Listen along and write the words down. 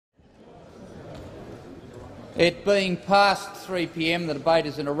It being past 3 p.m, the debate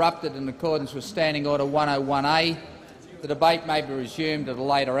is interrupted in accordance with Standing Order 101A. The debate may be resumed at a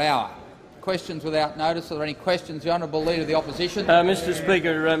later hour. Questions without notice. Are there any questions? The Honourable Leader of the Opposition. Mr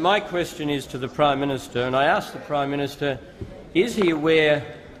Speaker, my question is to the Prime Minister, and I ask the Prime Minister, is he aware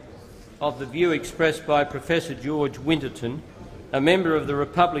of the view expressed by Professor George Winterton, a member of the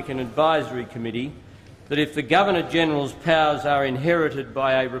Republican Advisory Committee, that if the Governor-General's powers are inherited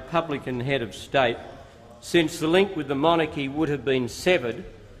by a Republican head of state, since the link with the monarchy would have been severed,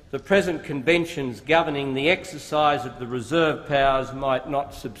 the present conventions governing the exercise of the reserve powers might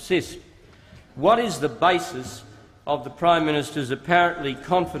not subsist? What is the basis of the Prime Minister's apparently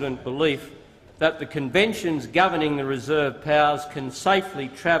confident belief that the conventions governing the reserve powers can safely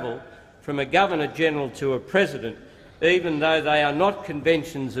travel from a Governor-General to a President, even though they are not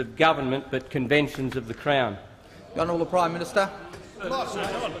conventions of government but conventions of the Crown? The Honourable Prime Minister.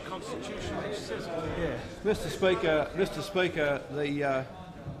 Mr. Speaker,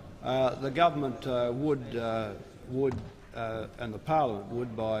 the government would and the Parliament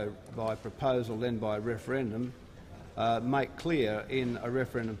would, by proposal, then by referendum, make clear in a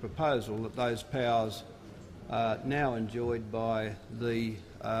referendum proposal that those powers now enjoyed by the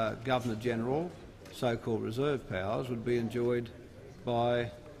Governor-General, so-called reserve powers, would be enjoyed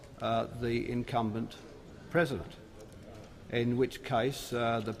by the incumbent President, in which case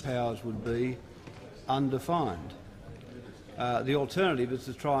the powers would be undefined. The alternative is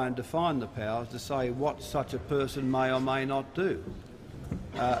to try and define the powers to say what such a person may or may not do.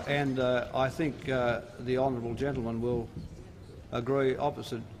 I think the honourable gentleman will agree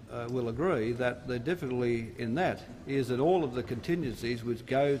that the difficulty in that is that all of the contingencies which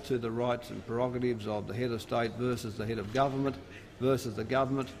go to the rights and prerogatives of the head of state versus the head of government versus the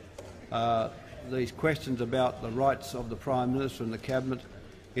government, these questions about the rights of the Prime Minister and the Cabinet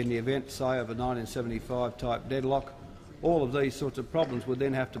in the event, say, of a 1975-type deadlock, all of these sorts of problems would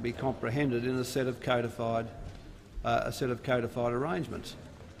then have to be comprehended in a set of codified arrangements.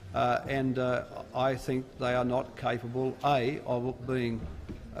 I think they are not capable, A, of being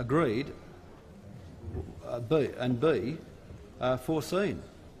agreed, B, foreseen.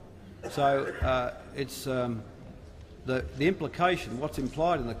 So it's the implication, what's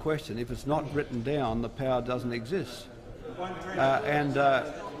implied in the question, if it's not written down, the power doesn't exist.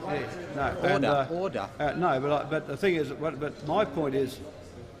 Order. No, but the thing is, but my point is,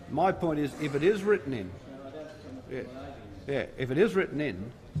 if it is written in, if it is written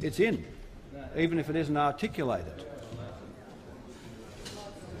in, it's in, even if it isn't articulated.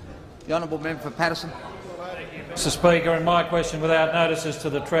 The Honourable Member for Paterson. Mr Speaker, and my question without notice is to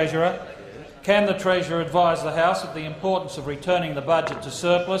the Treasurer. Can the Treasurer advise the House of the importance of returning the budget to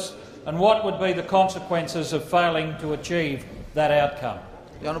surplus, and what would be the consequences of failing to achieve that outcome?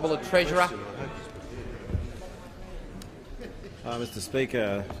 The Honourable Treasurer. Mr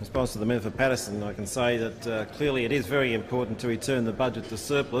Speaker, in response to the member for Paterson, I can say that clearly it is very important to return the budget to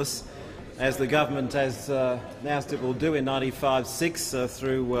surplus, as the government has announced it will do in 95-6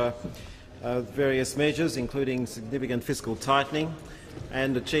 through various measures, including significant fiscal tightening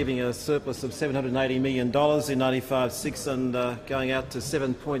and achieving a surplus of $780 million in 95-6 and going out to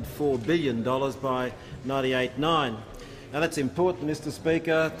 $7.4 billion by 98-9. Now that's important, Mr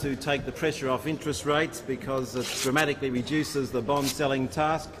Speaker, to take the pressure off interest rates, because it dramatically reduces the bond selling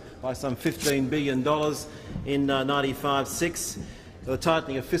task by some $15 billion in 95-6. The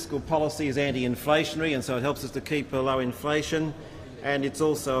tightening of fiscal policy is anti-inflationary, and so it helps us to keep low inflation. And it's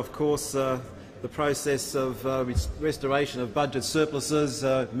also, of course, the process of restoration of budget surpluses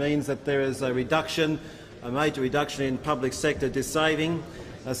means that there is a major reduction in public sector dissaving,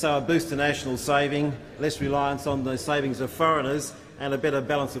 so a boost to national saving, less reliance on the savings of foreigners, and a better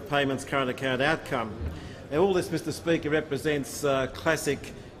balance of payments current account outcome. Now, all this, Mr Speaker, represents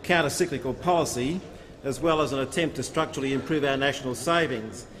classic counter-cyclical policy, as well as an attempt to structurally improve our national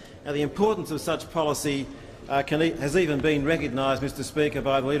savings. Now, the importance of such policy has even been recognised, Mr Speaker,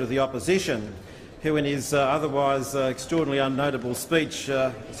 by the Leader of the Opposition, who in his otherwise extraordinarily unnotable speech,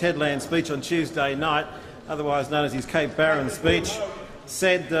 his headland speech on Tuesday night, otherwise known as his Cape Barren speech,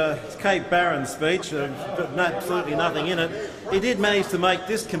 said, his Cape Barren speech, absolutely nothing in it. He did manage to make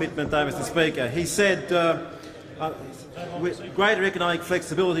this commitment, though, Mr Speaker. He said greater economic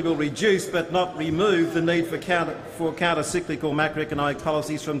flexibility will reduce but not remove the need for counter-cyclical macroeconomic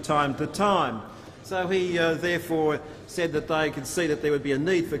policies from time to time. So he therefore said that they could see that there would be a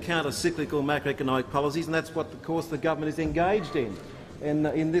need for counter-cyclical macroeconomic policies, and that's what, of course, the government is engaged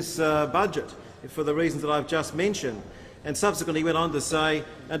in this budget, for the reasons that I've just mentioned. And subsequently went on to say,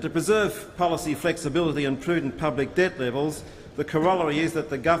 and to preserve policy flexibility and prudent public debt levels, The corollary is that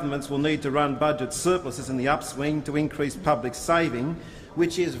the governments will need to run budget surpluses in the upswing to increase public saving,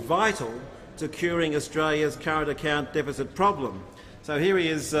 which is vital to curing Australia's current account deficit problem. So here he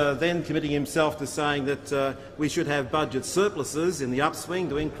is then committing himself to saying that we should have budget surpluses in the upswing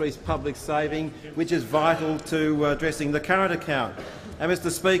to increase public saving, which is vital to addressing the current account. And, Mr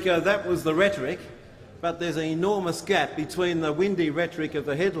Speaker, that was the rhetoric, but there's an enormous gap between the windy rhetoric of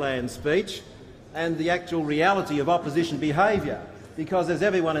the headland speech and the actual reality of opposition behaviour, because, as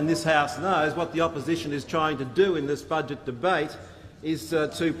everyone in this House knows, what the opposition is trying to do in this budget debate is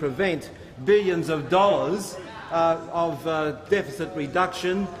to prevent billions of dollars of deficit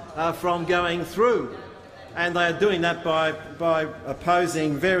reduction from going through. And they are doing that by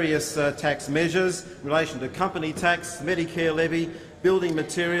opposing various tax measures in relation to company tax, Medicare levy, building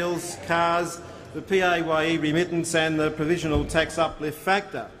materials, cars, the PAYE remittance and the provisional tax uplift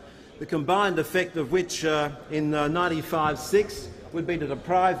factor, the combined effect of which in 95-6 would be to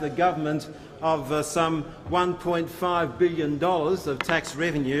deprive the government of some $1.5 billion of tax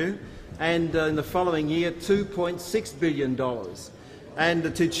revenue, and in the following year $2.6 billion.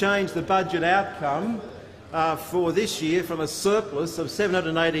 And to change the budget outcome for this year from a surplus of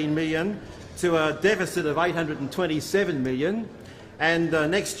 $718 million to a deficit of $827 million, and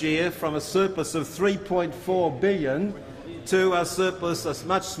next year from a surplus of $3.4 billion to a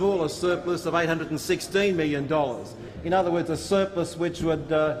much smaller surplus of $816 million. In other words, a surplus which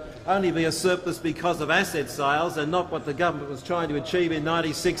would only be a surplus because of asset sales and not what the government was trying to achieve in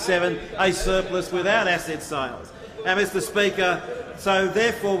 96-7, a surplus without asset sales. Now, Mr Speaker, so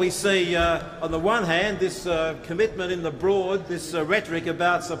therefore we see on the one hand this commitment in the broad, this rhetoric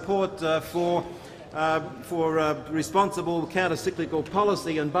about support for responsible counter-cyclical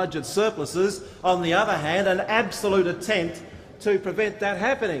policy and budget surpluses, on the other hand an absolute attempt to prevent that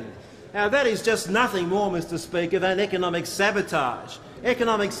happening. Now that is just nothing more, Mr Speaker, than economic sabotage.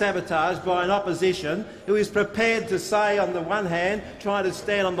 Economic sabotage by an opposition who is prepared to say, on the one hand, trying to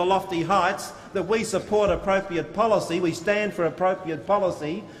stand on the lofty heights, that we support appropriate policy, we stand for appropriate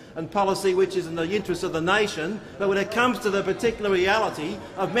policy, and policy which is in the interest of the nation, but when it comes to the particular reality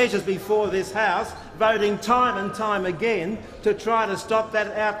of measures before this House, voting time and time again to try to stop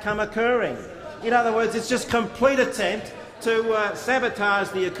that outcome occurring. In other words, it's just complete attempt to sabotage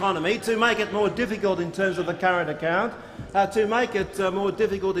the economy, to make it more difficult in terms of the current account, to make it more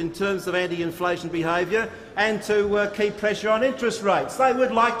difficult in terms of anti-inflation behaviour, and to keep pressure on interest rates. They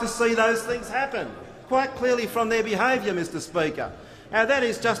would like to see those things happen, quite clearly from their behaviour, Mr Speaker. Now that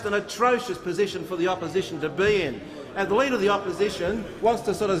is just an atrocious position for the opposition to be in. And the Leader of the Opposition wants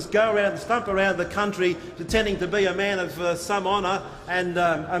to sort of go around and stump around the country pretending to be a man of some honour and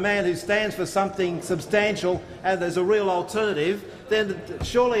a man who stands for something substantial and there's a real alternative, then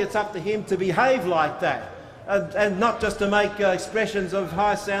surely it's up to him to behave like that and not just to make expressions of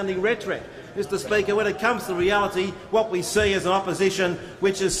high-sounding rhetoric. Mr Speaker, when it comes to reality, what we see is an opposition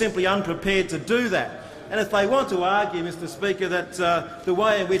which is simply unprepared to do that. And if they want to argue, Mr Speaker, that the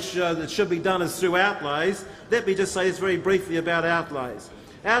way in which it should be done is through outlays, let me just say this very briefly about outlays.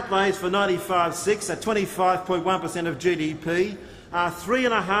 Outlays for 95-6 at 25.1% of GDP are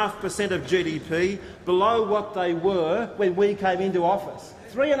 3.5% of GDP below what they were when we came into office.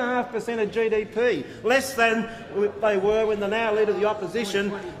 3.5% of GDP, less than they were when the now Leader of the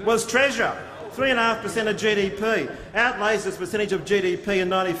Opposition was Treasurer. 3.5% of GDP. Outlays as a percentage of GDP in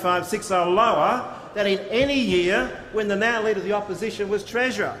 95-6 are lower than in any year when the now Leader of the Opposition was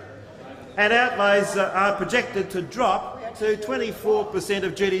Treasurer. And outlays are projected to drop to 24%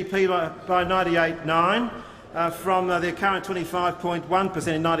 of GDP by 98-9 from their current 25.1%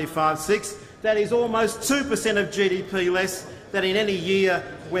 in 95-6. That is almost 2% of GDP less than in any year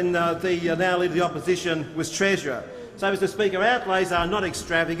when the now Leader of the Opposition was Treasurer. So, Mr Speaker, outlays are not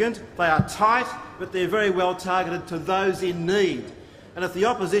extravagant, they are tight, but they're very well targeted to those in need. And if the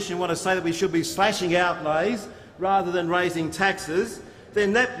opposition want to say that we should be slashing outlays rather than raising taxes,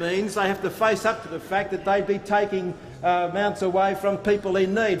 then that means they have to face up to the fact that they'd be taking amounts away from people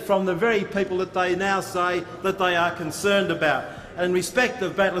in need, from the very people that they now say that they are concerned about. And in respect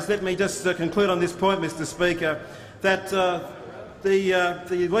of battlers, let me just conclude on this point, Mr Speaker, that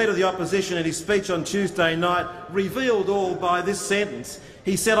the Leader of the Opposition in his speech on Tuesday night revealed all by this sentence.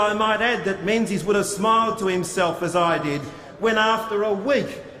 He said, "I might add that Menzies would have smiled to himself as I did when after a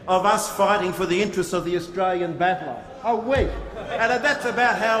week of us fighting for the interests of the Australian battler." A week. And that's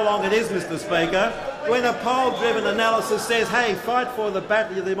about how long it is, Mr Speaker. When a poll-driven analysis says, hey, fight for the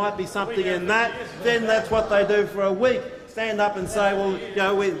battler, there might be something in that, then that's what they do for a week. stand up and say, well, you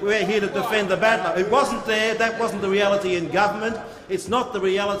know, we're here to defend the battle. It wasn't there. That wasn't the reality in government. It's not the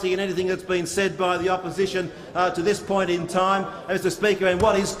reality in anything that's been said by the opposition to this point in time, Mr Speaker, and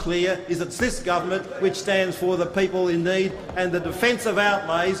what is clear is that it's this government which stands for the people in need, and the defence of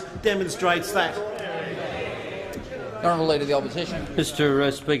outlays demonstrates that. Honourable Leader of the Opposition.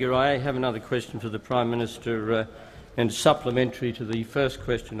 Mr Speaker, I have another question for the Prime Minister and supplementary to the first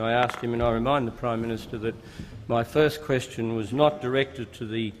question I asked him, and I remind the Prime Minister that my first question was not directed to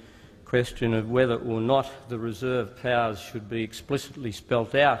the question of whether or not the reserve powers should be explicitly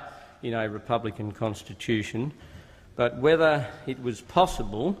spelt out in a Republican constitution, but whether it was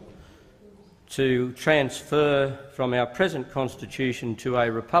possible to transfer from our present constitution to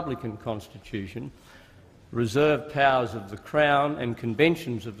a Republican constitution reserve powers of the Crown and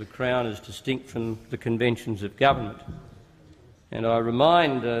conventions of the Crown as distinct from the conventions of government. And I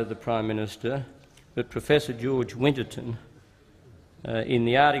remind the Prime Minister that Professor George Winterton, in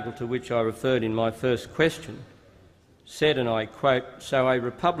the article to which I referred in my first question, said, and I quote, "So a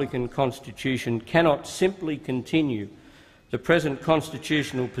Republican constitution cannot simply continue the present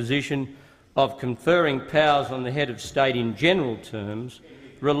constitutional position of conferring powers on the head of state in general terms,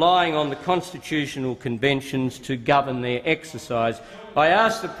 relying on the constitutional conventions to govern their exercise." I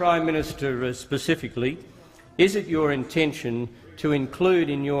ask the Prime Minister specifically, is it your intention to include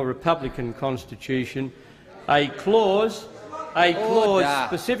in your Republican constitution a clause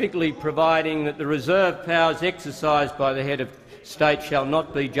specifically providing that the reserve powers exercised by the head of state shall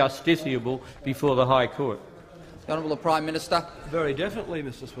not be justiciable before the High Court? The Honourable Prime Minister. Very definitely,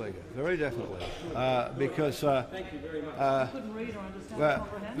 Mr Speaker, very definitely. Because, well,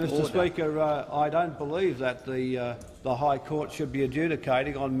 Mr Speaker, I don't believe that the High Court should be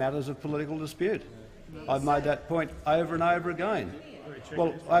adjudicating on matters of political dispute. I've made that point over and over again.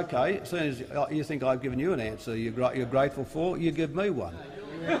 Well, OK, as soon as you think I've given you an answer you're grateful for, you give me one.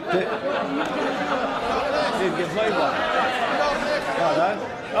 You give me one. Righto.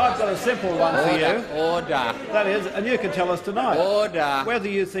 I've got a simple one for you. Order. That is, and you can tell us tonight whether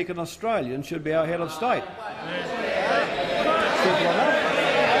you think an Australian should be our head of state. Simple enough.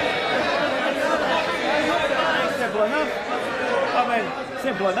 Simple enough. I mean,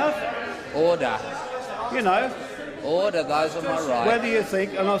 simple enough. Order. You know. Order. Those are my rights. Whether you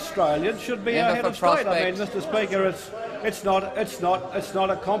think an Australian should be our head of state. I mean, Mr Speaker, it's not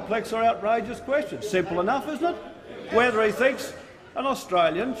a complex or outrageous question. Simple enough, isn't it? Whether he thinks an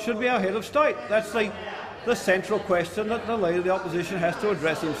Australian should be our head of state. That's the central question that the Leader of the Opposition has to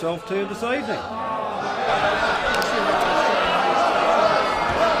address himself to this evening.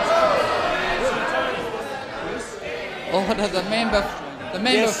 Order. The member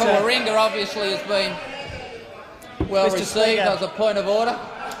yes, for Warringah obviously has been well Mr. received. Speaker, as a point of order.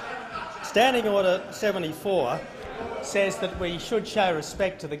 Standing Order 74 says that we should show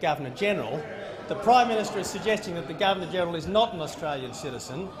respect to the Governor-General. The Prime Minister is suggesting that the Governor-General is not an Australian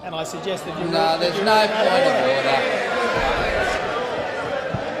citizen, and I suggest that you... No, there's no point of order.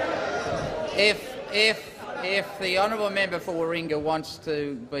 If the honourable member for Warringah wants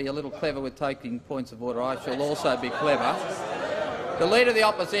to be a little clever with taking points of order, I shall also be clever. The Leader of the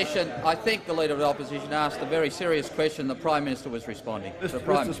Opposition, I think the Leader of the Opposition asked a very serious question. The Prime Minister was responding.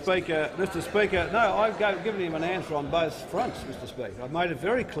 Mr. Speaker, no, I've given him an answer on both fronts, Mr. Speaker. I've made it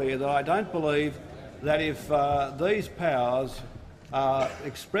very clear that I don't believe that if these powers are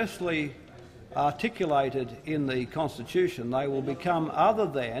expressly articulated in the Constitution, they will become other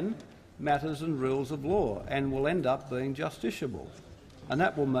than matters and rules of law and will end up being justiciable. And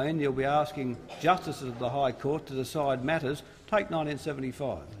that will mean you'll be asking justices of the High Court to decide matters. Take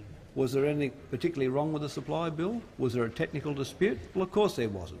 1975. Was there anything particularly wrong with the supply bill? Was there a technical dispute? Well, of course there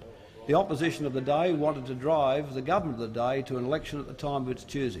wasn't. The opposition of the day wanted to drive the government of the day to an election at the time of its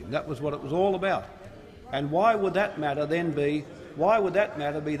choosing. That was what it was all about. And why would that matter then be? Why would that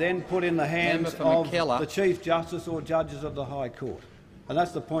matter be then put in the hands of the Chief Justice or judges of the High Court? And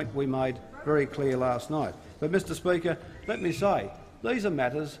that's the point we made very clear last night. But, Mr. Speaker, let me say, these are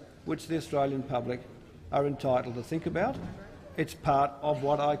matters which the Australian public are entitled to think about. It's part of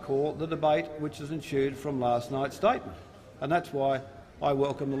what I call the debate which has ensued from last night's statement, and that's why I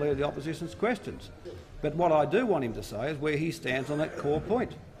welcome the Leader of the Opposition's questions. But what I do want him to say is where he stands on that core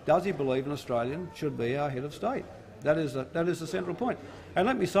point. Does he believe an Australian should be our head of state? That is the central point. And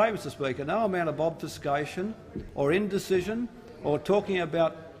let me say, Mr. Speaker, no amount of obfuscation or indecision or talking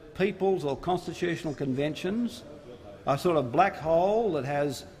about peoples or constitutional conventions, a sort of black hole that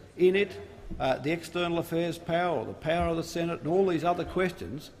has in it the external affairs power or the power of the Senate and all these other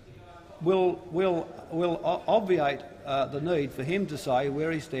questions will obviate the need for him to say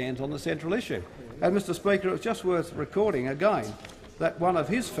where he stands on the central issue. And, Mr Speaker, it's just worth recording again that one of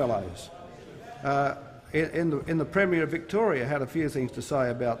his fellows in the Premier of Victoria had a few things to say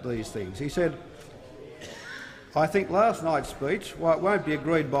about these things. He said, "I think last night's speech, while it won't be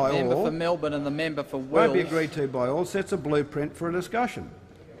agreed by all, member for Melbourne and the member for Wells, won't be agreed to by all, sets a blueprint for a discussion."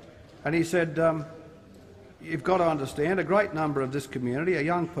 And he said, "You've got to understand, a great number of this community are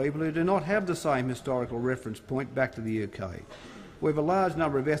young people who do not have the same historical reference point back to the UK. We have a large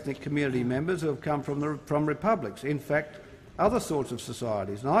number of ethnic community members who have come from republics, in fact, other sorts of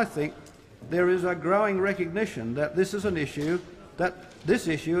societies. And I think there is a growing recognition that this is an issue, that this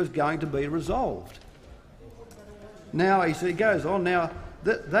issue is going to be resolved." Now, he goes on, now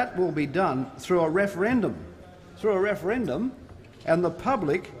that will be done through a referendum. Through a referendum, and the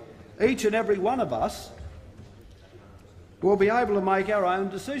public, each and every one of us, will be able to make our own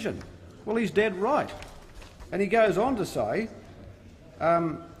decision. Well, he's dead right. And he goes on to say,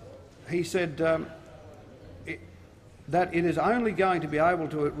 he said that it is only going to be able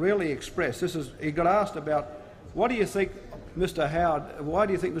to really express, he got asked about, what do you think, Mr Howard, why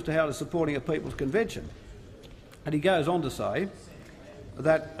do you think Mr Howard is supporting a People's Convention? And he goes on to say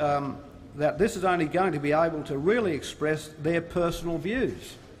that, that this is only going to be able to really express their personal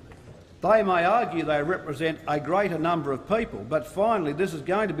views. They may argue they represent a greater number of people, but finally this is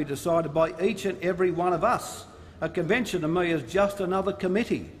going to be decided by each and every one of us. A convention to me is just another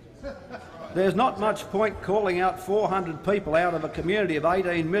committee. There's not much point calling out 400 people out of a community of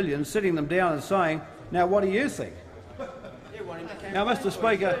 18 million, sitting them down and saying, "Now what do you think?" Now, Mr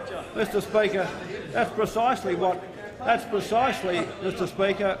Speaker, that's precisely, Mr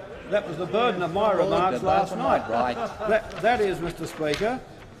Speaker, that was the burden of my remarks last night. That is, Mr Speaker,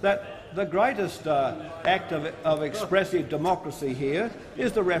 that the greatest act of expressive democracy here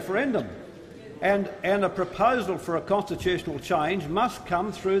is the referendum. And a proposal for a constitutional change must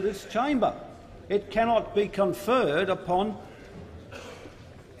come through this chamber. It cannot be conferred upon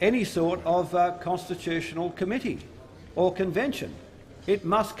any sort of constitutional committee or convention. It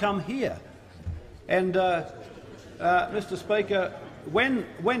must come here. And, Mr Speaker,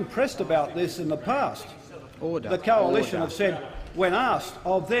 when pressed about this in the past, the Coalition have said, when asked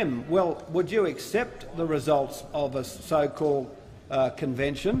of them, well, would you accept the results of a so-called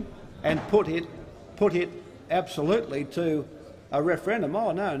convention and put it absolutely to a referendum?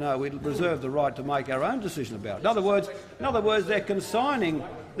 Oh no, we reserve the right to make our own decision about it. In other words, they're consigning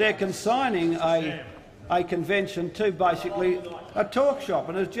a convention to basically a talk shop,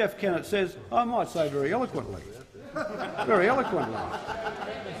 and as Jeff Kennett says, I might say very eloquently,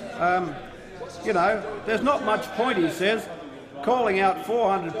 you know, there's not much point, he says, calling out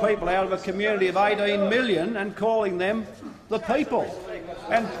 400 people out of a community of 18 million and calling them the people,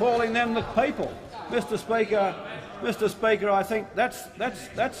 Mr Speaker, I think that's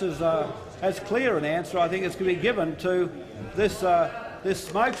as clear an answer I think it's going to be given to this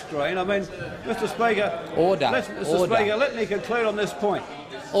smokescreen. I mean, Mr Speaker, Speaker, let me conclude on this point.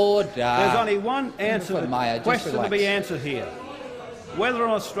 There's only one question to be answered here: whether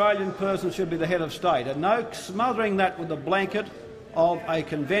an Australian person should be the head of state, and no smothering that with the blanket of a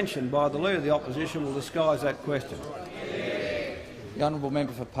convention by the Leader of the Opposition will disguise that question. The honourable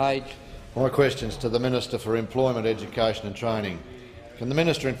member for Page. My question is to the Minister for Employment, Education and Training. Can the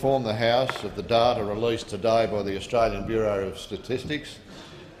Minister inform the House of the data released today by the Australian Bureau of Statistics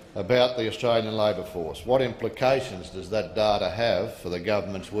about the Australian labour force? What implications does that data have for the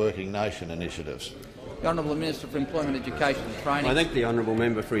government's Working Nation initiatives? The Honourable Minister for Employment, Education and Training. I thank the honourable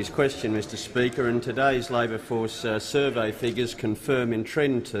member for his question, Mr Speaker, and today's labour force survey figures confirm in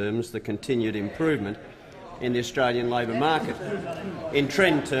trend terms the continued improvement in the Australian labour market. In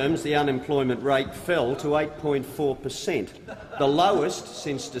trend terms, the unemployment rate fell to 8.4%, the lowest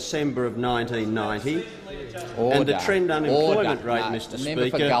since December of 1990, and the trend unemployment rate, Mr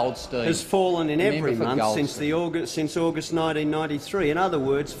Speaker, has fallen in every month since August 1993. In other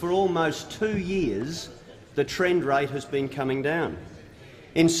words, for almost 2 years, the trend rate has been coming down.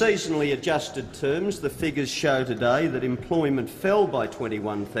 In seasonally adjusted terms, the figures show today that employment fell by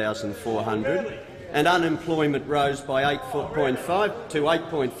 21,400 and unemployment rose by 8.5 to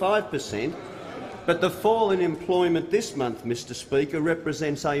 8.5%, but the fall in employment this month, Mr Speaker,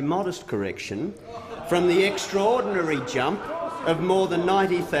 represents a modest correction from the extraordinary jump of more than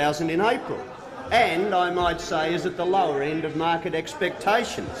 90,000 in April, and I might say is at the lower end of market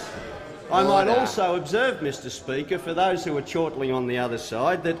expectations. I might also observe, Mr Speaker, for those who are chortling on the other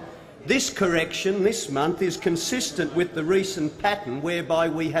side, that this correction this month is consistent with the recent pattern whereby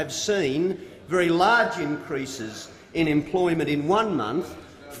we have seen very large increases in employment in 1 month,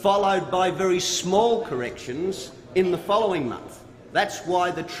 followed by very small corrections in the following month. That's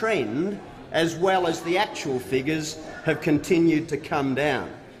why the trend, as well as the actual figures, have continued to come down.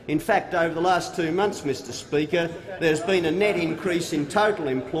 In fact, over the last 2 months, Mr Speaker, there's been a net increase in total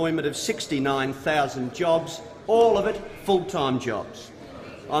employment of 69,000 jobs, all of it full-time jobs.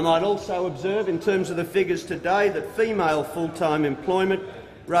 I might also observe, in terms of the figures today, that female full-time employment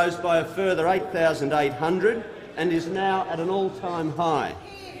rose by a further 8,800 and is now at an all-time high.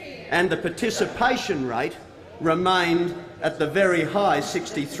 And the participation rate remained at the very high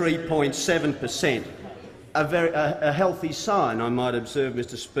 63.7%. A healthy sign, I might observe,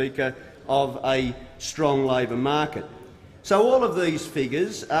 Mr Speaker, of a strong labour market. So all of these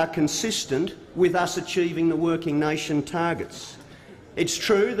figures are consistent with us achieving the working nation targets. It's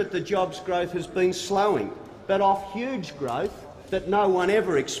true that the jobs growth has been slowing, but off huge growth that no one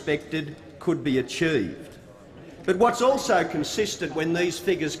ever expected could be achieved. But what's also consistent when these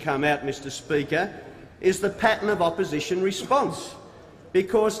figures come out, Mr Speaker, is the pattern of opposition response.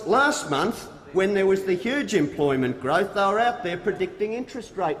 Because last month, when there was the huge employment growth, they were out there predicting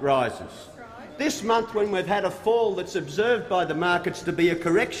interest rate rises. This month, when we've had a fall that's observed by the markets to be a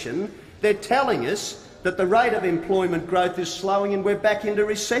correction, they're telling us that the rate of employment growth is slowing and we're back into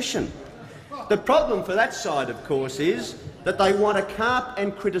recession. The problem for that side, of course, is that they want to carp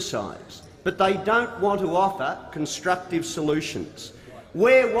and criticise, but they don't want to offer constructive solutions.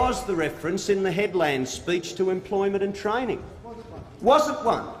 Where was the reference in the headland speech to employment and training? Wasn't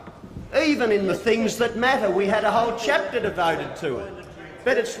one. Even in the things that matter, we had a whole chapter devoted to it.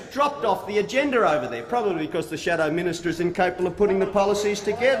 But it's dropped off the agenda over there, probably because the Shadow Minister is incapable of putting the policies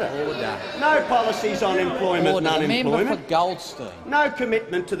together. Order. No policies on employment and unemployment. Member for Goldstein. No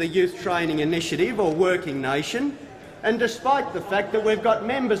commitment to the Youth Training Initiative or Working Nation. And despite the fact that we've got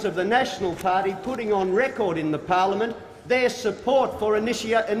members of the National Party putting on record in the Parliament their support for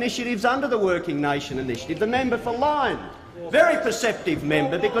initiatives under the Working Nation Initiative. The member for Lyme, very perceptive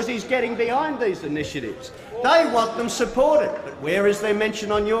member because he's getting behind these initiatives. They want them supported, but where is their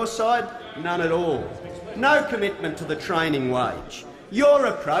mention on your side? None at all. No commitment to the training wage. Your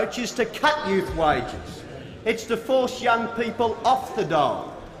approach is to cut youth wages. It's to force young people off the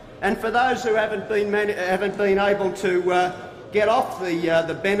dole. And for those who haven't been able to get off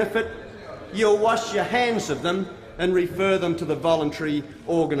the benefit, you'll wash your hands of them and refer them to the voluntary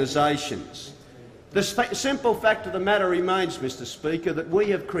organisations. The simple fact of the matter remains, Mr Speaker, that we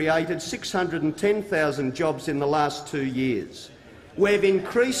have created 610,000 jobs in the last 2 years. We've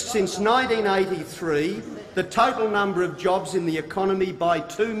increased since 1983 the total number of jobs in the economy by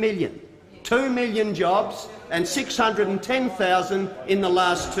 2 million. 2 million jobs and 610,000 in the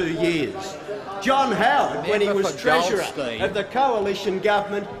last 2 years. John Howard, when he was Treasurer of the Coalition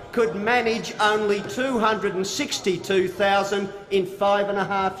Government, could manage only 262,000 in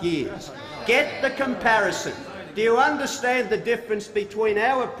 5.5 years. Get the comparison. Do you understand the difference between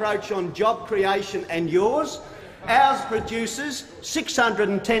our approach on job creation and yours? Ours produces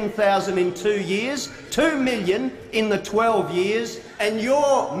 610,000 in 2 years, 2 million in the 12 years, and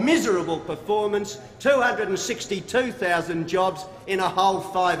your miserable performance, 262,000 jobs in a whole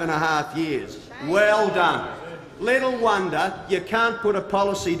 5.5 years. Well done. Little wonder you can't put a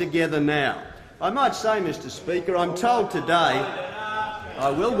policy together now. I might say, Mr Speaker, I'm told today, I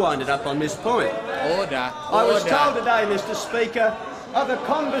will wind it up on this point. Order. I was told today, Mr Speaker, of a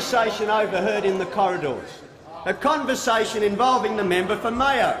conversation overheard in the corridors. A conversation involving the member for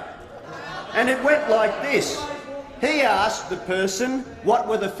Mayo. And it went like this. He asked the person what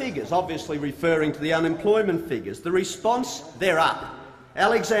were the figures, obviously referring to the unemployment figures. The response, they're up.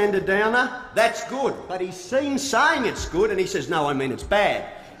 Alexander Downer, that's good. But he's seen saying it's good and he says, no, I mean it's bad.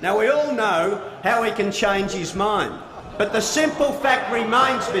 Now we all know how he can change his mind. But the simple fact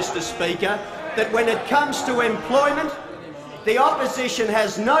remains, Mr Speaker, that when it comes to employment, the opposition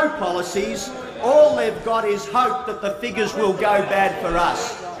has no policies. All they've got is hope that the figures will go bad for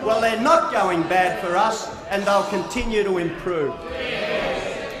us. Well, they're not going bad for us, and they'll continue to improve.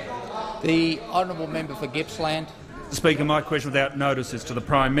 The honourable member for Gippsland. Mr Speaker, my question without notice is to the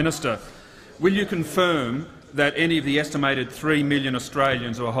Prime Minister. Will you confirm that any of the estimated 3 million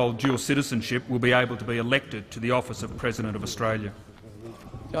Australians who hold dual citizenship will be able to be elected to the office of President of Australia?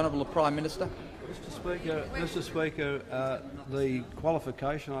 The honourable Prime Minister. Mr Speaker, the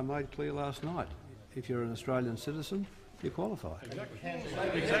qualification I made clear last night. If you're an Australian citizen, you qualify.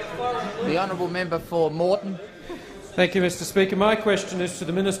 The honourable member for Moreton. Thank you, Mr Speaker. My question is to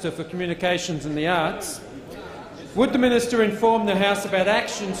the Minister for Communications and the Arts. Would the Minister inform the House about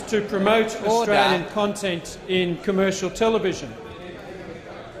actions to promote Australian content in commercial television?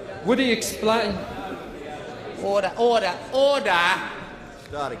 Would he explain... Order.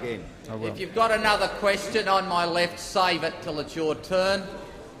 Start again. If you've got another question on my left, save it till it's your turn.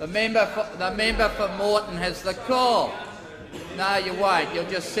 The member for Moreton has the call. No, you won't. You'll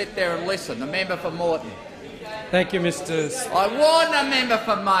just sit there and listen. The member for Moreton. Thank you, Mr. I warn the member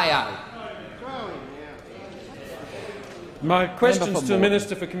for Mayo. My questions to the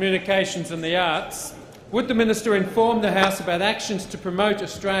Minister for Communications and the Arts. Would the Minister inform the House about actions to promote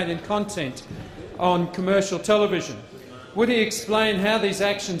Australian content on commercial television? Would he explain how these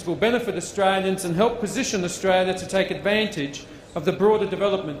actions will benefit Australians and help position Australia to take advantage of the broader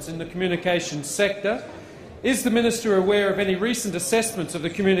developments in the communications sector? Is the Minister aware of any recent assessments of the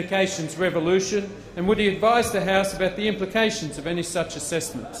communications revolution, and would he advise the House about the implications of any such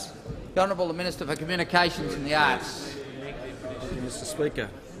assessments? The Honourable Minister for Communications and the Arts. Thank you, Mr. Speaker.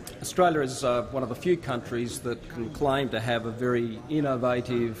 Australia is one of the few countries that can claim to have a very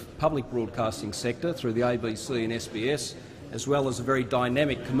innovative public broadcasting sector through the ABC and SBS, as well as a very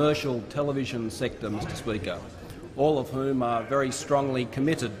dynamic commercial television sector, Mr. Speaker, all of whom are very strongly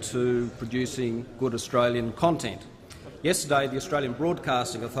committed to producing good Australian content. Yesterday, the Australian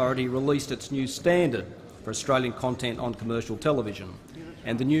Broadcasting Authority released its new standard for Australian content on commercial television,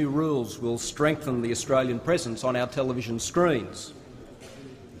 and the new rules will strengthen the Australian presence on our television screens.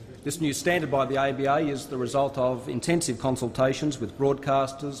 This new standard by the ABA is the result of intensive consultations with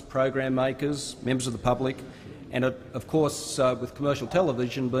broadcasters, program makers, members of the public, and of course with commercial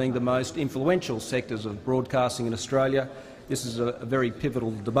television being the most influential sectors of broadcasting in Australia, this is a very pivotal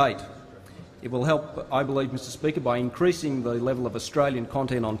debate. It will help, I believe, Mr. Speaker, by increasing the level of Australian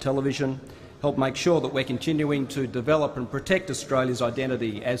content on television, help make sure that we're continuing to develop and protect Australia's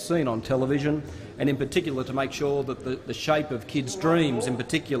identity as seen on television, and in particular to make sure that the shape of kids' dreams in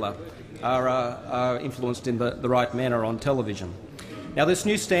particular are influenced in the right manner on television. Now, this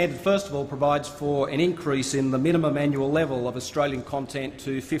new standard, first of all, provides for an increase in the minimum annual level of Australian content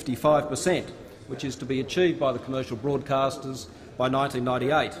to 55%, which is to be achieved by the commercial broadcasters by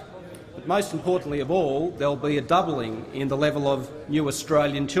 1998. But most importantly of all, there will be a doubling in the level of new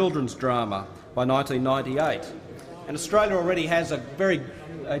Australian children's drama by 1998. And Australia already has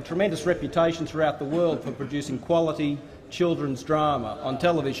a tremendous reputation throughout the world for producing quality children's drama on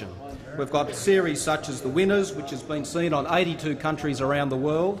television. We've got series such as The Winners, which has been seen on 82 countries around the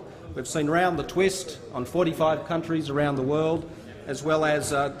world. We've seen Round the Twist on 45 countries around the world, as well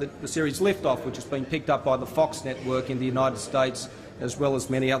as the series Liftoff, which has been picked up by the Fox network in the United States, as well as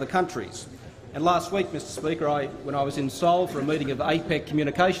many other countries. And last week, Mr. Speaker, when I was in Seoul for a meeting of APEC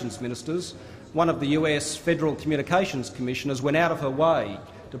communications ministers, one of the US Federal Communications Commissioners went out of her way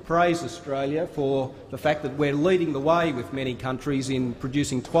to praise Australia for the fact that we're leading the way with many countries in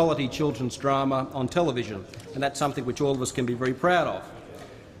producing quality children's drama on television, and that's something which all of us can be very proud of.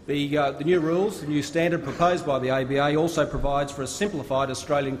 The new rules, the new standard proposed by the ABA also provides for a simplified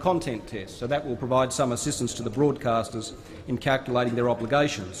Australian content test, so that will provide some assistance to the broadcasters in calculating their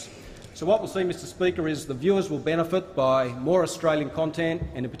obligations. So what we'll see, Mr. Speaker, is the viewers will benefit by more Australian content,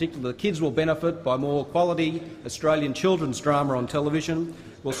 and in particular the kids will benefit by more quality Australian children's drama on television.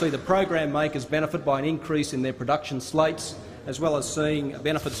 We'll see the program makers benefit by an increase in their production slates, as well as seeing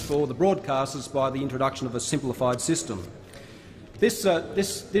benefits for the broadcasters by the introduction of a simplified system.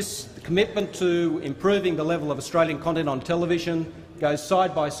 This commitment to improving the level of Australian content on television goes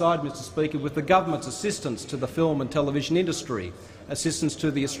side by side, Mr. Speaker, with the government's assistance to the film and television industry, assistance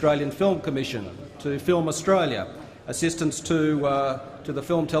to the Australian Film Commission, to Film Australia, assistance to the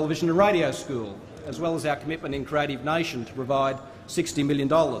Film, Television and Radio School, as well as our commitment in Creative Nation to provide $60 million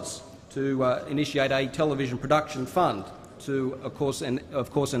to initiate a television production fund to, of course,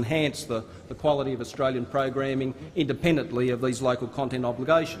 enhance the quality of Australian programming independently of these local content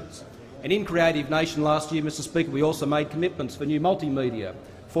obligations. And in Creative Nation last year, Mr. Speaker, we also made commitments for new multimedia,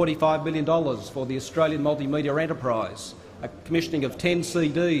 $45 million for the Australian Multimedia Enterprise, a commissioning of 10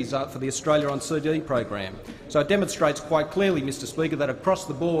 CDs for the Australia on CD program. So it demonstrates quite clearly, Mr. Speaker, that across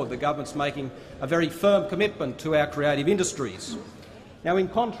the board the government's making a very firm commitment to our creative industries. Now, in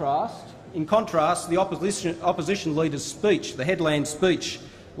contrast, the opposition leader's speech, the headland speech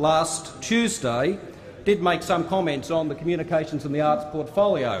last Tuesday, did make some comments on the communications and the arts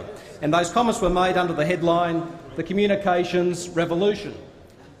portfolio, and those comments were made under the headline, "The Communications Revolution."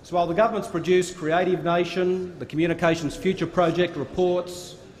 So while the government's produced Creative Nation, the Communications Future Project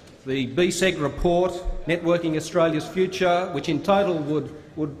reports, the BSEG report, Networking Australia's Future, which in total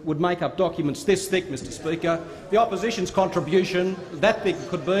would make up documents this thick, Mr. Speaker, the opposition's contribution, that thick it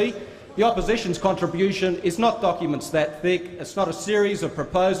could be, the opposition's contribution is not documents that thick. It's not a series of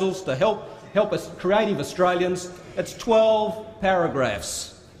proposals to help us creative Australians. It's 12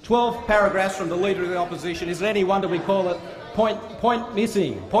 paragraphs. 12 paragraphs from the Leader of the Opposition. Is it any wonder we call it point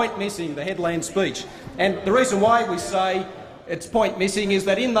missing, the headland speech. And the reason why we say it's point missing is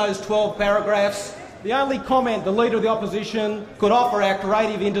that in those 12 paragraphs, the only comment the Leader of the Opposition could offer our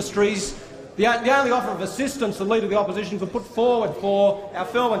creative industries, the only offer of assistance the Leader of the Opposition could put forward for our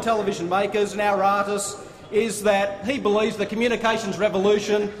film and television makers and our artists is that he believes the communications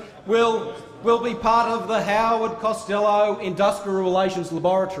revolution will be part of the Howard Costello Industrial Relations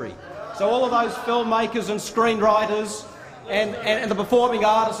Laboratory. So all of those filmmakers and screenwriters and the performing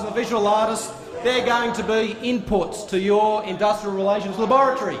artists and the visual artists, they're going to be inputs to your industrial relations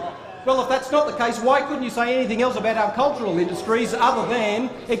laboratory. Well, if that's not the case, why couldn't you say anything else about our cultural industries other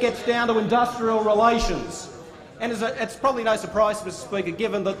than it gets down to industrial relations? And it's probably no surprise, Mr Speaker,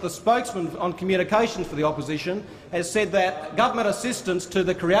 given that the spokesman on communications for the opposition has said that government assistance to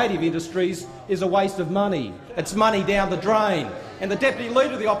the creative industries is a waste of money. It's money down the drain. And the Deputy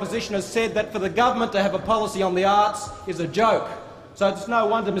Leader of the opposition has said that for the government to have a policy on the arts is a joke. So it's no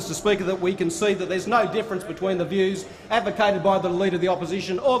wonder, Mr Speaker, that we can see that there's no difference between the views advocated by the Leader of the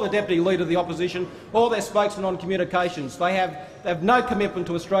Opposition or the Deputy Leader of the Opposition or their spokesman on communications. They have no commitment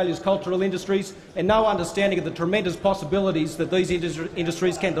to Australia's cultural industries and no understanding of the tremendous possibilities that these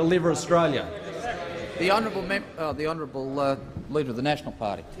industries can deliver Australia. The Honourable Leader of the National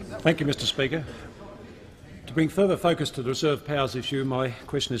Party. Thank you, Mr Speaker. To bring further focus to the reserve powers issue, my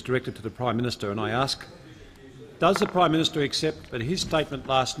question is directed to the Prime Minister, and I ask, does the Prime Minister accept that his statement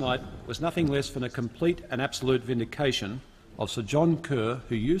last night was nothing less than a complete and absolute vindication of Sir John Kerr,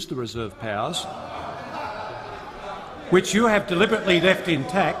 who used the reserve powers, which you have deliberately left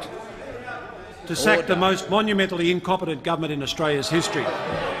intact, to sack the most monumentally incompetent government in Australia's history,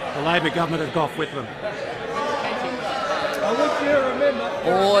 the Labor government of Gough Whitlam? I wish you remember.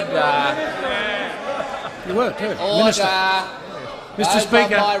 Order. You were too. Order. Mr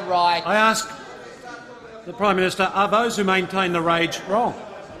Speaker, by right. I ask the Prime Minister, are those who maintain the rage wrong?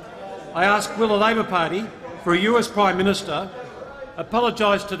 I ask, will the Labor Party, for you as Prime Minister,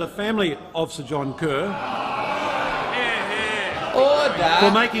 apologise to the family of Sir John Kerr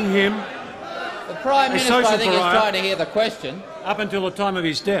for making him the Prime Minister, I think, is trying to hear the question. Up until the time of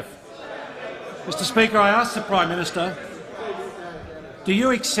his death. Mr Speaker, I ask the Prime Minister, do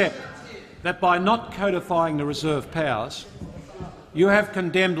you accept that by not codifying the reserve powers, you have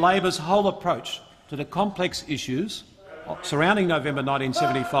condemned Labor's whole approach to the complex issues surrounding November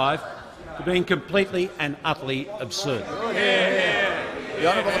 1975 to being completely and utterly absurd? The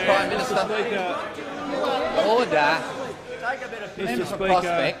Honourable Prime Minister. Order. Mr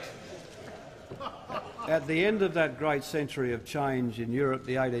Speaker, at the end of that great century of change in Europe,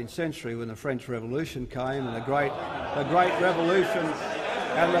 the 18th century, when the French Revolution came and the great revolution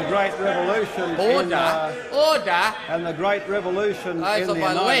in the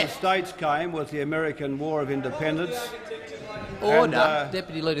United States came with the American War of Independence. Order.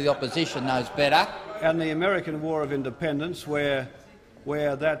 Deputy Leader of the Opposition knows better. And the American War of Independence, where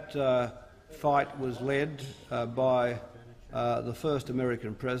that fight was led by the first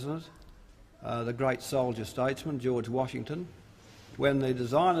American president, the great soldier statesman George Washington, when the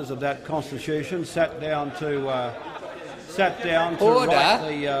designers of that Constitution sat down to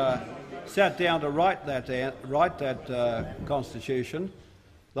write that Constitution,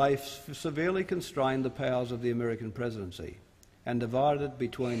 they severely constrained the powers of the American presidency and divided it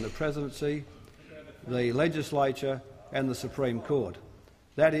between the presidency, the legislature and the Supreme Court.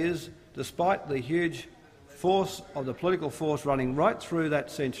 That is, despite the huge force of the political force running right through that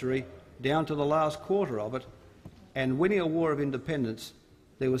century down to the last quarter of it, and winning a war of independence,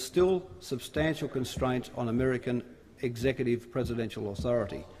 there was still substantial constraints on American executive presidential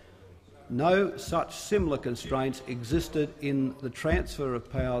authority. No such similar constraints existed in the transfer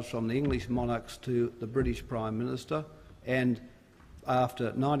of powers from the English monarchs to the British Prime Minister and,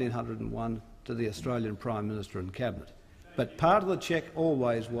 after 1901, to the Australian Prime Minister and Cabinet. But part of the check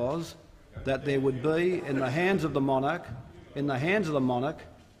always was that there would be, in the hands of the monarch,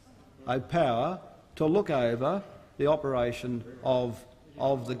 a power to look over the operation of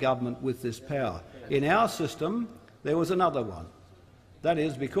the government with this power. In our system, there was another one. That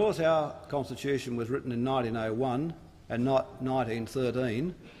is, because our Constitution was written in 1901 and not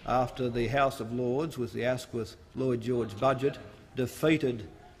 1913, after the House of Lords, with the Asquith Lloyd George budget, defeated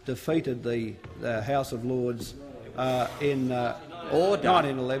the House of Lords in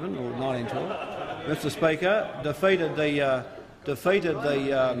 1911 or 1912. Mr. Speaker, defeated the. If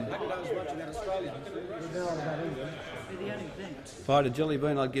I had a jelly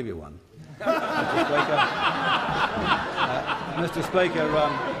bean, I'd give you one. Mr. Speaker,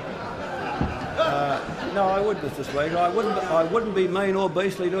 no, I wouldn't, Mr. Speaker. I wouldn't be mean or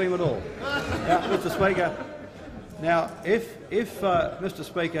beastly to him at all. Mr. Speaker, Now, Mr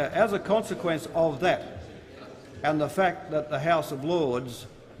Speaker, as a consequence of that and the fact that the House of Lords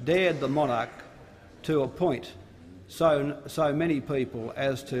dared the monarch to appoint so many people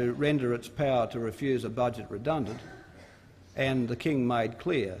as to render its power to refuse a budget redundant, and the King made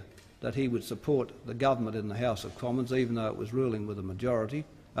clear that he would support the government in the House of Commons, even though it was ruling with a majority,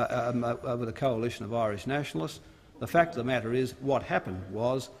 with a coalition of Irish nationalists, the fact of the matter is what happened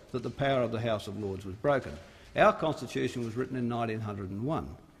was that the power of the House of Lords was broken. Our Constitution was written in 1901,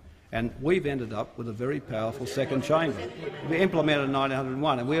 and we've ended up with a very powerful second chamber. We implemented in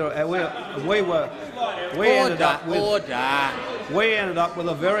 1901, and we ended up with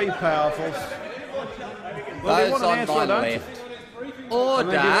a very powerful. Well, you want an answer or don't you? Order.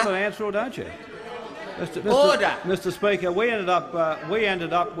 I mean, do you want an answer or don't you? Mr Speaker, we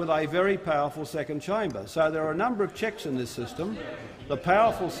ended up with a very powerful second chamber. So there are a number of checks in this system: the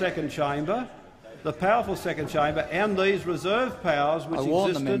powerful second chamber, and these reserve powers which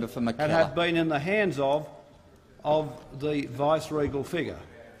existed and had been in the hands of the vice-regal figure,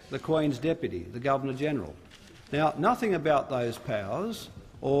 the Queen's Deputy, the Governor-General. Now, nothing about those powers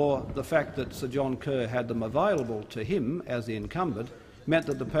or the fact that Sir John Kerr had them available to him as the incumbent meant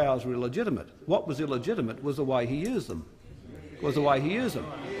that the powers were illegitimate. What was illegitimate was the way he used them. What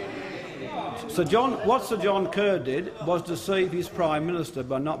Sir John Kerr did was deceive his Prime Minister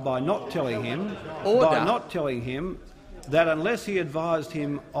by not telling him that unless he advised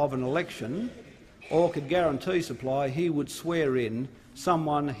him of an election or could guarantee supply, he would swear in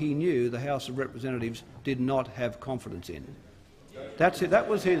someone he knew the House of Representatives did not have confidence in. That's it. That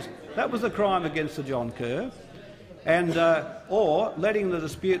was the crime against Sir John Kerr, and or letting the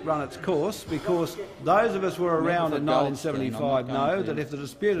dispute run its course, because those of us who were around in 1975 know that if the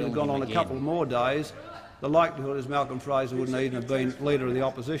dispute had gone on a couple more days, the likelihood is Malcolm Fraser wouldn't even have been Leader of the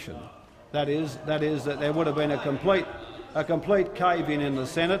Opposition. That is that there would have been a complete cave-in in the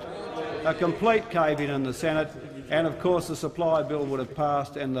Senate, and of course the supply bill would have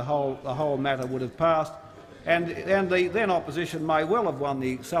passed, and the whole matter would have passed. And the then opposition may well have won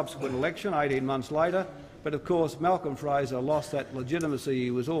the subsequent election 18 months later, but of course Malcolm Fraser lost that legitimacy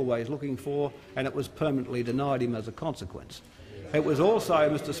he was always looking for, and it was permanently denied him as a consequence. It was also,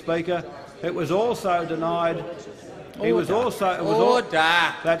 Mr Speaker, denied.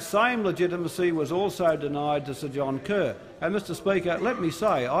 That same legitimacy was also denied to Sir John Kerr. And Mr Speaker, let me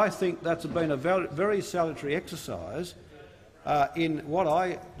say, I think that's been a very salutary exercise in what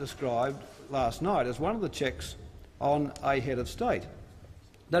I described last night as one of the checks on a head of state.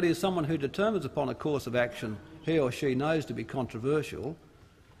 That is, someone who determines upon a course of action he or she knows to be controversial.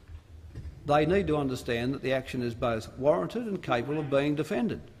 They need to understand that the action is both warranted and capable of being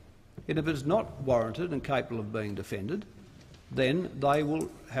defended. And if it's not warranted and capable of being defended, then they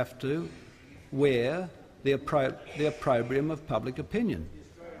will have to wear the opprobrium of public opinion.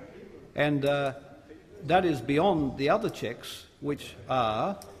 And that is beyond the other checks, which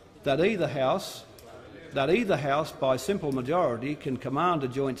are that either House by simple majority can command a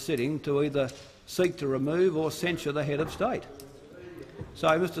joint sitting to either seek to remove or censure the head of state. So,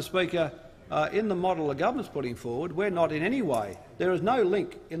 Mr Speaker, in the model the government's putting forward, we're not in any way. There is no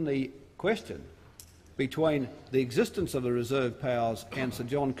link in the question between the existence of the reserve powers and Sir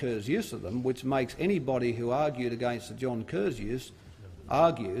John Kerr's use of them, which makes anybody who argued against Sir John Kerr's use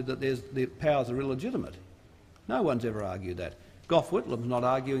argue that the powers are illegitimate. No one's ever argued that. Gough Whitlam's not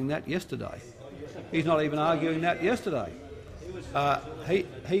arguing that yesterday. He's not even arguing that yesterday.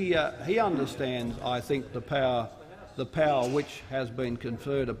 He understands, I think, the power which has been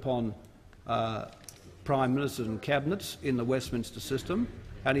conferred upon Prime Ministers and Cabinets in the Westminster system,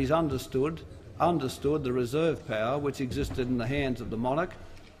 and he's understood the reserve power which existed in the hands of the monarch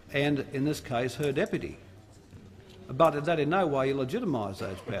and, in this case, her deputy. But that in no way illegitimised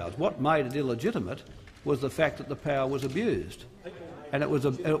those powers. What made it illegitimate was the fact that the power was abused. And it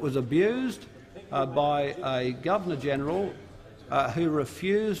was abused by a Governor-General who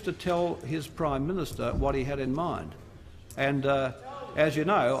refused to tell his Prime Minister what he had in mind. And as you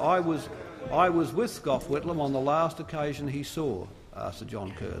know, I was with Gough Whitlam on the last occasion he saw Sir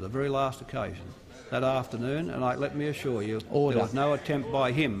John Kerr, the very last occasion, that afternoon, and let me assure you, there was no attempt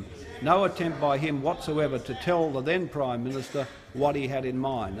by him whatsoever to tell the then Prime Minister what he had in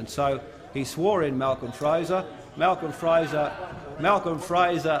mind. And so he swore in Malcolm Fraser. Malcolm Fraser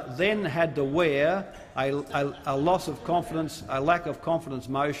then had to wear a loss of confidence, a lack of confidence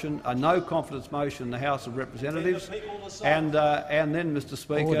motion, a no confidence motion in the House of Representatives, and then, Mr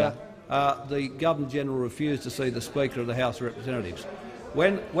Speaker, the Governor-General refused to see the Speaker of the House of Representatives.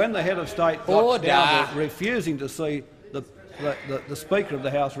 When the head of state got down to refusing to see the Speaker of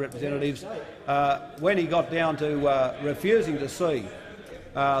the House of Representatives, when he got down to refusing to see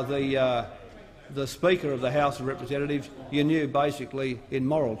the Speaker of the House of Representatives, you knew basically, in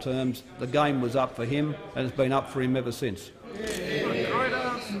moral terms, the game was up for him, and it's been up for him ever since.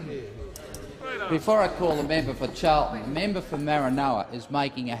 Before I call the member for Charlton, the member for Maranoa is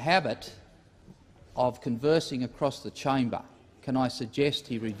making a habit of conversing across the chamber. Can I suggest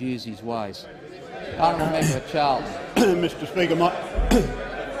he reviews his ways? Honourable member for Charlton. Mr.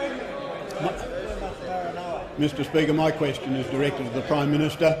 Speaker, my question is directed to the Prime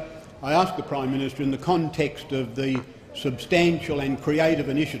Minister. I ask the Prime Minister, in the context of the substantial and creative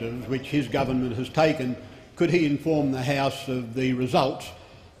initiatives which his government has taken, could he inform the House of the results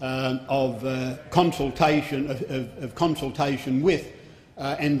of consultation with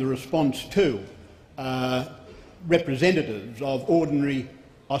and the response to representatives of ordinary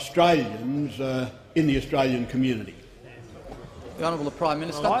Australians in the Australian community? The Honourable Prime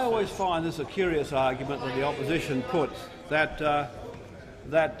Minister. Well, I always find this a curious argument that the opposition puts, that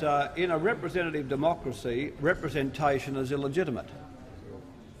in a representative democracy, representation is illegitimate.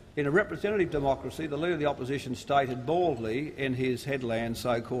 In a representative democracy, the Leader of the Opposition stated baldly in his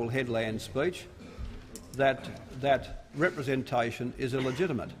so-called headland speech that representation is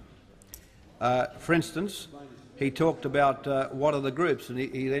illegitimate. For instance, he talked about what are the groups, and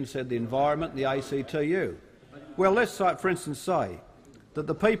he then said the environment, the ACTU. Well, let's, for instance, say that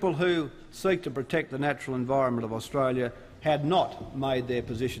the people who seek to protect the natural environment of Australia had not made their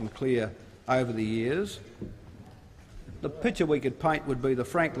position clear over the years. The picture we could paint would be the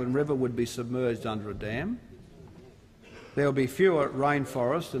Franklin River would be submerged under a dam. There would be fewer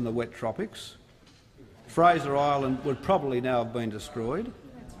rainforests in the wet tropics. Fraser Island would probably now have been destroyed,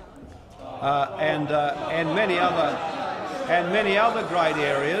 and many other great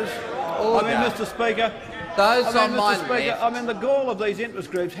areas. Order. I mean, Mr. Speaker. I mean, the gall of these interest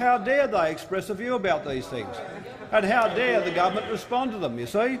groups, how dare they express a view about these things? And how dare the government respond to them, you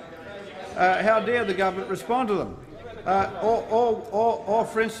see? How dare the government respond to them? Or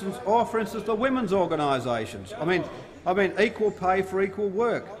for instance, the women's organisations. I mean, equal pay for equal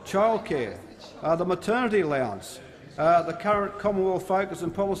work, childcare, the maternity allowance, the current Commonwealth focus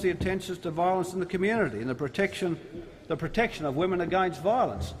and policy attentions to violence in the community and the protection of women against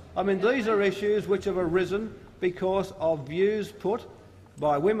violence. I mean, these are issues which have arisen because of views put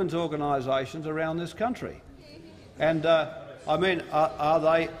by women's organisations around this country. And I mean, are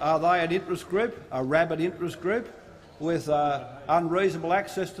they an interest group, a rabid interest group, with unreasonable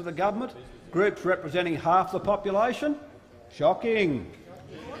access to the government? Groups representing half the population? Shocking.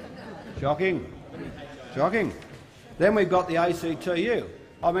 Shocking. Shocking. Then we've got the ACTU.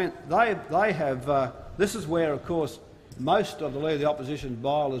 I mean, they have. This is where, of course, most of the Leader of the Opposition's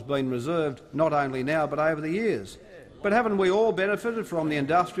bile has been reserved, not only now but over the years. But haven't we all benefited from the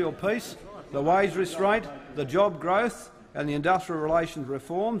industrial peace, the wage restraint, the job growth and the industrial relations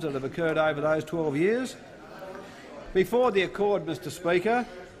reforms that have occurred over those 12 years? Before the Accord, Mr. Speaker,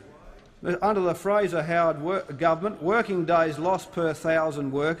 under the Fraser-Howard government, working days lost per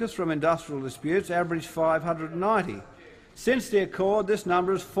 1,000 workers from industrial disputes averaged 590. Since the Accord, this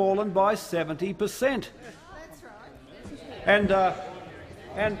number has fallen by 70%. And the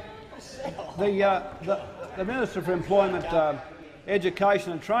Minister for Employment,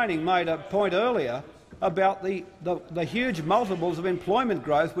 Education and Training made a point earlier about the huge multiples of employment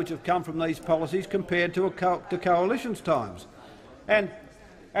growth which have come from these policies compared to coalition's times, and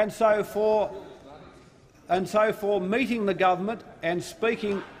so for meeting the government and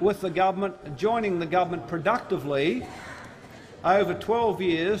speaking with the government, joining the government productively over 12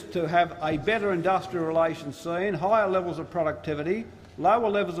 years to have a better industrial relations scene, higher levels of productivity, lower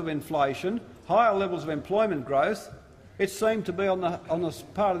levels of inflation, higher levels of employment growth, it seemed to be on the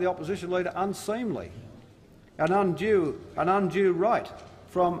part of the opposition leader unseemly, an undue right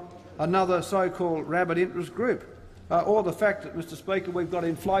from another so-called rabid interest group, or the fact that, Mr. Speaker, we've got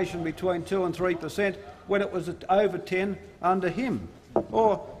inflation between 2 and 3% when it was at over 10 under him.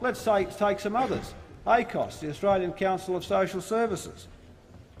 Or let's take some others. ACOS, the Australian Council of Social Services,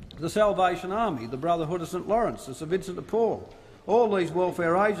 the Salvation Army, the Brotherhood of St Lawrence, the St Vincent de Paul, all these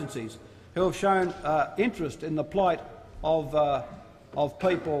welfare agencies who have shown interest in the plight of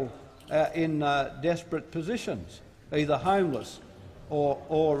people in desperate positions, either homeless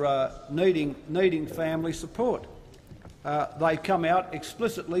or needing family support. They come out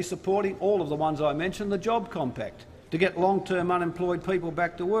explicitly supporting all of the ones I mentioned, the Job Compact, to get long-term unemployed people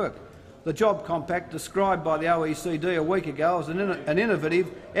back to work. The Job Compact, described by the OECD a week ago as an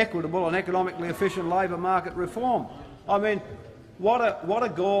innovative, equitable and economically efficient labour market reform. I mean, what a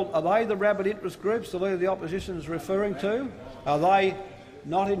gall. Are they the rabid interest groups the Leader of the Opposition is referring to? Are they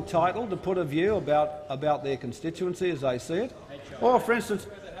not entitled to put a view about their constituency as they see it? Or, for instance,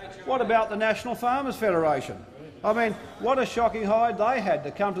 what about the National Farmers Federation? I mean, what a shocking hide they had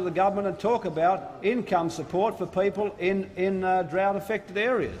to come to the government and talk about income support for people in drought-affected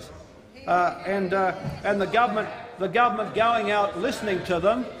areas, and the government going out, listening to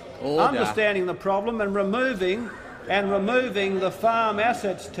them, understanding the problem, and removing the farm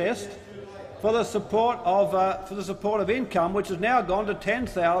assets test for the support of income, which has now gone to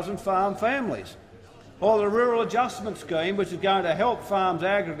 10,000 farm families, or the Rural Adjustment Scheme, which is going to help farms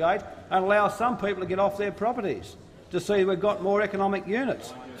aggregate and allow some people to get off their properties to see we've got more economic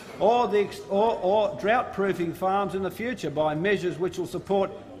units, or drought-proofing farms in the future by measures which will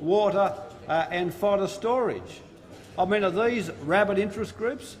support water and fodder storage. I mean, are these rabid interest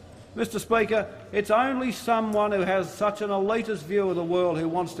groups? Mr Speaker, it's only someone who has such an elitist view of the world who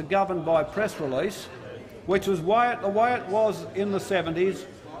wants to govern by press release, which was the way it was in the 70s,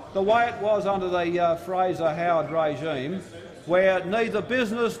 the way it was under the Fraser-Howard regime, where neither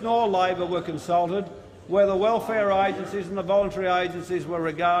business nor Labor were consulted, where the welfare agencies and the voluntary agencies were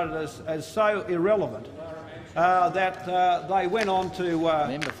regarded as so irrelevant that they went on to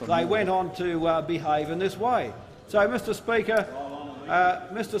behave in this way. So, Mr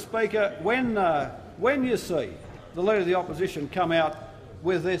Speaker, when you see the Leader of the Opposition come out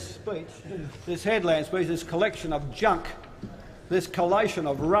with this speech, this headland speech, this collection of junk, this collation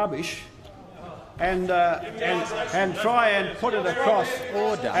of rubbish, and try and put it across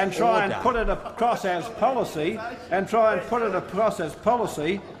as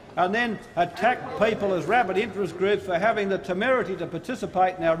policy, and then attack people as rabid interest groups for having the temerity to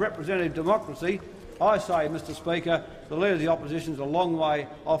participate in our representative democracy, I say, Mr Speaker, the Leader of the Opposition is a long way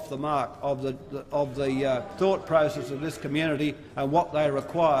off the mark of the thought process of this community and what they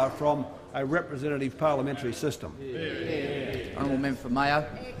require from a representative parliamentary system. Honourable Member for Mayo.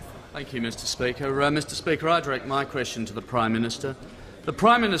 Thank you, Mr Speaker. Mr Speaker, I direct my question to the Prime Minister. The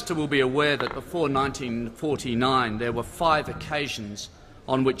Prime Minister will be aware that before 1949 there were 5 occasions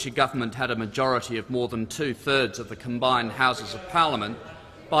on which a government had a majority of more than 2/3 of the combined Houses of Parliament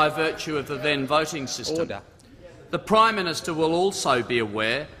by virtue of the then voting system. Order. The Prime Minister will also be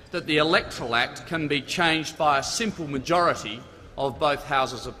aware that the Electoral Act can be changed by a simple majority of both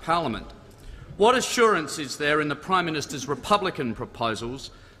Houses of Parliament. What assurance is there in the Prime Minister's Republican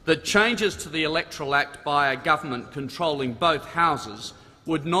proposals that changes to the Electoral Act by a government controlling both houses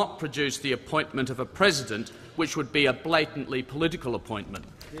would not produce the appointment of a president, which would be a blatantly political appointment?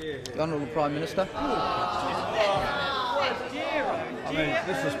 The Honourable Prime Minister. I mean,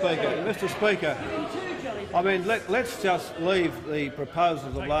 Mr Speaker, I mean, let's just leave the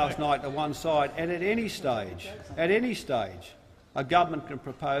proposals of last night to one side. And at any stage, a government can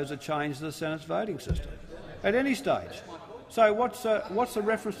propose a change to the Senate's voting system. At any stage. So what's the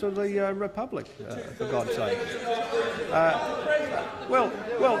reference to the Republic, for God's sake?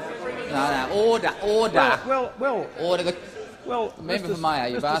 Order. Order. Member for Mayo,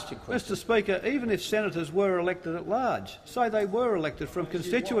 you've asked your question. Mr Speaker, even if senators were elected at large, say they were elected from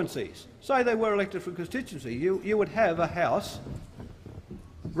constituencies, you would have a House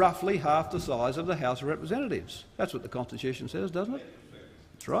roughly half the size of the House of Representatives. That's what the Constitution says, doesn't it?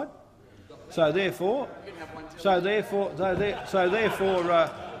 That's right. So therefore,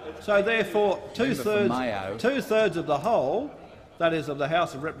 two-thirds of the whole, that is, of the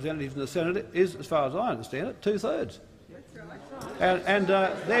House of Representatives and the Senate, is, as far as I understand it, 2/3. And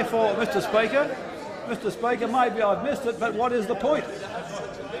therefore, Mr Speaker, maybe I've missed it, but what is the point?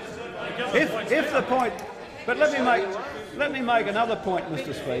 If the point, but let me make another point,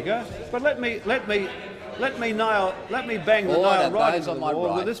 Mr Speaker. But let me bang the nail right into the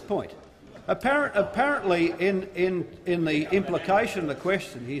wall with this point. Apparently, in the implication of the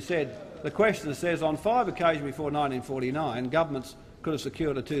question, the questioner says on 5 occasions before 1949, governments could have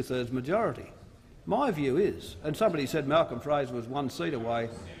secured a 2/3 majority. My view is, and somebody said Malcolm Fraser was 1 seat away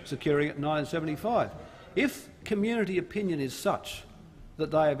securing it in 1975, if community opinion is such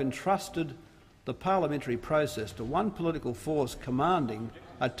that they have entrusted the parliamentary process to one political force commanding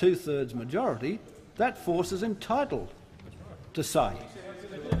a 2/3 majority, that force is entitled to say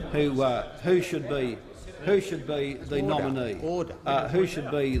who should be the nominee, who should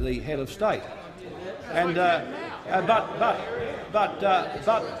be the head of state. And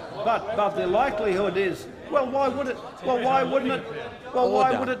but the likelihood is, why would it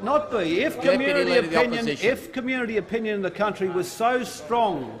not be? If community opinion in the country was so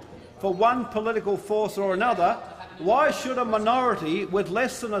strong for one political force or another, why should a minority with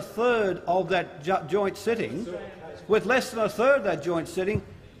less than 1/3 of that joint sitting with less than a third of that joint sitting,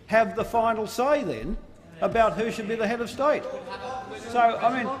 have the final say then about who should be the head of state. So,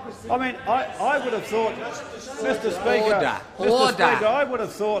 I would have thought, Mr. Speaker, I would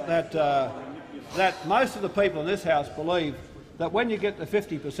have thought that that most of the people in this House believe that when you get the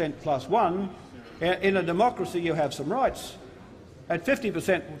 50% plus one, in a democracy you have some rights. At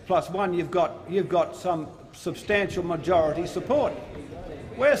 50% plus one, you've got some substantial majority support.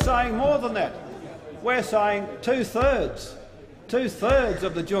 We're saying more than that. We're saying two-thirds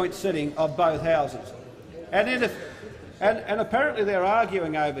of the joint sitting of both houses. And apparently they're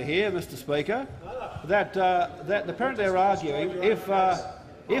arguing over here, Mr. Speaker, that apparently they're arguing if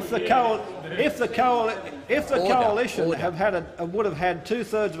the coalition would have had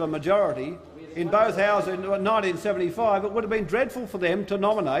two-thirds of a majority in both houses in 1975, it would have been dreadful for them to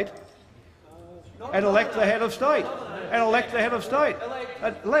nominate and elect the head of state.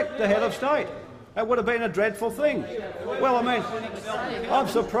 It would have been a dreadful thing. Well, I'm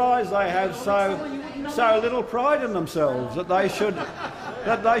surprised they have so little pride in themselves that they should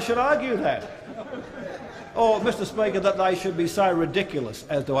argue that. Or, Mr. Speaker, that they should be so ridiculous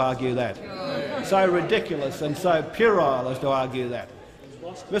as to argue that. So ridiculous and so puerile as to argue that.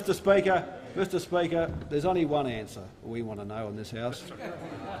 Mr. Speaker, there's only one answer we want to know in this House.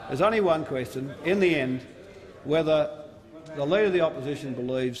 There's only one question, in the end, whether the Leader of the Opposition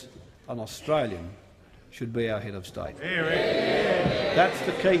believes an Australian should be our head of state. That's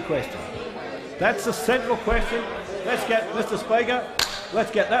the key question. That's the central question. Mr. Speaker,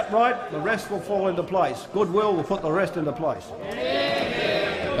 let's get that right, the rest will fall into place. Goodwill will put the rest into place.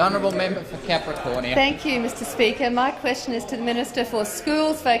 The honourable member for Capricornia. Thank you, Mr. Speaker. My question is to the Minister for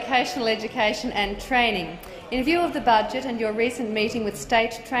Schools, Vocational Education and Training. In view of the budget and your recent meeting with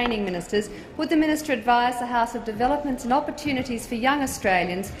state training ministers, would the Minister advise the House of developments and opportunities for young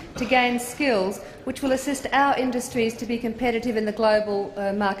Australians to gain skills which will assist our industries to be competitive in the global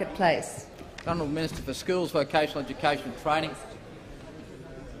marketplace? The honourable Minister for Schools, Vocational Education and Training.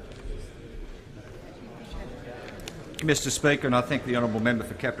 Mr. Speaker, and I thank the honourable member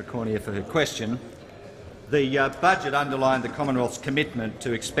for Capricornia for her question. The budget underlined the Commonwealth's commitment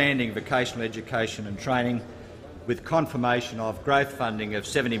to expanding vocational education and training, with confirmation of growth funding of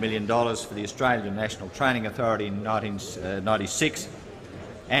 $70 million for the Australian National Training Authority in 1996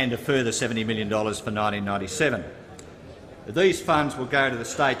 and a further $70 million for 1997. These funds will go to the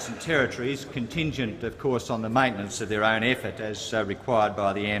states and territories, contingent, of course, on the maintenance of their own effort as required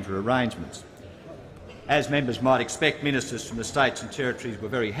by the ANTA arrangements. As members might expect, ministers from the states and territories were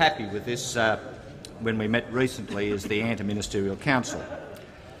very happy with this when we met recently as the ANTA Ministerial Council.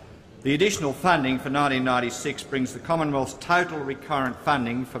 The additional funding for 1996 brings the Commonwealth's total recurrent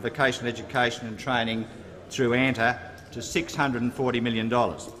funding for vocational education and training through ANTA to $640 million.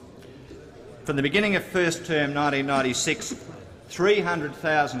 From the beginning of first term 1996,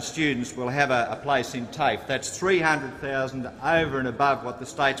 300,000 students will have a place in TAFE. That's 300,000 over and above what the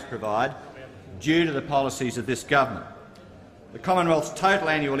states provide, due to the policies of this government. The Commonwealth's total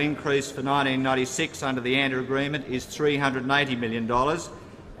annual increase for 1996 under the ANTA agreement is $380 million,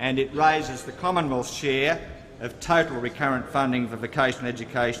 and it raises the Commonwealth's share of total recurrent funding for vocational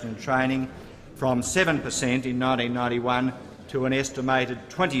education and training from 7% in 1991 to an estimated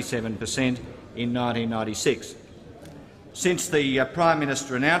 27% in 1996. Since the Prime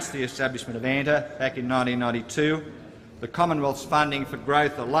Minister announced the establishment of ANTA back in 1992, the Commonwealth's funding for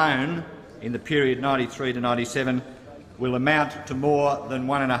growth alone in the period 93 to 97 will amount to more than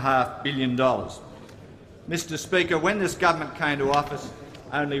 $1.5 billion. Mr. Speaker, when this government came to office,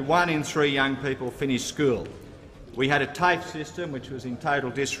 only 1 in 3 young people finished school. We had a TAFE system which was in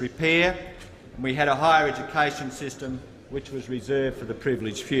total disrepair, and we had a higher education system which was reserved for the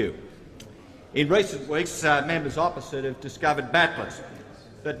privileged few. In recent weeks, members opposite have discovered battlers.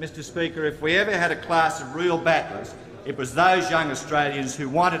 But, Mr. Speaker, if we ever had a class of real battlers, it was those young Australians who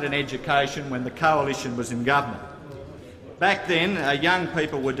wanted an education when the coalition was in government. Back then, young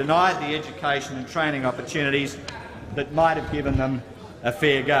people were denied the education and training opportunities that might have given them a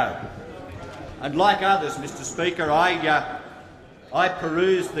fair go. And like others, Mr. Speaker, I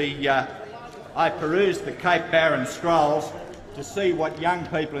perused the Cape Barren scrolls to see what young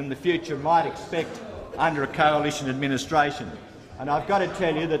people in the future might expect under a coalition administration. And I've got to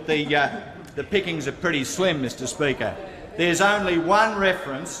tell you that the pickings are pretty slim, Mr. Speaker. There's only one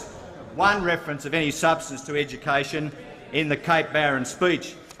reference of any substance to education in the Cape Barren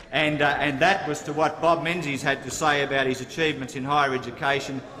speech, and that was to what Bob Menzies had to say about his achievements in higher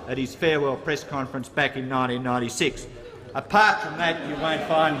education at his farewell press conference back in 1996. Apart from that, you won't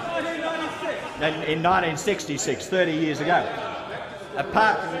find in 1966, 30 years ago.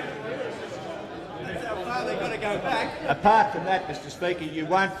 Apart from Apart from that, Mr Speaker, you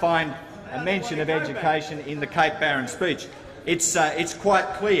won't find a mention of education in the Cape Barron speech. It's quite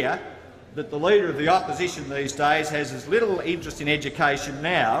clear that the Leader of the Opposition these days has as little interest in education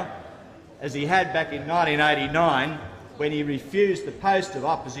now as he had back in 1989 when he refused the post of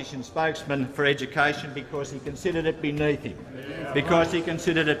Opposition spokesman for education because he considered it beneath him.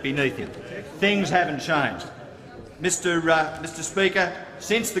 Things haven't changed. Mr Speaker,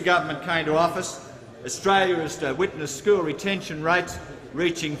 since the government came to office, Australia has witnessed school retention rates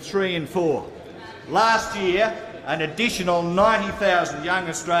reaching 3 in 4. Last year, an additional 90,000 young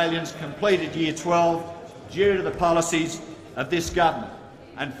Australians completed Year 12 due to the policies of this government.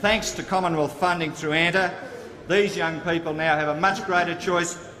 And thanks to Commonwealth funding through ANTA, these young people now have a much greater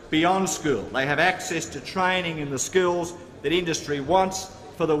choice beyond school. They have access to training in the skills that industry wants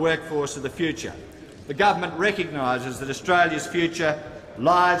for the workforce of the future. The government recognises that Australia's future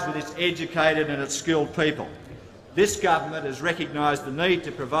lies with its educated and its skilled people. This government has recognised the need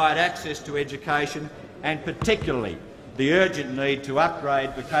to provide access to education and particularly the urgent need to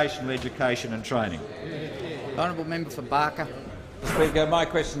upgrade vocational education and training. Honourable Member for Barker. Mr Speaker, my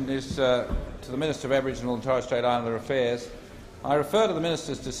question is to the Minister of Aboriginal and Torres Strait Islander Affairs. I refer to the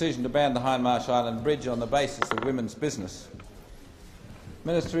Minister's decision to ban the Hindmarsh Island Bridge on the basis of women's business.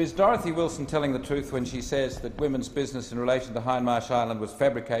 Minister, is Dorothy Wilson telling the truth when she says that women's business in relation to Hindmarsh Island was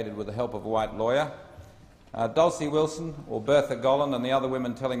fabricated with the help of a white lawyer? Are Dulcie Wilson or Bertha Gollan and the other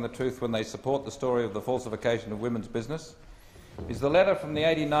women telling the truth when they support the story of the falsification of women's business? Is the letter from the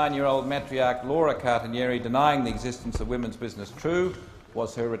 89-year-old matriarch Laura Cartanieri denying the existence of women's business true?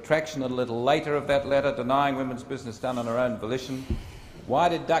 Was her retraction a little later of that letter denying women's business done on her own volition? Why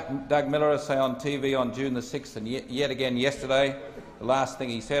did Doug Miller say on TV on June the 6th and yet again yesterday, the last thing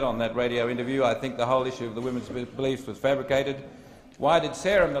he said on that radio interview, I think the whole issue of the women's beliefs was fabricated? Why did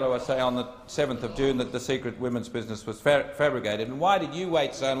Sarah Miller say on the 7th of June that the secret women's business was fabricated? And why did you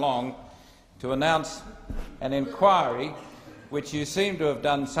wait so long to announce an inquiry which you seem to have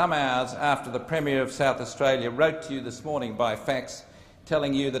done some hours after the Premier of South Australia wrote to you this morning by fax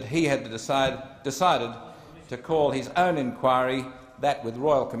telling you that he had decided to call his own inquiry, that with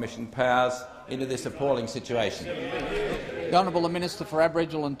Royal Commission powers, into this appalling situation? The Honourable Minister for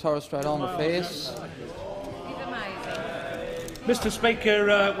Aboriginal and Torres Strait Islander Affairs. Mr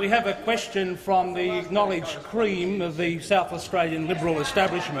Speaker, we have a question from the acknowledged cream of the South Australian Liberal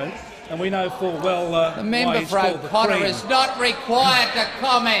establishment, and we know full well the member for O'Connor is not required to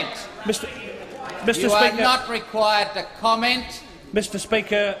comment. Mr you Speaker, are not required to comment. Mr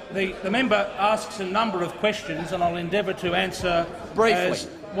Speaker, the member asks a number of questions, and I'll endeavour to answer briefly.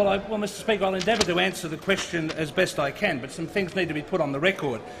 Well, Mr Speaker, I'll endeavour to answer the question as best I can, but some things need to be put on the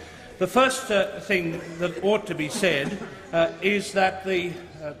record. The first thing that ought to be said is that the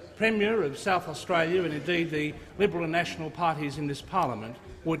Premier of South Australia and indeed the Liberal and National parties in this parliament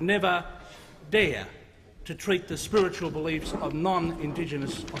would never dare to treat the spiritual beliefs of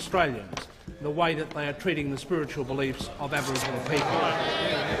non-Indigenous Australians the way that they are treating the spiritual beliefs of Aboriginal people.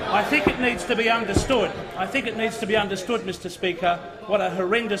 I think it needs to be understood. Mr Speaker, what a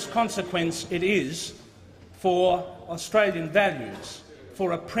horrendous consequence it is for Australian values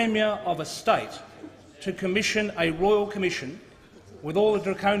for a Premier of a state to commission a Royal Commission with all the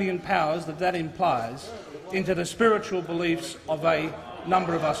draconian powers that that implies into the spiritual beliefs of a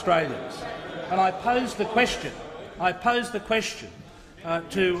number of Australians. And I pose the question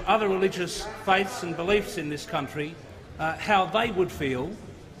to other religious faiths and beliefs in this country how they would feel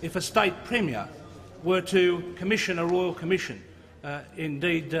if a state Premier were to commission a Royal Commission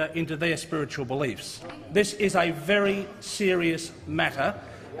into their spiritual beliefs. This is a very serious matter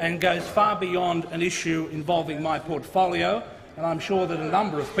and goes far beyond an issue involving my portfolio, and I'm sure that a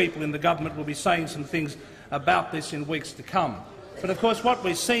number of people in the government will be saying some things about this in weeks to come. But of course what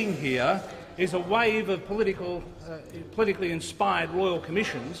we're seeing here is a wave of politically inspired royal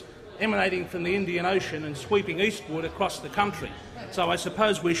commissions emanating from the Indian Ocean and sweeping eastward across the country. So I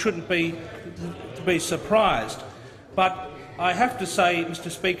suppose we shouldn't be surprised. But I have to say, Mr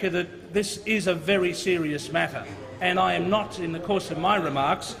Speaker, that this is a very serious matter, and I am not, in the course of my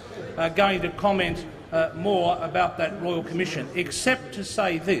remarks, going to comment more about that Royal Commission, except to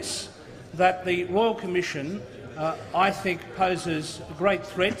say this, that the Royal Commission, I think, poses great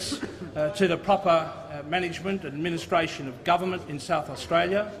threats to the proper management and administration of government in South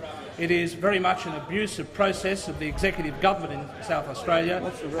Australia. It is very much an abusive process of the executive government in South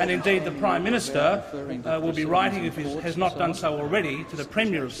Australia, and indeed the Prime Minister will be writing, if he has not done so already, to the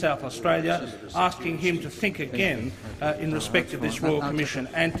Premier of South Australia, asking him to think again in respect of this Royal Commission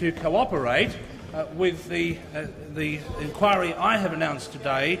and to cooperate with the inquiry I have announced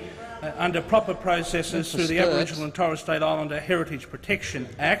today under proper processes through the Aboriginal and Torres Strait Islander Heritage Protection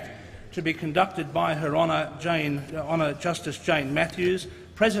Act, to be conducted by Her Honour Justice Jane Matthews,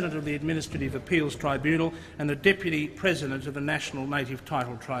 President of the Administrative Appeals Tribunal and the Deputy President of the National Native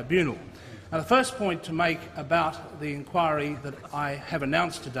Title Tribunal. Now, the first point to make about the inquiry that I have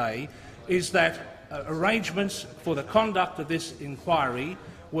announced today is that arrangements for the conduct of this inquiry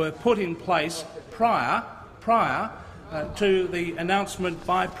were put in place prior to the announcement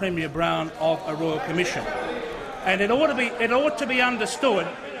by Premier Brown of a Royal Commission. And it ought to be understood.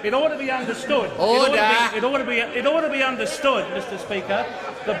 It ought to be understood. Order. It ought to be understood, Mr. Speaker.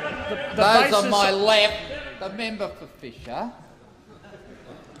 Those on my left, the member for Fisher.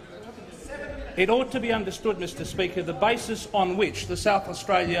 It ought to be understood, Mr. Speaker, the basis on which the South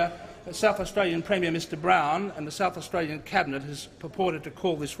Australian Premier Mr Brown and the South Australian Cabinet has purported to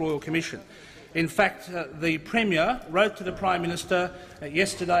call this Royal Commission. In fact, the Premier wrote to the Prime Minister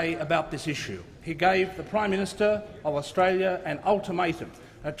yesterday about this issue. He gave the Prime Minister of Australia an ultimatum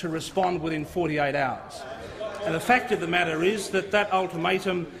to respond within 48 hours. And the fact of the matter is that that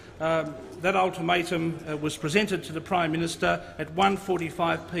ultimatum was presented to the Prime Minister at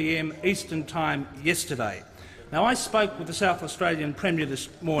 1:45 p.m. Eastern Time yesterday. Now, I spoke with the South Australian Premier this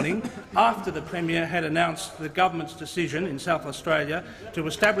morning after the Premier had announced the government's decision in South Australia to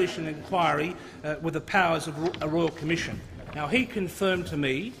establish an inquiry with the powers of a Royal Commission. Now, he confirmed to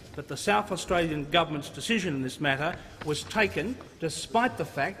me that the South Australian government's decision in this matter was taken despite the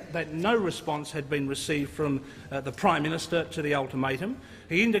fact that no response had been received from the Prime Minister to the ultimatum.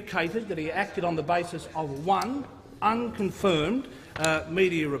 He indicated that he acted on the basis of one unconfirmed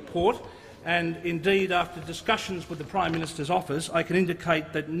media report, and indeed, after discussions with the Prime Minister's office, I can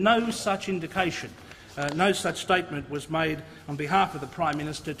indicate that no such indication, no such statement was made on behalf of the Prime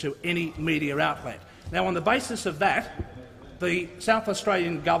Minister to any media outlet. Now, on the basis of that, the South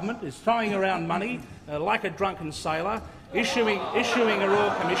Australian government is throwing around money like a drunken sailor, issuing a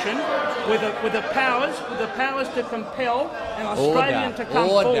Royal Commission with the powers to compel an Australian to come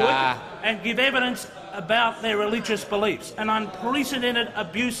forward and give evidence about their religious beliefs, an unprecedented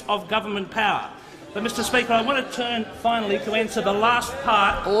abuse of government power. But, Mr. Speaker, I want to turn finally to answer the last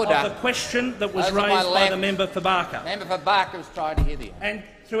part of the question that was raised by the member for Barker. Member for Barker was trying to hear you. And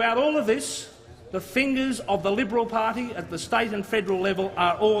throughout all of this, the fingers of the Liberal Party at the state and federal level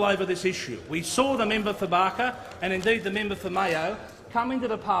are all over this issue. We saw the member for Barker and indeed the member for Mayo come into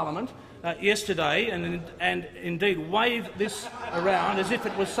the parliament yesterday and indeed wave this around as if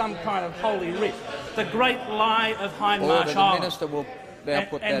it was some kind of holy writ. The great lie of Hindmarsh Island. The Minister will now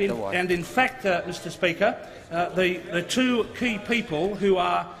put that away. And in fact, Mr. Speaker, the two key people who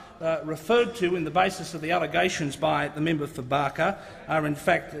are referred to in the basis of the allegations by the member for Barker are in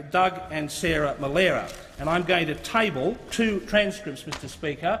fact Doug and Sarah Malera. And I'm going to table two transcripts, Mr.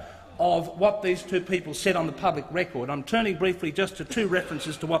 Speaker, of what these two people said on the public record. I'm turning briefly just to two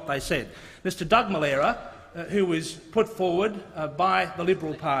references to what they said. Mr. Doug Malera, who was put forward by the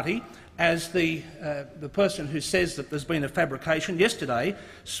Liberal Party as the person who says that there's been a fabrication, yesterday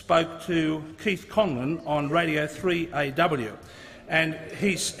spoke to Keith Conlon on Radio 3AW. And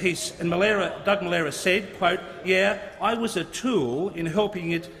Doug Malera said, quote, "Yeah, I was a tool in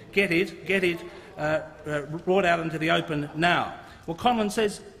helping it get it brought out into the open now." Well, Conlon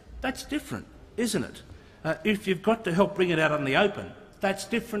says, that's different, isn't it? If you've got to help bring it out in the open, that's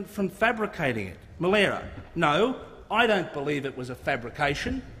different from fabricating it. Malera, no, I don't believe it was a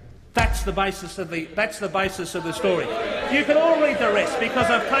fabrication. That's the basis of the story. You can all read the rest because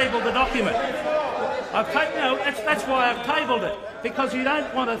I've tabled the document. That's why I've tabled it, because you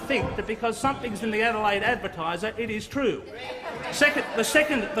don't want to think that because something's in the Adelaide Advertiser, it is true. The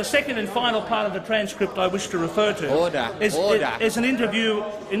second and final part of the transcript I wish to refer to is an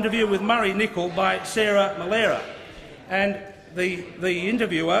interview with Murray Nicol by Sarah Malera, and the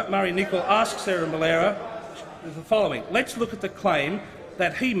interviewer, Murray Nicol, asks Sarah Malera the following: "Let's look at the claim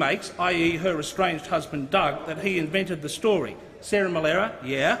that he makes, i.e. her estranged husband Doug, that he invented the story." Sarah Malera,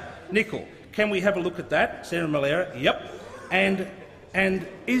 yeah. Nicol, can we have a look at that? Sarah Malera, yep. And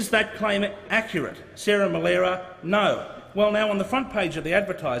is that claim accurate? Sarah Malera, no. Well, now on the front page of the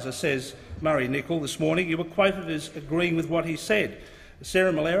Advertiser, says Murray Nicol this morning, you were quoted as agreeing with what he said.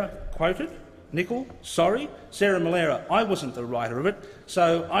 Sarah Malera, quoted? Nicol, sorry? Sarah Malera, I wasn't the writer of it,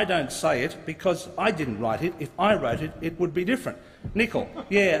 so I don't say it because I didn't write it. If I wrote it, it would be different. Nicol,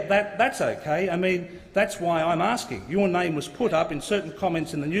 yeah, that's okay. I mean, that's why I'm asking. Your name was put up in certain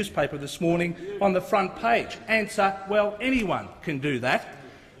comments in the newspaper this morning on the front page. Answer, well, anyone can do that.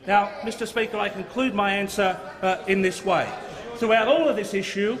 Now, Mr. Speaker, I conclude my answer in this way. Throughout all of this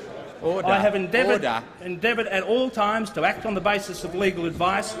issue, Order. I have endeavoured at all times to act on the basis of legal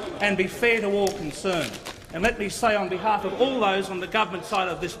advice and be fair to all concerned. And let me say on behalf of all those on the government side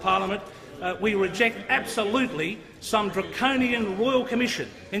of this parliament, we reject absolutely some draconian royal commission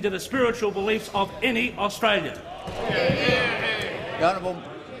into the spiritual beliefs of any Australian. The honourable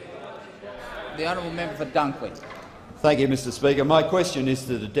member for Dunkley. Thank you, Mr Speaker. My question is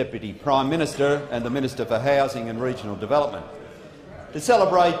to the Deputy Prime Minister and the Minister for Housing and Regional Development. To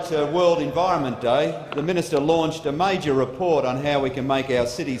celebrate World Environment Day, the Minister launched a major report on how we can make our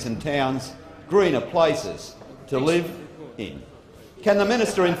cities and towns greener places to live in. Can the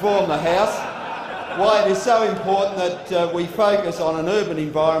Minister inform the House why it is so important that we focus on an urban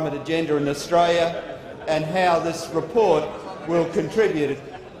environment agenda in Australia and how this report will contribute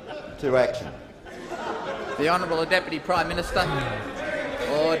to action? The Honourable Deputy Prime Minister.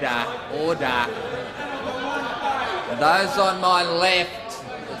 Order. Order. Those on my left,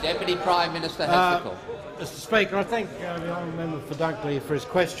 the Deputy Prime Minister has the call. Mr Speaker, I thank the honourable member for Dunkley for his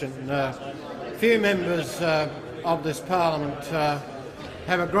question. Few members of this parliament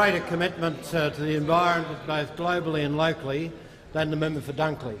have a greater commitment to the environment, both globally and locally, than the member for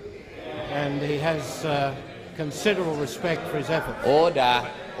Dunkley, and he has considerable respect for his efforts. Order.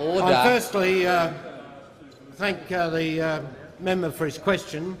 Order. I firstly thank the member for his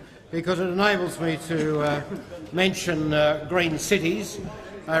question, because it enables me to mention Green Cities,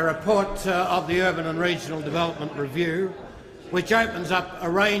 a report of the Urban and Regional Development Review, which opens up a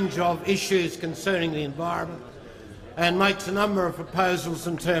range of issues concerning the environment and makes a number of proposals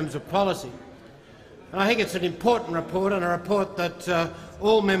in terms of policy. And I think it's an important report, and a report that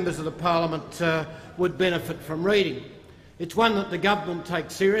all members of the parliament would benefit from reading. It's one that the government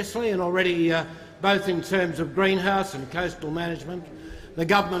takes seriously, and already, both in terms of greenhouse and coastal management, the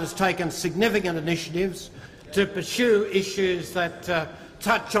government has taken significant initiatives to pursue issues that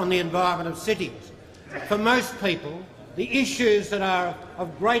touch on the environment of cities. For most people, the issues that are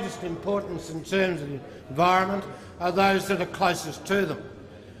of greatest importance in terms of the environment are those that are closest to them.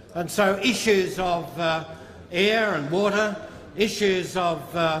 And so issues of air and water, issues of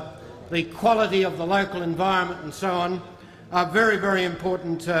the quality of the local environment and so on are very, very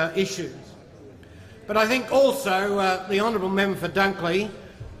important issues. But I think also the honourable member for Dunkley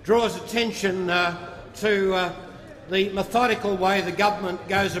draws attention to the methodical way the government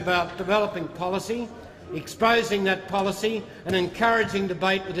goes about developing policy, exposing that policy and encouraging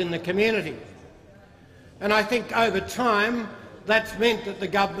debate within the community. And I think over time that's meant that the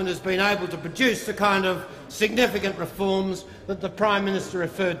government has been able to produce the kind of significant reforms that the Prime Minister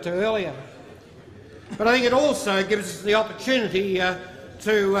referred to earlier. But I think it also gives us the opportunity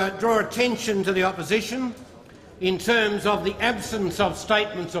to draw attention to the opposition in terms of the absence of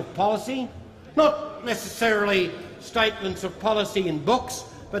statements of policy, not necessarily statements of policy in books,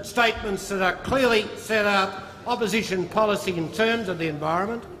 but statements that are clearly set out opposition policy in terms of the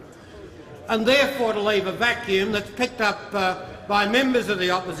environment, and therefore to leave a vacuum that's picked up by members of the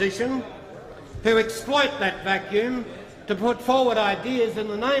opposition who exploit that vacuum to put forward ideas in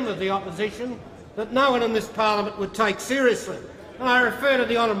the name of the opposition that no one in this parliament would take seriously. And I refer to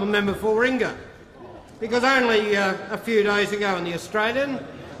the honourable member for Warringah, because only a few days ago in the Australian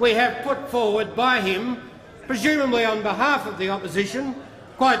we have put forward by him, presumably on behalf of the opposition,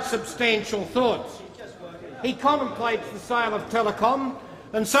 quite substantial thoughts. He contemplates the sale of Telecom,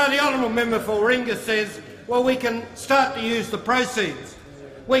 and so the honourable member for Warringah says, well, we can start to use the proceeds.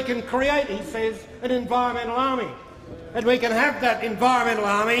 We can create, he says, an environmental army, and we can have that environmental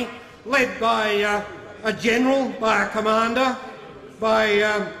army led by a general, by a commander, by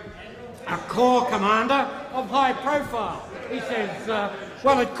a corps commander of high profile. He says,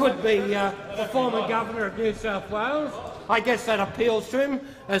 well, it could be the former Governor of New South Wales. I guess that appeals to him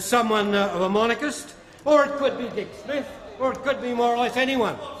as someone of a monarchist. Or it could be Dick Smith, or it could be more or less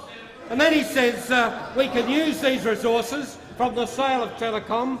anyone. And then he says we can use these resources from the sale of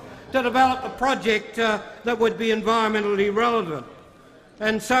Telecom to develop a project that would be environmentally relevant.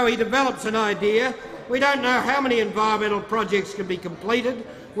 And so he develops an idea. We don't know how many environmental projects can be completed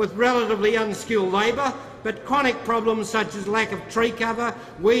with relatively unskilled labour, but chronic problems such as lack of tree cover,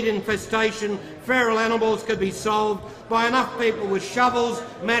 weed infestation, feral animals could be solved by enough people with shovels,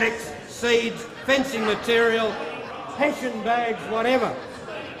 mattocks, seeds, fencing material, hessian bags, whatever.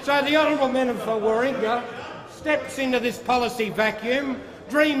 So the honourable member for Warringah steps into this policy vacuum,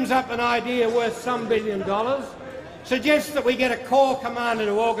 dreams up an idea worth some $1 billion, suggests that we get a corps commander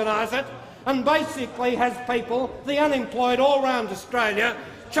to organise it, and basically has people, the unemployed all around Australia,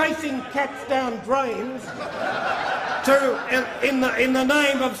 chasing cats down drains in the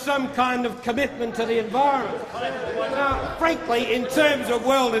name of some kind of commitment to the environment. Now, frankly, in terms of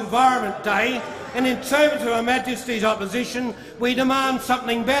World Environment Day and in terms of Her Majesty's opposition, we demand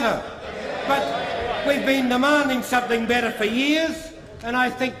something better. But we've been demanding something better for years, and I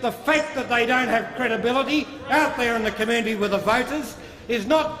think the fact that they don't have credibility out there in the community with the voters is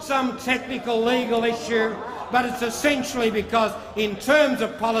not some technical legal issue, but it's essentially because in terms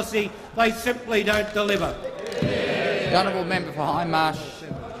of policy they simply don't deliver. The honourable member for Hindmarsh.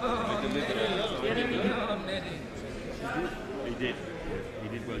 He did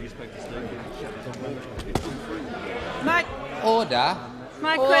well. You spoke to Steve. Order.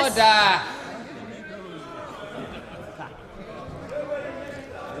 Order.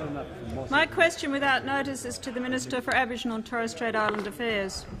 My question without notice is to the Minister for Aboriginal and Torres Strait Island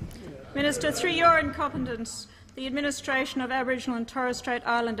Affairs. Minister, through your incompetence, the administration of Aboriginal and Torres Strait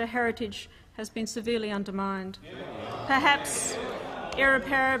Islander heritage has been severely undermined, perhaps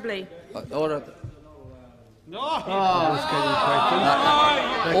irreparably. Order.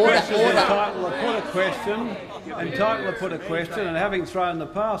 Entitled to put a question, and having thrown the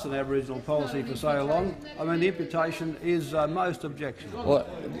pass on Aboriginal policy for so long, I mean, the imputation is most objectionable.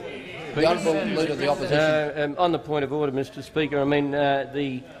 The Honourable Leader of the Opposition. On the point of order, Mr Speaker, I mean,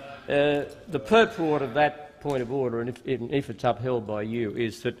 the purport of that point of order, and if it's upheld by you,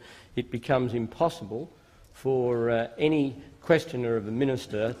 is that it becomes impossible for any questioner of a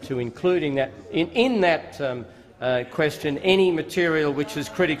minister to include in that question any material which is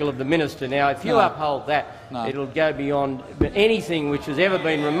critical of the minister. Now, if you uphold that, it'll go beyond anything which has ever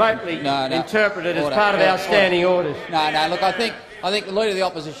been remotely interpreted as part of our standing orders. No, look, I think the Leader of the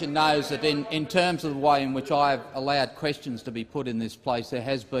Opposition knows that in terms of the way in which I've allowed questions to be put in this place, there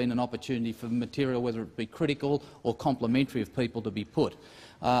has been an opportunity for material, whether it be critical or complimentary of people, to be put.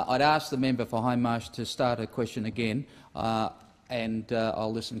 I'd ask the member for Hindmarsh to start her question again, and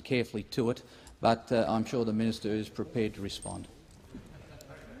I'll listen carefully to it, but I'm sure the minister is prepared to respond.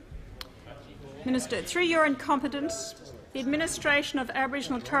 Minister, through your incompetence, the administration of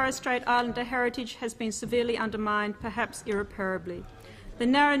Aboriginal and Torres Strait Islander heritage has been severely undermined, perhaps irreparably. The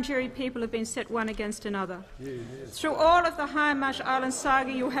Ngarrindjeri people have been set one against another. Through all of the Hindmarsh Island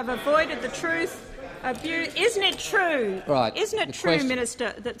saga, you have avoided the truth. Isn't it true? Right. Isn't it true,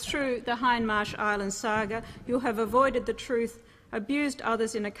 Minister, that through the Hindmarsh Island saga you have avoided the truth, abused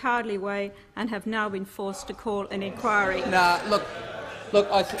others in a cowardly way, and have now been forced to call an inquiry? No, look.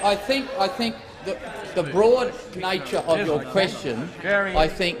 I think the broad nature of your question, I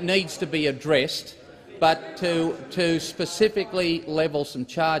think, needs to be addressed, but to specifically level some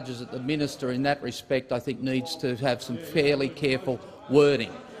charges at the minister in that respect, I think needs to have some fairly careful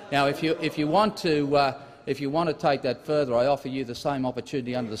wording. Now, if you want to take that further, I offer you the same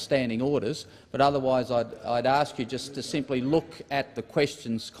opportunity under the standing orders, but otherwise I'd ask you just to simply look at the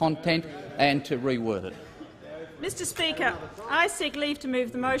question's content and to reword it. Mr Speaker, I seek leave to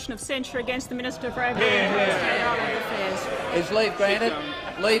move the motion of censure against the Minister for Aboriginal and Torres Strait Islander Affairs. Is leave granted?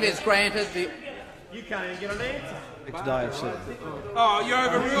 Leave is granted. You can't even get an answer. Next day of seven. Oh, you're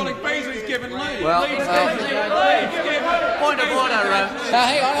overruling Beasley's given leave. Well, Point of order.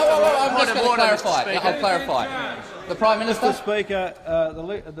 Hang on, I'm just going to clarify it. I'll clarify it. The Prime Minister. Mr Speaker,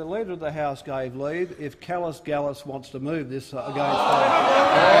 the Leader of the House gave leave. If Callis Gallus wants to move this against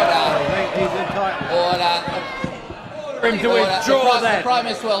he's entitled. Order. The Prime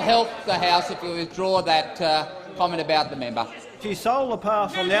Minister will help the House if you withdraw that comment about the member. She sold the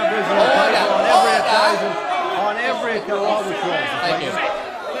pass on the Aboriginal people on every occasion. Thank you.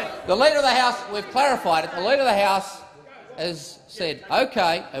 The Leader of the House, we've clarified it. The Leader of the House has said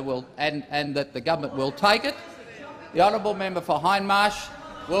OK, and that the government will take it. The honourable member for Hindmarsh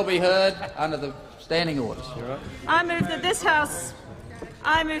will be heard under the standing orders. I move that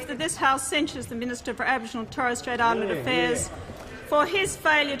this House censures the Minister for Aboriginal and Torres Strait Islander Affairs for his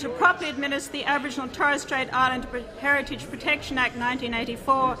failure to properly administer the Aboriginal and Torres Strait Islander Heritage Protection Act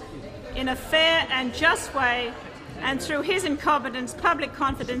 1984 in a fair and just way, and through his incompetence, public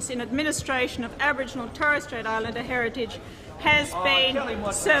confidence in administration of Aboriginal and Torres Strait Islander heritage has been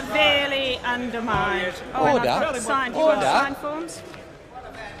severely undermined. Order. Sign forms.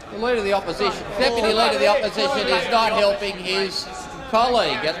 The Leader of the Opposition, Deputy Leader of the Opposition, is not helping his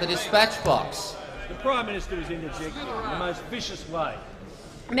colleague at the dispatch box. The Prime Minister is interjecting in the most vicious way.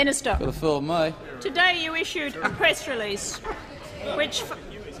 Minister, Could have fooled me. Today you issued a press release which...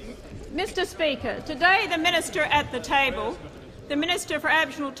 Mr Speaker, today the Minister at the table, the Minister for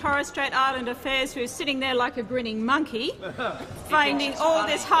Aboriginal and Torres Strait Islander Affairs, who is sitting there like a grinning monkey, finding all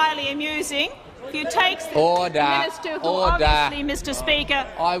this highly amusing, who takes the Minister who obviously, Mr Speaker,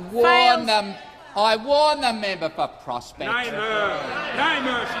 I warn them. I warn the member for Prospect. Name her. Name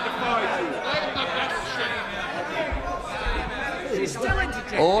her. She defies you. She's still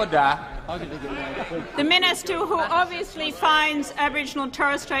interjecting. Order. The Minister, who obviously finds Aboriginal and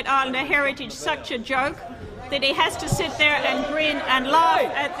Torres Strait Islander heritage such a joke that he has to sit there and grin and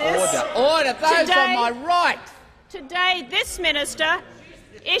laugh at this. Order. Those today, on my right. Today, this Minister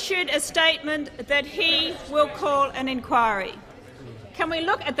issued a statement that he will call an inquiry. Can we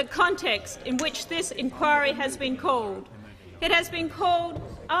look at the context in which this inquiry has been called? It has been called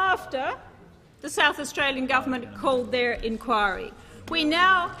after the South Australian government called their inquiry. We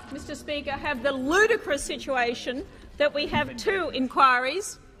now, Mr Speaker, have the ludicrous situation that we have two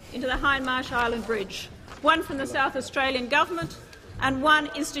inquiries into the Hindmarsh Island Bridge, one from the South Australian government and one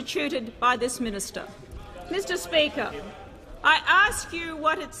instituted by this minister. Mr Speaker, I ask you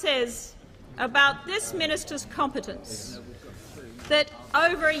what it says about this minister's competence that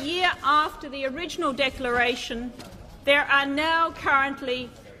over a year after the original declaration, there are now currently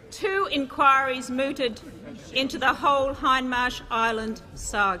two inquiries mooted into the whole Hindmarsh Island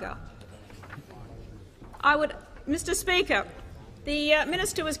saga. Mr Speaker, the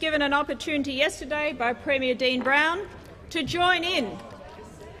minister was given an opportunity yesterday by Premier Dean Brown to join in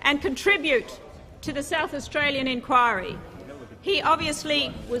and contribute to the South Australian inquiry. He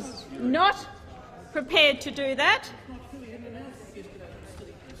obviously was not prepared to do that.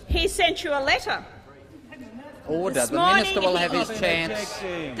 He sent you a letter. Order. The minister will have his chance.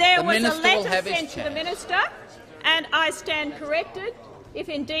 There was a letter sent to the minister, and I stand corrected, if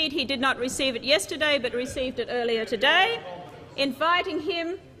indeed he did not receive it yesterday but received it earlier today, inviting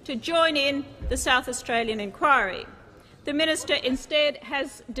him to join in the South Australian inquiry. The minister instead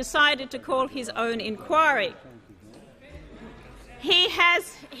has decided to call his own inquiry. He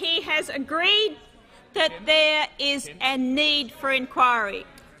has agreed that there is a need for inquiry.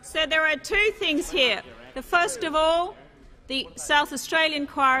 So there are two things here. The first of all, the South Australian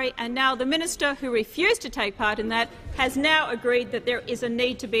inquiry, and now the minister, who refused to take part in that, has now agreed that there is a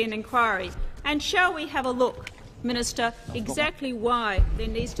need to be an inquiry. And shall we have a look, Minister, exactly why there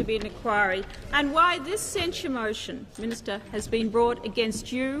needs to be an inquiry and why this censure motion, Minister, has been brought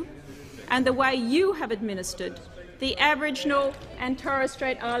against you and the way you have administered the Aboriginal and Torres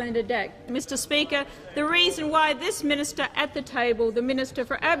Strait Islander Act. Mr Speaker, the reason why this minister at the table, the Minister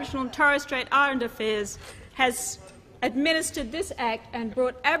for Aboriginal and Torres Strait Islander Affairs, has administered this Act and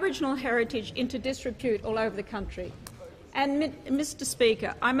brought Aboriginal heritage into disrepute all over the country. And, Mr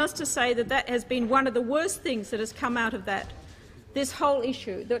Speaker, I must just say that that has been one of the worst things that has come out of that, this whole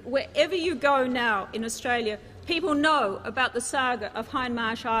issue, that wherever you go now in Australia, people know about the saga of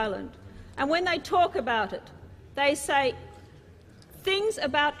Hindmarsh Island. And when they talk about it, they say things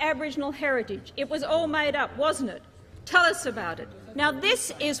about Aboriginal heritage. It was all made up, wasn't it? Tell us about it. Now,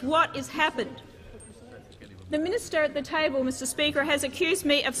 this is what has happened. The minister at the table, Mr Speaker, has accused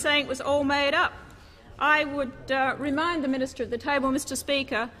me of saying it was all made up. I would remind the minister at the table, Mr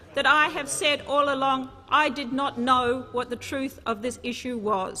Speaker, that I have said all along I did not know what the truth of this issue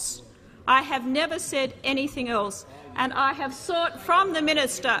was. I have never said anything else, and I have sought from the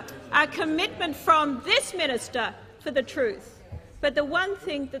minister a commitment from this minister for the truth. But the one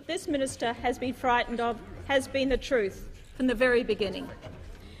thing that this minister has been frightened of has been the truth from the very beginning.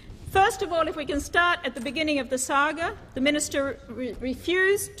 First of all, if we can start at the beginning of the saga, the minister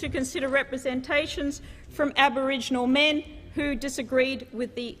refused to consider representations from Aboriginal men who disagreed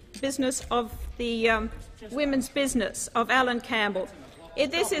with the business of the women's business of Alan Campbell.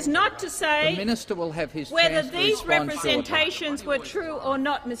 This is not to say the minister will have his whether chance these to representations were true or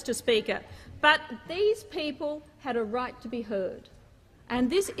not, Mr Speaker, but these people had a right to be heard. And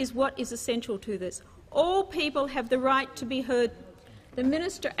this is what is essential to this. All people have the right to be heard. The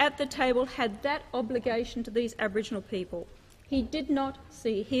minister at the table had that obligation to these Aboriginal people. He did not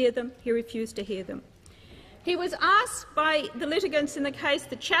hear them. He refused to hear them. He was asked by the litigants in the case,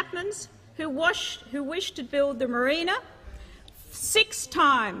 the Chapmans, who wished to build the marina, 6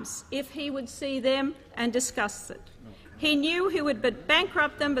 times if he would see them and discuss it. He knew he would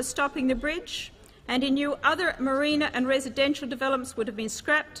bankrupt them by stopping the bridge, and he knew other marina and residential developments would have been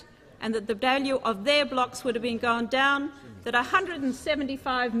scrapped and that the value of their blocks would have been gone down, that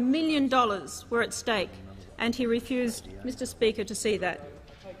 $175 million were at stake, and he refused, Mr Speaker, to see that.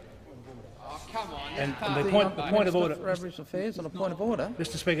 And the point of order, Aboriginal Affairs on a point of order.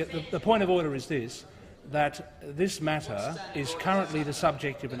 Mr Speaker, the point of order is this, that this matter is currently the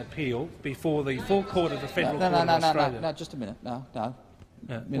subject of an appeal before the full court of the Federal Court of Australia. No, just a minute. No.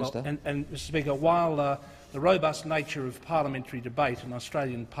 Minister. Well, and Mr Speaker, while the robust nature of parliamentary debate in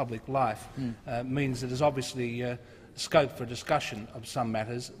Australian public life means that there's obviously scope for discussion of some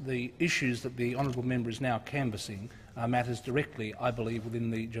matters. The issues that the honourable member is now canvassing are matters directly, I believe, within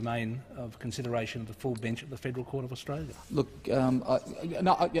the domain of consideration of the full bench of the Federal Court of Australia. Look, I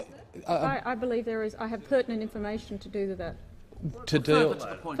believe there is. I have pertinent information to do with that.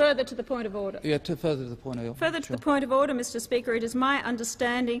 Further to the point of order. Yeah, further to the point of order. Further to the point of order, Mr Speaker, it is my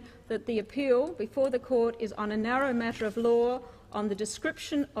understanding that the appeal before the court is on a narrow matter of law on the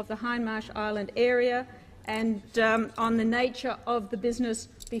description of the Hindmarsh Island area and on the nature of the business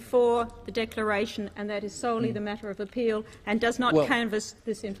before the declaration, and that is solely the matter of appeal and does not canvass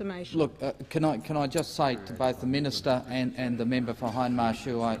this information. Look, can I just say to both the minister and the member for Hindmarsh,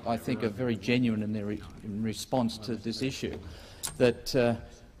 who I think are very genuine in their in response to this issue, that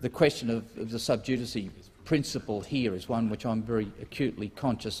the question of the sub judice principle here is one which I'm very acutely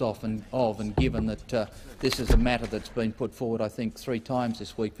conscious of, and given that this is a matter that's been put forward, I think, 3 times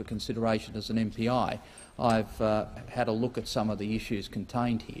this week for consideration as an MPI, I've had a look at some of the issues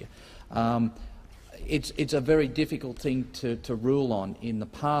contained here. It's a very difficult thing to rule on in the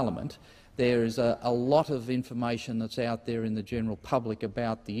parliament. There is a lot of information that's out there in the general public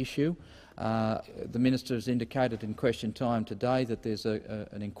about the issue. The minister has indicated in question time today that there's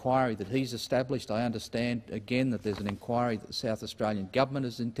an inquiry that he's established. I understand again that there's an inquiry that the South Australian government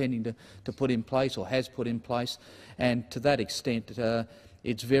is intending to put in place or has put in place, and to that extent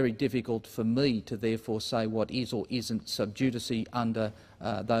it's very difficult for me to therefore say what is or isn't sub judice under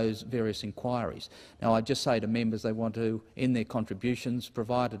those various inquiries. Now, I just say to members they want to, in their contributions,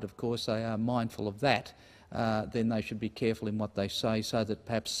 provided of course they are mindful of that, then they should be careful in what they say, so that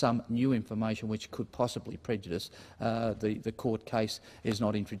perhaps some new information which could possibly prejudice the court case is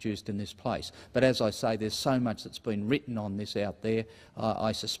not introduced in this place. But as I say, there's so much that's been written on this out there,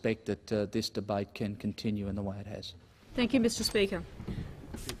 I suspect that this debate can continue in the way it has. Thank you, Mr Speaker.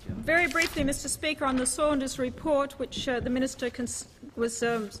 Very briefly, Mr Speaker, on the Saunders report, which the minister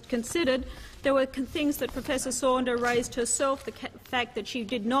considered, there were things that Professor Saunders raised herself, the fact that she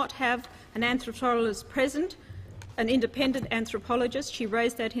did not have an anthropologist present, an independent anthropologist. She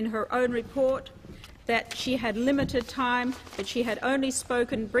raised that in her own report, that she had limited time, that she had only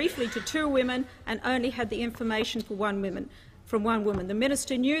spoken briefly to 2 women and only had the information from one woman. The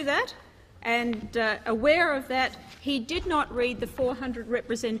minister knew that, and aware of that, he did not read the 400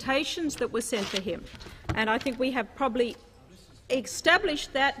 representations that were sent to him. And I think we have probably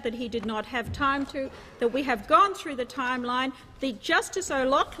established that he did not have time to, that we have gone through the timeline. The Justice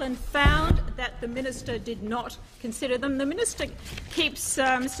O'Loughlin found that the minister did not consider them. The minister keeps,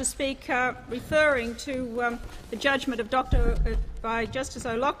 Mr Speaker, referring to the judgment of by Justice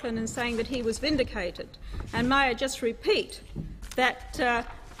O'Loughlin and saying that he was vindicated. And may I just repeat that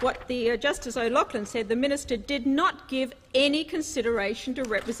what the Justice O'Loughlin said, the minister did not give any consideration to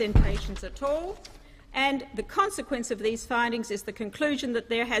representations at all, and the consequence of these findings is the conclusion that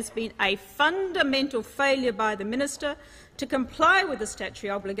there has been a fundamental failure by the minister to comply with the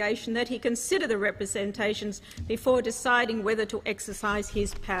statutory obligation that he consider the representations before deciding whether to exercise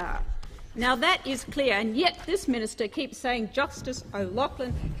his power. Now that is clear, and yet this minister keeps saying Justice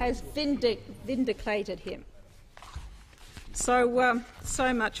O'Loughlin has vindicated him. So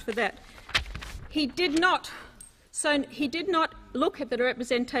much for that. He did not look at the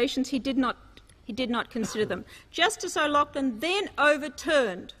representations. He did not consider them. Justice O'Loughlin then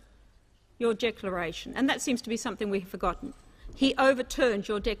overturned your declaration, and that seems to be something we have forgotten. He overturned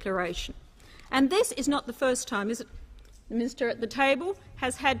your declaration. And this is not the first time, is it? The minister at the table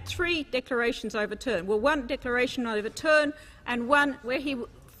has had 3 declarations overturned. Well, 1 declaration overturned and 1 where he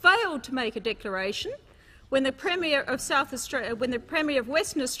failed to make a declaration. When the Premier of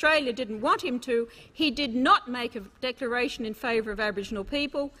Western Australia didn't want him to, he did not make a declaration in favour of Aboriginal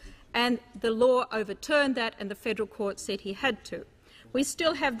people, and the law overturned that, and the federal court said he had to. We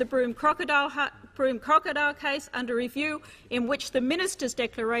still have the Broome Crocodile case under review, in which the minister's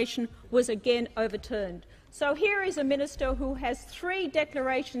declaration was again overturned. So here is a minister who has 3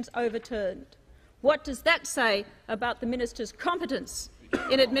 declarations overturned. What does that say about the minister's competence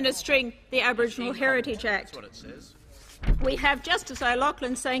in administering the Aboriginal Heritage Act? That's what it says. We have Justice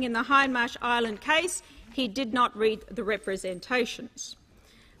O'Loughlin saying in the Hindmarsh Island case he did not read the representations.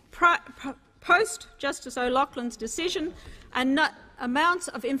 Post Justice O'Loughlin's decision, amounts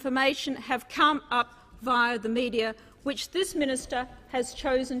of information have come up via the media which this minister has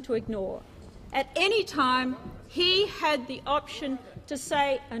chosen to ignore. At any time, he had the option to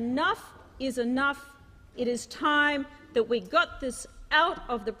say enough is enough. It is time that we got this out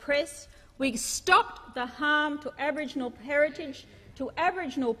of the press. We stopped the harm to Aboriginal heritage, to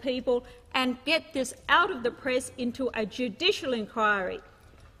Aboriginal people, and get this out of the press into a judicial inquiry.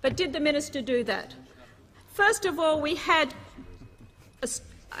 But did the minister do that? First of all, we had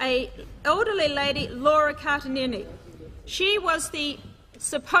an elderly lady, Laura Cartanini. She was the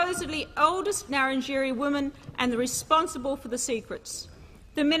supposedly oldest Ngarrindjeri woman and the responsible for the secrets.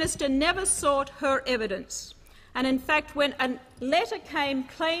 The minister never sought her evidence. And in fact, when a letter came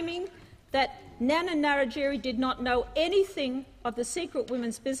claiming that Nana Ngarrindjeri did not know anything of the secret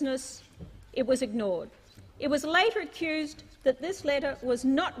women's business, it was ignored. It was later accused that this letter was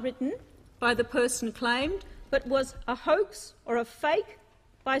not written by the person claimed, but was a hoax or a fake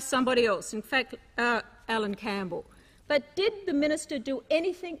by somebody else, in fact, Alan Campbell. But did the minister do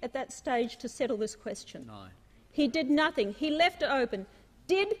anything at that stage to settle this question? No. He did nothing. He left it open.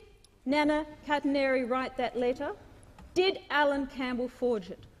 Did Nana Cartanini write that letter? Did Alan Campbell forge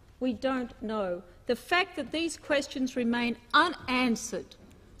it? We don't know. The fact that these questions remain unanswered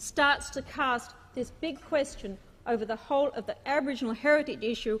starts to cast this big question over the whole of the Aboriginal heritage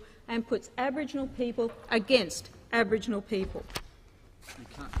issue and puts Aboriginal people against Aboriginal people. You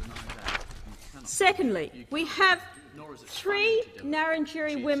can't deny that. Secondly, we have 3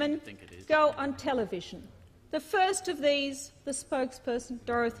 Ngarrindjeri women go on television. The first of these, the spokesperson,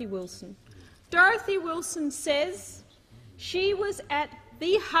 Dorothy Wilson. Dorothy Wilson says she was at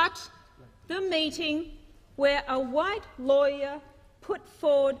the hut, the meeting, where a white lawyer put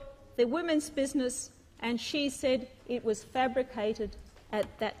forward the women's business, and she said it was fabricated at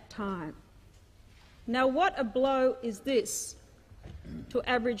that time. Now, what a blow is this to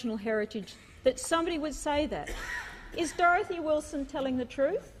Aboriginal heritage, that somebody would say that? Is Dorothy Wilson telling the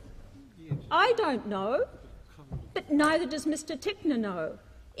truth? I don't know, but neither does Mr Tickner know.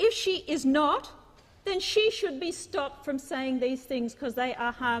 If she is not, then she should be stopped from saying these things because they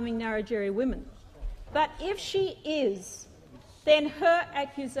are harming Ngarrindjeri women. But if she is, then her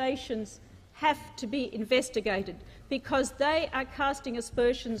accusations have to be investigated because they are casting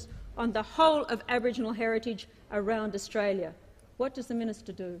aspersions on the whole of Aboriginal heritage around Australia. What does the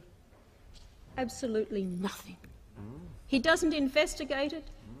minister do? Absolutely nothing. He doesn't investigate it.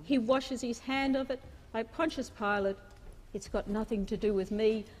 He washes his hand of it like Pontius Pilate. It's got nothing to do with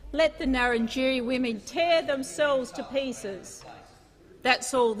me. Let the Ngarrindjeri women tear themselves to pieces.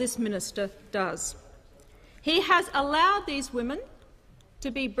 That's all this minister does. He has allowed these women to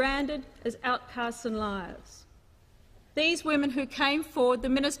be branded as outcasts and liars. These women who came forward, the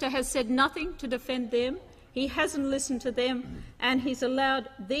minister has said nothing to defend them. He hasn't listened to them, and he's allowed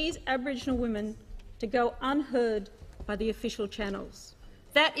these Aboriginal women to go unheard by the official channels.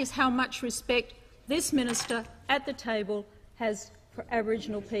 That is how much respect this minister at the table has for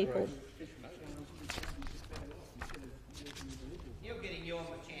Aboriginal people. You're getting your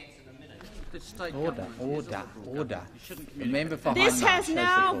chance in a minute. Order. Remember, for this has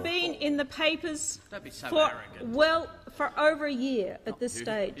now been in the papers for over a year at this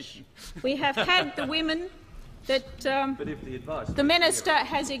stage. We have had the women that the minister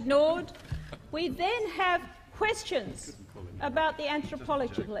has ignored. We then have questions about the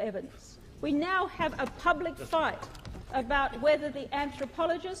anthropological evidence. We now have a public fight about whether the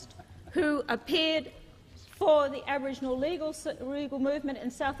anthropologist who appeared for the Aboriginal legal movement in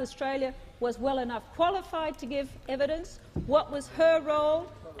South Australia was well enough qualified to give evidence, what was her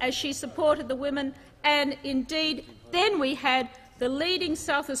role as she supported the women, and indeed then we had the leading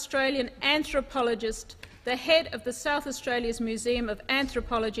South Australian anthropologist, the head of the South Australia's Museum of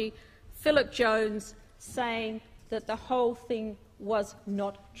Anthropology, Philip Jones, saying that the whole thing was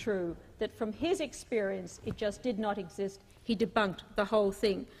not true, that from his experience it just did not exist. He debunked the whole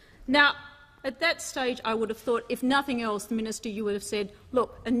thing. Now, at that stage I would have thought, if nothing else, the minister, you would have said,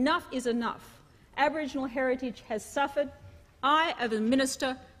 look, enough is enough. Aboriginal heritage has suffered. I, as a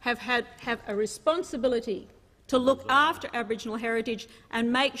minister, have a responsibility to look after Aboriginal heritage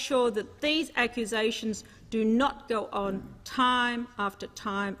and make sure that these accusations do not go on time after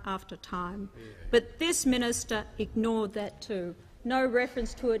time after time. But this minister ignored that too. No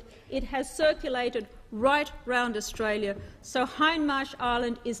reference to it. It has circulated right round Australia, so Hindmarsh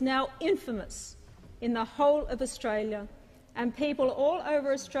Island is now infamous in the whole of Australia, and people all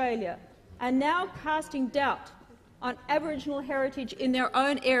over Australia are now casting doubt on Aboriginal heritage in their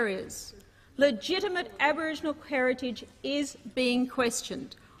own areas. Legitimate Aboriginal heritage is being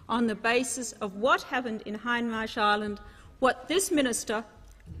questioned on the basis of what happened in Hindmarsh Island, what this minister,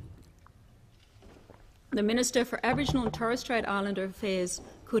 the Minister for Aboriginal and Torres Strait Islander Affairs,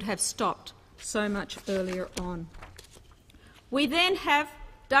 could have stopped so much earlier on. We then have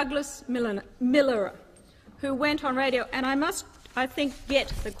Douglas Miller, who went on radio, and I must, I think, get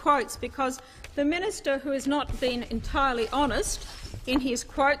the quotes because the minister, who has not been entirely honest in his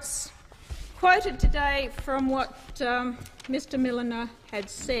quotes, quoted today from what Mr Milliner had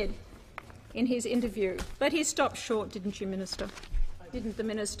said. in his interview. But he stopped short, didn't you, Minister? Didn't the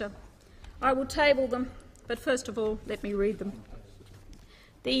Minister? I will table them, but first of all, let me read them.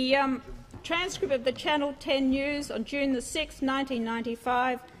 The transcript of the Channel 10 News on June the 6th,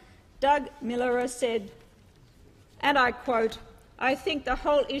 1995, Doug Miller said, and I quote, "I think the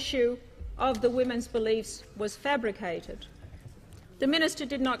whole issue of the women's beliefs was fabricated." The Minister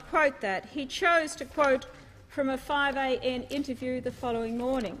did not quote that. He chose to quote from a 5 a.m. interview the following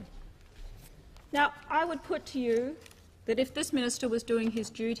morning. Now, I would put to you that if this Minister was doing his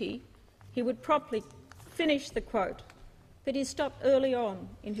duty, he would properly finish the quote, but he stopped early on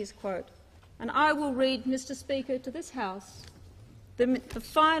in his quote. And I will read, Mr Speaker, to this House the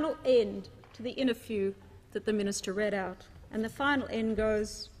final end to the interview that the Minister read out. And the final end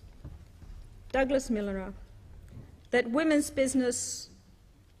goes, Douglas Miller, that women's business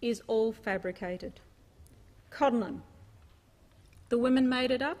is all fabricated. Codlin, the women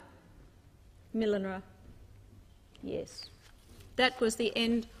made it up? Miller, yes. That was the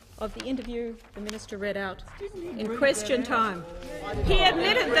end of the interview the Minister read out in question time. He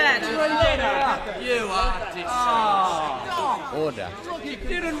admitted that. You are Order. You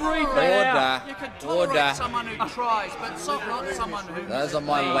didn't read that. You can tolerate someone who tries, but not someone who... Those on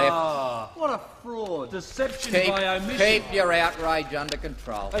my left. What a fraud. Deception by omission. Keep your outrage under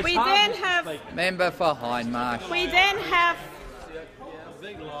control. We then have... Member for Hindmarsh. We then have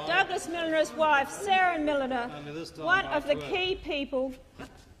Douglas Milner's wife, Sarah Milner, one of the key people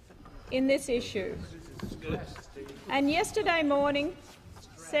in this issue. And yesterday morning,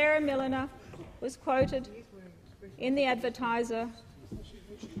 Sarah Milner was quoted in the Advertiser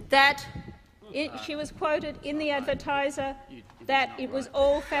that she was quoted in the Advertiser that it was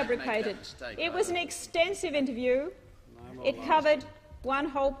all fabricated. It was an extensive interview. It covered one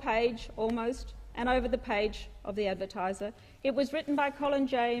whole page almost, and over the page of the Advertiser. It was written by Colin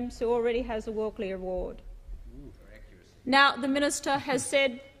James, who already has a Walkley Award. Now, the Minister has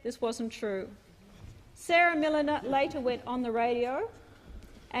said this wasn't true. Sarah Milner later went on the radio,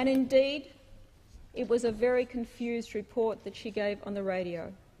 and indeed it was a very confused report that she gave on the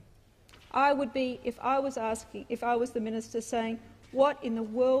radio. I would be, if I was the Minister, saying, what in the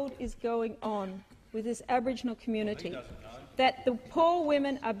world is going on with this Aboriginal community? That the poor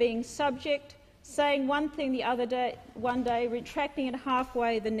women are being subject, saying one thing one day, retracting it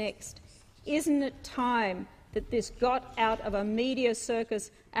halfway the next. Isn't it time that this got out of a media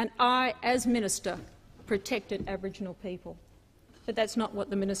circus and I, as Minister, protected Aboriginal people? But that's not what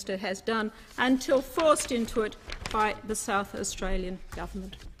the Minister has done until forced into it by the South Australian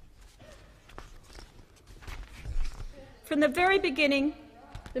government. From the very beginning,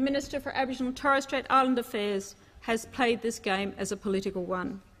 the Minister for Aboriginal and Torres Strait Islander Affairs has played this game as a political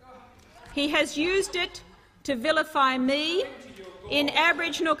one. He has used it to vilify me in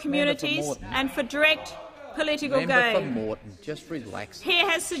Aboriginal communities and for direct political gain. Member for Moreton, just relax. He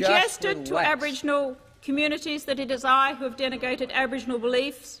has suggested to Aboriginal communities that it is I who have denigrated Aboriginal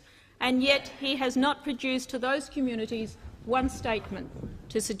beliefs, and yet he has not produced to those communities one statement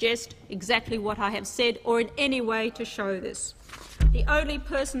to suggest exactly what I have said or in any way to show this. The only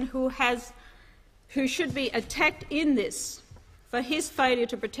person who should be attacked in this for his failure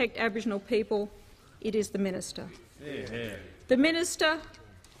to protect Aboriginal people, it is the Minister. Yeah. The Minister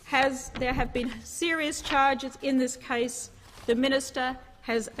there have been serious charges in this case. The Minister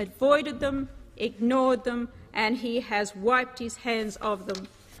has avoided them, ignored them, and he has wiped his hands of them.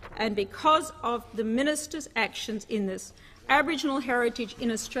 And because of the Minister's actions in this, Aboriginal heritage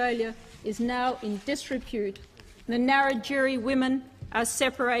in Australia is now in disrepute. The Narrabri women are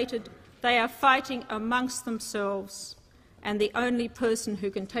separated. They are fighting amongst themselves. And the only person who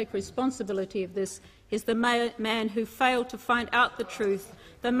can take responsibility of this is the man who failed to find out the truth,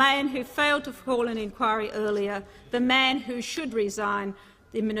 the man who failed to call an inquiry earlier, the man who should resign,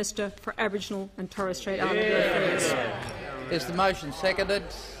 the Minister for Aboriginal and Torres Strait Islander Affairs. Is the motion seconded?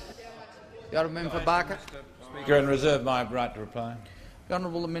 The Honourable Member for Barker. Speaker, and reserve my right to reply. The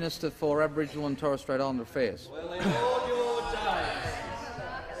Honourable Minister for Aboriginal and Torres Strait Islander Affairs.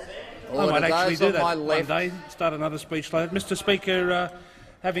 I might actually do that one day, start another speech later. Mr Speaker,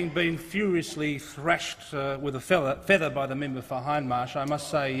 having been furiously thrashed with a feather by the member for Hindmarsh, I must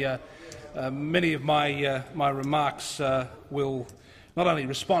say many of my remarks will not only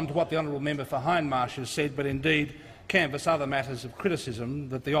respond to what the honourable member for Hindmarsh has said, but indeed canvass other matters of criticism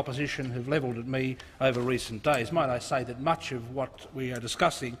that the opposition have levelled at me over recent days. Might I say that much of what we are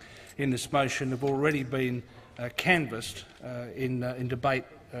discussing in this motion have already been canvassed in debate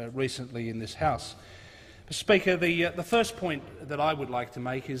recently in this House. Mr Speaker, the first point that I would like to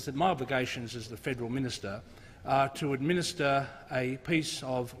make is that my obligations as the Federal Minister are to administer a piece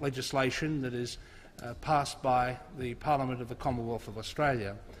of legislation that is passed by the Parliament of the Commonwealth of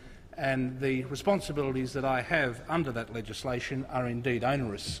Australia. And the responsibilities that I have under that legislation are indeed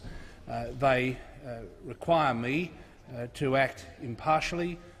onerous. They require me to act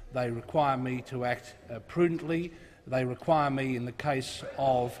impartially, they require me to act prudently, they require me, in the case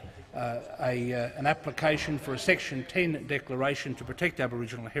of an application for a Section 10 declaration to protect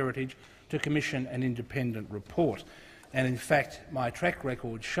Aboriginal heritage, to commission an independent report. And in fact, my track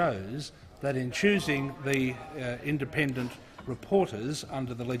record shows that in choosing the independent reporters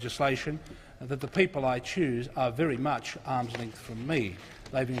under the legislation, that the people I choose are very much arm's length from me.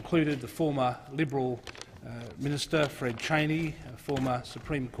 They've included the former Liberal Minister Fred Chaney, former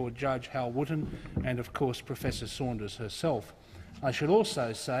Supreme Court Judge Hal Wooten, and of course Professor Saunders herself. I should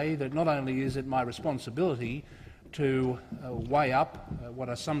also say that not only is it my responsibility to weigh up what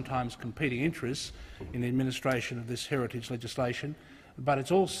are sometimes competing interests in the administration of this heritage legislation, but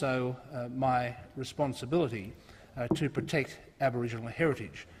it's also my responsibility to protect Aboriginal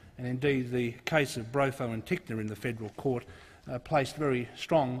heritage. And indeed the case of Brotho and Tickner in the federal court placed very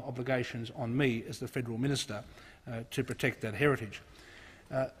strong obligations on me as the federal minister to protect that heritage.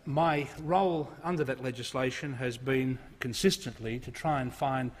 My role under that legislation has been consistently to try and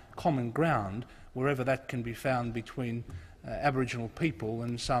find common ground wherever that can be found between Aboriginal people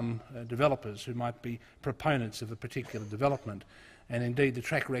and some developers who might be proponents of a particular development. And indeed the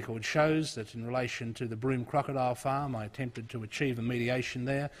track record shows that in relation to the Broome Crocodile Farm, I attempted to achieve a mediation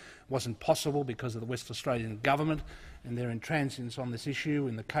there. It wasn't possible because of the West Australian government and their intransigence on this issue.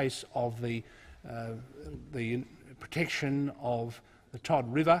 In the case of the protection of the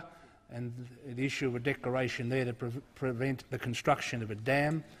Todd River and the issue of a declaration there to prevent the construction of a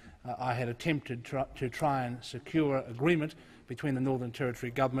dam, I had attempted to try and secure agreement between the Northern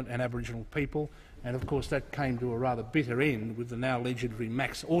Territory Government and Aboriginal people, and of course that came to a rather bitter end with the now legendary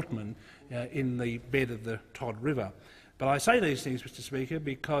Max Ortman in the bed of the Todd River. But I say these things, Mr Speaker,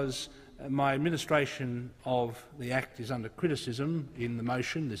 because my administration of the Act is under criticism in the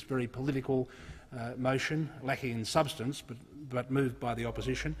motion, this very political motion, lacking in substance but moved by the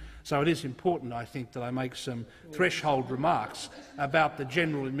opposition. So it is important, I think, that I make some threshold remarks about the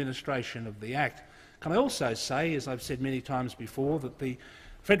general administration of the Act. Can I also say, as I've said many times before, that the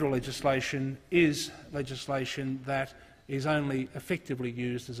federal legislation is legislation that is only effectively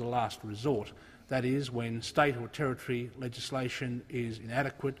used as a last resort. That is, when state or territory legislation is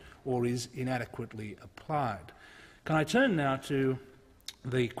inadequate or is inadequately applied. Can I turn now to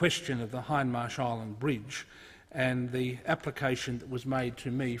the question of the Hindmarsh Island Bridge and the application that was made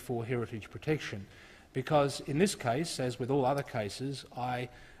to me for heritage protection? Because in this case, as with all other cases, I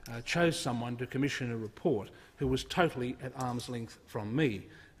chose someone to commission a report who was totally at arm's length from me.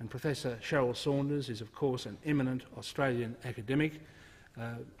 And Professor Cheryl Saunders is, of course, an eminent Australian academic.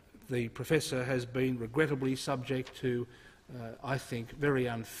 The professor has been regrettably subject to, I think, very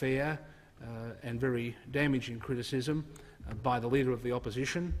unfair and very damaging criticism by the Leader of the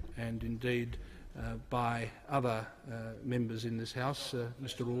Opposition and indeed by other members in this House,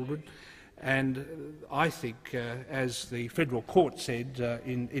 Mr Aldred. And I think, as the Federal Court said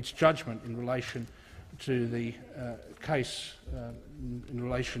in its judgment in relation to the case in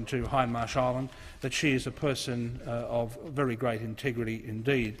relation to Hindmarsh Island, that she is a person of very great integrity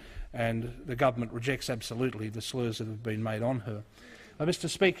indeed, and the government rejects absolutely the slurs that have been made on her. Mr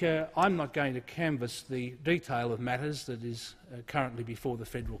Speaker, I'm not going to canvass the detail of matters that is currently before the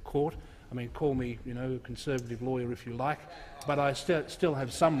Federal Court. I mean, call me, a conservative lawyer if you like, but I still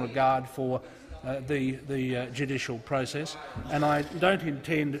have some regard for the judicial process, and I don't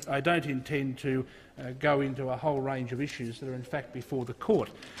intend to go into a whole range of issues that are in fact before the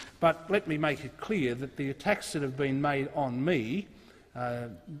court. But let me make it clear that the attacks that have been made on me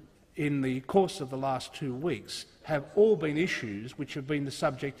in the course of the last 2 weeks have all been issues which have been the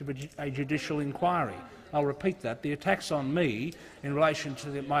subject of a judicial inquiry. I'll repeat that. The attacks on me in relation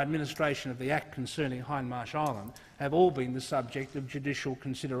to my administration of the Act concerning Hindmarsh Island have all been the subject of judicial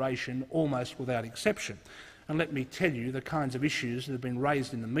consideration almost without exception. And let me tell you the kinds of issues that have been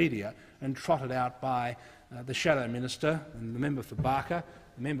raised in the media and trotted out by the Shadow Minister and the member for Barker,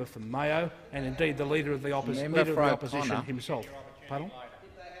 the member for Mayo, and indeed the Leader of the Opposition himself. Pardon?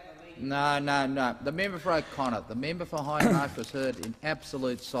 No. The member for O'Connor. The member for Hindmarsh was heard in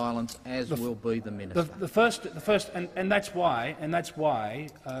absolute silence, as will be the minister. The first, and that's why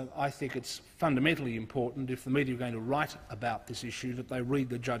I think it's fundamentally important, if the media are going to write about this issue, that they read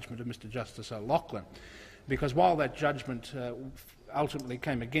the judgment of Mr Justice O'Loughlin, because while that judgment ultimately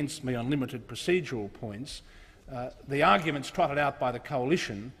came against me on limited procedural points, the arguments trotted out by the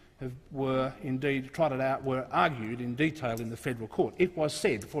coalition were indeed trotted out, were argued in detail in the federal court. It was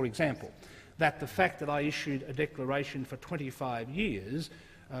said, for example, that the fact that I issued a declaration for 25 years,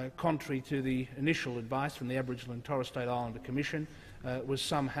 contrary to the initial advice from the Aboriginal and Torres Strait Islander Commission, was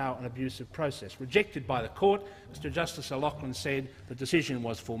somehow an abusive process. Rejected by the court, Mr Justice O'Loughlin said the decision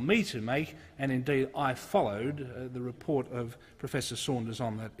was for me to make, and indeed I followed the report of Professor Saunders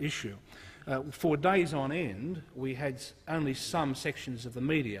on that issue. For days on end, we had only some sections of the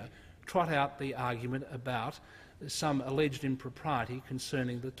media trot out the argument about some alleged impropriety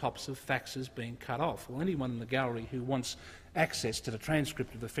concerning the tops of faxes being cut off. Well, anyone in the gallery who wants access to the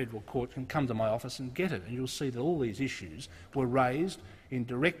transcript of the federal court can come to my office and get it, and you'll see that all these issues were raised in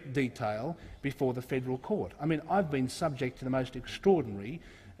direct detail before the federal court. I mean, I've been subject to the most extraordinary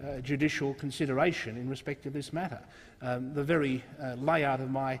judicial consideration in respect of this matter. The very layout of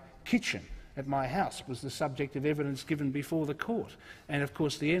my kitchen at my house was the subject of evidence given before the court, and of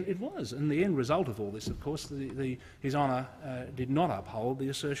course the end result of all this, of course, His Honour did not uphold the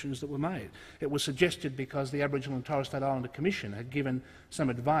assertions that were made. It was suggested because the Aboriginal and Torres Strait Islander Commission had given some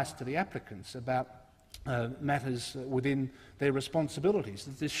advice to the applicants about matters within their responsibilities,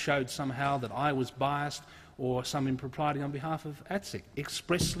 that this showed somehow that I was biased or some impropriety on behalf of ATSIC,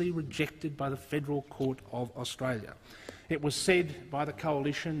 expressly rejected by the Federal Court of Australia. It was said by the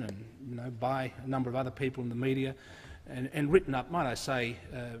Coalition and by a number of other people in the media and written up, might I say,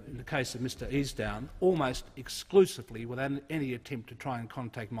 in the case of Mr Easdown, almost exclusively without any attempt to try and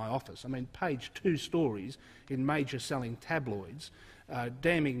contact my office. I mean, page 2 stories in major selling tabloids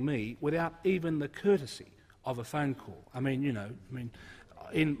damning me without even the courtesy of a phone call. I mean,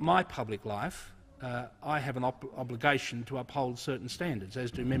 in my public life, I have an obligation to uphold certain standards, as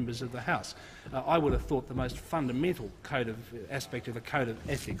do members of the House. I would have thought the most fundamental aspect of the code of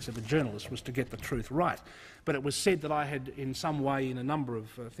ethics of a journalist was to get the truth right. But it was said that I had, in some way, in a number of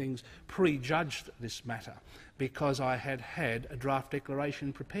things, prejudged this matter because I had had a draft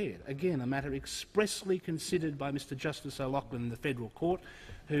declaration prepared. Again, a matter expressly considered by Mr Justice O'Loughlin in the Federal Court,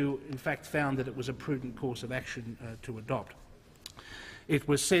 who in fact found that it was a prudent course of action to adopt. It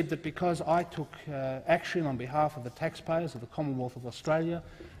was said that because I took action on behalf of the taxpayers of the Commonwealth of Australia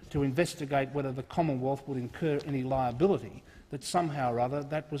to investigate whether the Commonwealth would incur any liability, that somehow or other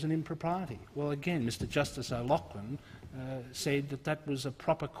that was an impropriety. Well, again, Mr Justice O'Loughlin said that that was a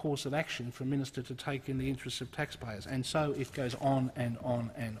proper course of action for a minister to take in the interests of taxpayers, and so it goes on and on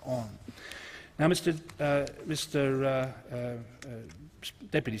and on. Now, Mr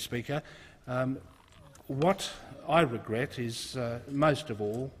Deputy Speaker, what I regret is, most of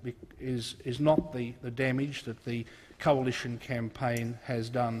all, is not the damage that the Coalition campaign has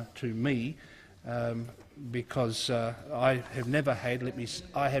done to me, because I have never had.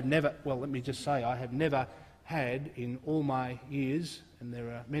 I have never had in all my years, and there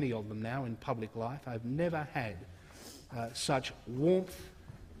are many of them now in public life. I've never had such warmth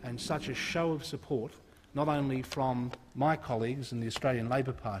and such a show of support, not only from my colleagues in the Australian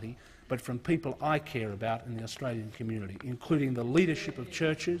Labor Party, but from people I care about in the Australian community, including the leadership of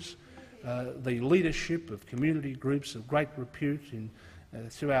churches, the leadership of community groups of great repute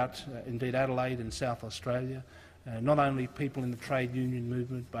throughout, indeed, Adelaide and South Australia, not only people in the trade union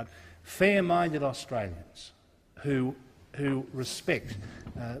movement, but fair-minded Australians who respect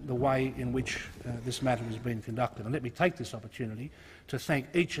the way in which this matter has been conducted. And let me take this opportunity to thank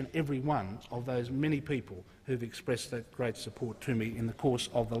each and every one of those many people who've expressed that great support to me in the course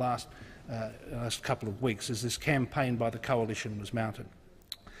of the last couple of weeks as this campaign by the Coalition was mounted.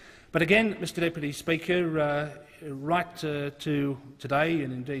 But again, Mr Deputy Speaker, right to today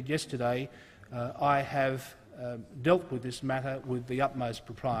and indeed yesterday, I have dealt with this matter with the utmost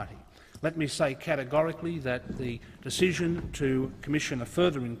propriety. Let me say categorically that the decision to commission a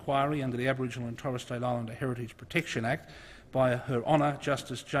further inquiry under the Aboriginal and Torres Strait Islander Heritage Protection Act by Her Honour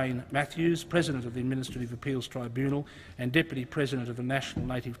Justice Jane Matthews, President of the Administrative Appeals Tribunal and Deputy President of the National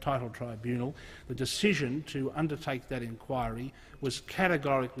Native Title Tribunal, the decision to undertake that inquiry was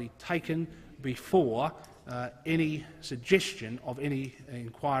categorically taken before any suggestion of any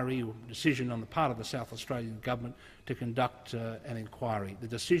inquiry or decision on the part of the South Australian Government to conduct an inquiry. The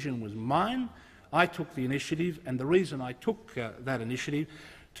decision was mine. I took the initiative, and the reason I took that initiative,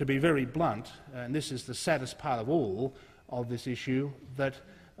 to be very blunt, and this is the saddest part of all of this issue, that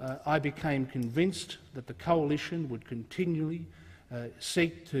I became convinced that the Coalition would continually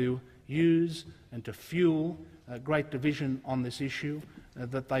seek to use and to fuel great division on this issue,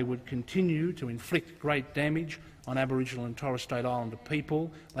 that they would continue to inflict great damage on Aboriginal and Torres Strait Islander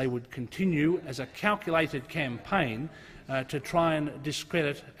people. They would continue as a calculated campaign to try and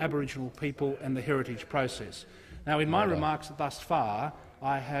discredit Aboriginal people and the heritage process. Now, in my remarks thus far,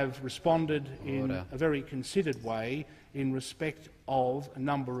 I have responded in a very considered way in respect of a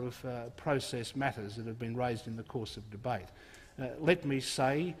number of process matters that have been raised in the course of debate. Let me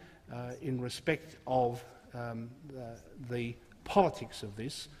say, in respect of the politics of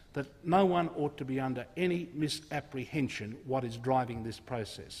this, that no one ought to be under any misapprehension what is driving this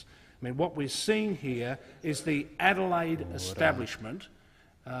process. I mean, what we're seeing here is the Adelaide establishment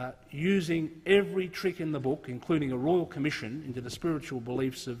using every trick in the book, including a royal commission into the spiritual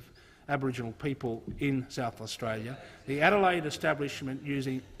beliefs of Aboriginal people in South Australia, the Adelaide establishment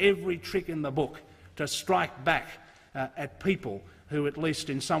using every trick in the book to strike back at people who at least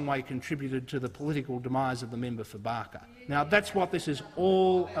in some way contributed to the political demise of the member for Barker. Now, that's what this is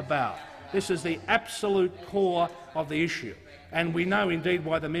all about. This is the absolute core of the issue. And we know indeed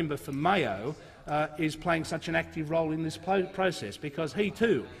why the member for Mayo is playing such an active role in this process, because he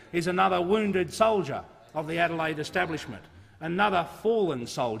too is another wounded soldier of the Adelaide establishment, another fallen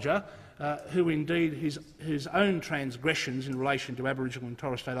soldier who indeed his own transgressions in relation to Aboriginal and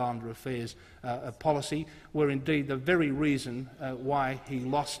Torres Strait Islander affairs policy were indeed the very reason why he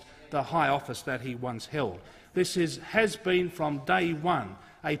lost the high office that he once held. This has been from day one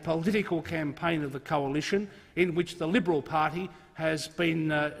a political campaign of the coalition in which the Liberal Party has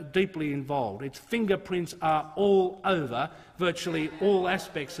been deeply involved. Its fingerprints are all over virtually all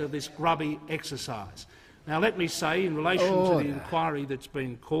aspects of this grubby exercise. Now, let me say, in relation to the inquiry that's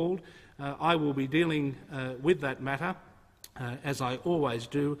been called, I will be dealing with that matter, as I always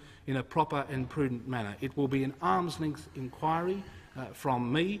do, in a proper and prudent manner. It will be an arm's-length inquiry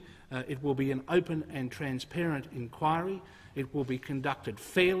from me. It will be an open and transparent inquiry. It will be conducted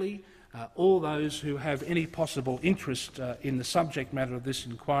fairly. All those who have any possible interest in the subject matter of this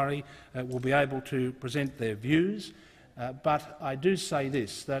inquiry will be able to present their views. But I do say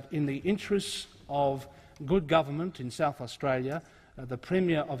this, that in the interests of good government in South Australia, the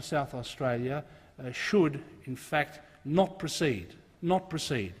Premier of South Australia should, in fact, not proceed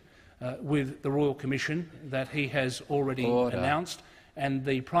with the Royal Commission that he has already announced, and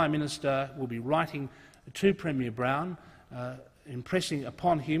the Prime Minister will be writing to Premier Brown impressing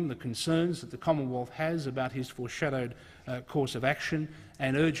upon him the concerns that the Commonwealth has about his foreshadowed course of action,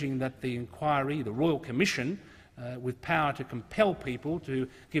 and urging that the inquiry, the Royal Commission, with power to compel people to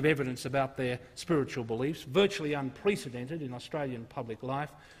give evidence about their spiritual beliefs, virtually unprecedented in Australian public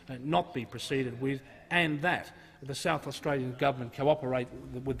life, not be proceeded with, and that the South Australian Government cooperate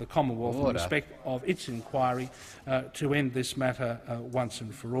with the Commonwealth in respect of its inquiry to end this matter once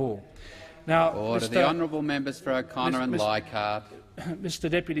and for all. Now, the honourable members for O'Connor and Leichhardt. Mr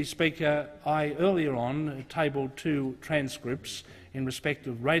Deputy Speaker, I earlier on tabled 2 transcripts in respect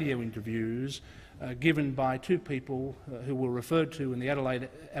of radio interviews given by 2 people who were referred to in the Adelaide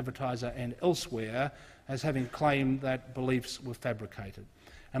Advertiser and elsewhere as having claimed that beliefs were fabricated.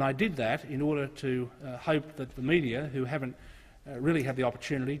 And I did that in order to hope that the media, who haven't really had the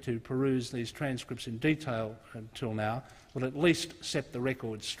opportunity to peruse these transcripts in detail until now, will at least set the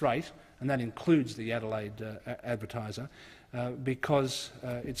record straight, and that includes the Adelaide Advertiser, because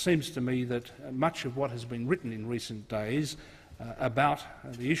it seems to me that much of what has been written in recent days about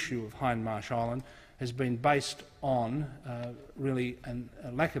the issue of Hindmarsh Island has been based on really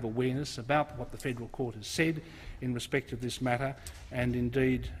a lack of awareness about what the federal court has said in respect of this matter, and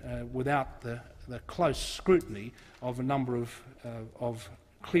indeed without the close scrutiny of a number of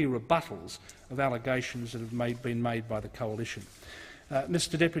clear rebuttals of allegations that have been made by the coalition.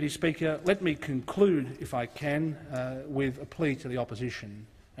 Mr Deputy Speaker, let me conclude, if I can, with a plea to the opposition,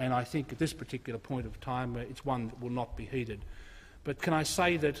 and I think at this particular point of time it's one that will not be heeded. But can I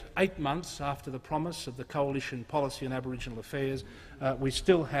say that 8 months after the promise of the Coalition policy on Aboriginal affairs, we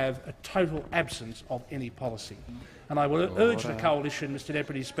still have a total absence of any policy. And I will urge the Coalition, Mr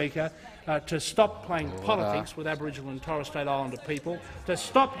Deputy Speaker, to stop playing politics with Aboriginal and Torres Strait Islander people, to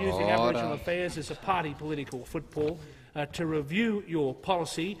stop using Aboriginal affairs as a party political football, to review your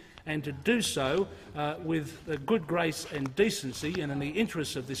policy, and to do so with the good grace and decency and in the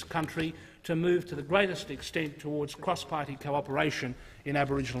interests of this country, to move to the greatest extent towards cross-party cooperation in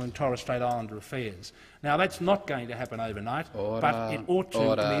Aboriginal and Torres Strait Islander affairs. Now, that's not going to happen overnight, but it ought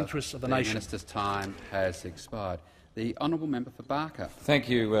to in the interests of the nation. The Minister's time has expired. The honourable member for Barker. Thank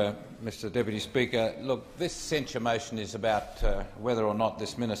you, Mr Deputy Speaker. Look, this censure motion is about whether or not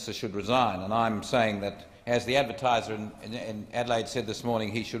this minister should resign, and I'm saying that, as the Advertiser in Adelaide said this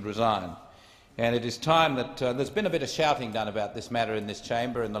morning, he should resign. And it is time that there's been a bit of shouting done about this matter in this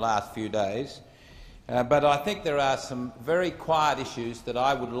chamber in the last few days, but I think there are some very quiet issues that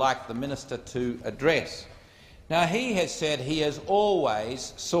I would like the minister to address. Now, he has said he has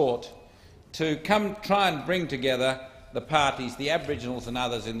always sought to try and bring together the parties, the Aboriginals and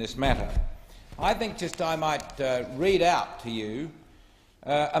others in this matter. I think I might read out to you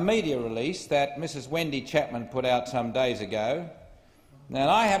a media release that Mrs Wendy Chapman put out some days ago. Now,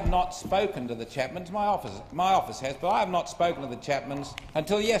 I have not spoken to the Chapmans. My office has, but I have not spoken to the Chapmans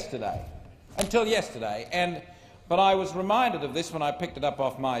until yesterday. But I was reminded of this when I picked it up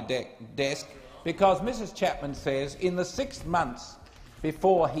off my desk, because Mrs Chapman says in the 6 months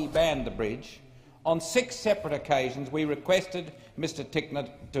before he banned the bridge, on 6 separate occasions we requested Mr Tickner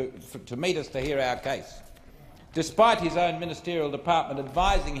to meet us to hear our case. Despite his own ministerial department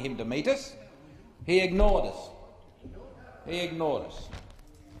advising him to meet us, he ignored us.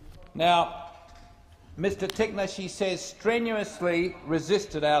 Now, Mr Tickner, she says, strenuously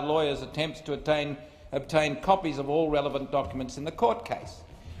resisted our lawyers' attempts to obtain copies of all relevant documents in the court case.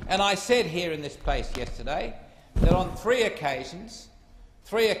 And I said here in this place yesterday that on 3 occasions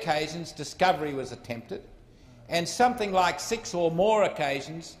discovery was attempted, and something like 6 or more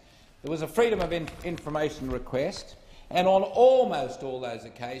occasions there was a Freedom of Information request, and on almost all those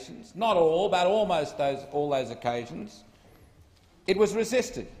occasions, not all, but almost all those occasions, it was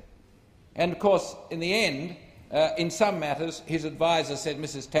resisted. And of course, in the end, in some matters, his adviser said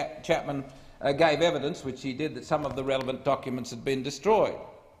Mrs Chapman gave evidence, which he did, that some of the relevant documents had been destroyed.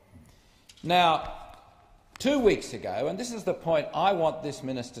 Now, 2 weeks ago, and this is the point I want this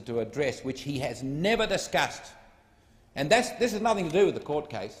minister to address, which he has never discussed, and this has nothing to do with the court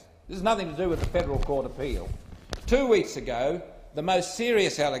case. This has nothing to do with the Federal Court appeal. 2 weeks ago, the most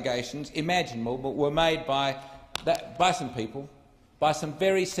serious allegations imaginable were made by some people, by some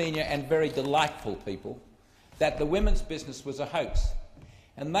very senior and very delightful people, that the women's business was a hoax.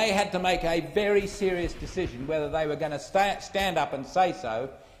 And they had to make a very serious decision whether they were going to stand up and say so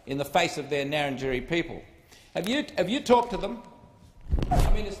in the face of their Narrandjeri people. Have you talked to them?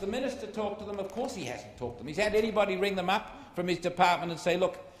 I mean, has the minister talked to them? Of course he hasn't talked to them. He's had anybody ring them up from his department and say,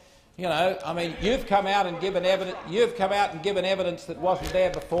 look, you know, I mean, you've come out and given evidence that wasn't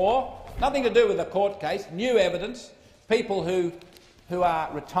there before. Nothing to do with the court case. New evidence. People who are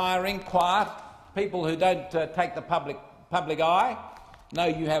retiring, quiet. People who don't take the public eye. No,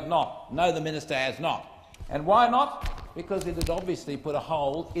 you have not. No, the minister has not. And why not? Because it has obviously put a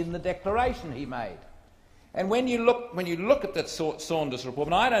hole in the declaration he made. And when you look at that Saunders report,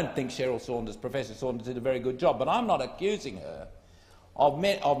 and I don't think Professor Saunders did a very good job, but I'm not accusing her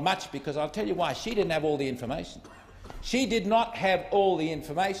of much, because I'll tell you why. She didn't have all the information. She did not have all the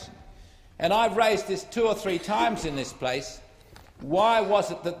information. And I've raised this 2 or 3 times in this place. Why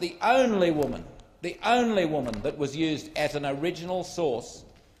was it that the only woman that was used as an original source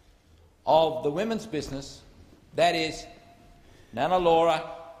of the women's business, that is Nana Laura,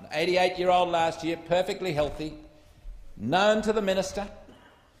 an 88-year-old last year, perfectly healthy, known to the minister,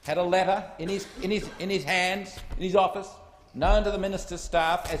 had a letter in his hands, in his office, known to the minister's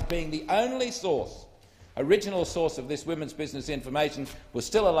staff as being the only source, original source of this women's business information, was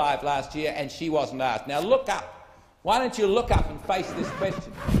still alive last year, and she wasn't asked. Now look up. Why don't you look up and face this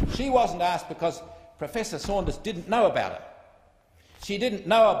question? She wasn't asked because Professor Saunders didn't know about her. She didn't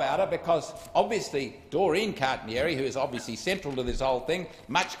know about her because, obviously, Doreen Cartinieri, who is obviously central to this whole thing,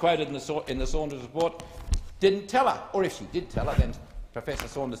 much quoted in the Saunders report, didn't tell her. Or if she did tell her, then Professor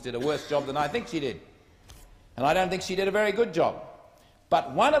Saunders did a worse job than I think she did. And I don't think she did a very good job.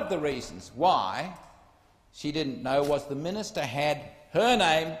 But one of the reasons why she didn't know was the minister had her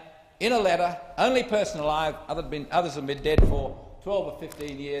name in a letter, only person alive, others have been dead for 12 or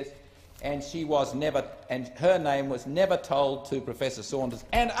 15 years, and her name was never told to Professor Saunders.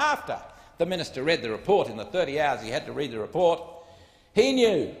 And after the minister read the report, in the 30 hours he had to read the report, he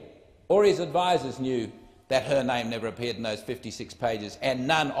knew, or his advisers knew, that her name never appeared in those 56 pages, and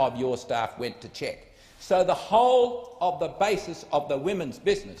none of your staff went to check. So the whole of the basis of the women's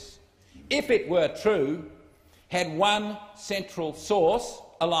business, if it were true, had one central source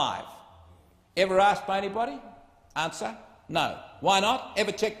alive. Ever asked by anybody? Answer, no. Why not?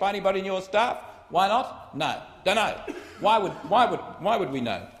 Ever checked by anybody in your staff? Why not? No. Don't know. Why would we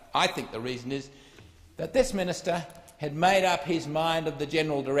know? I think the reason is that this minister had made up his mind of the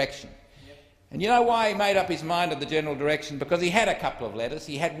general direction. And you know why he made up his mind of the general direction? Because he had a couple of letters.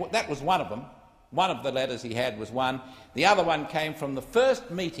 That was one of them. One of the letters he had was one. The other one came from the first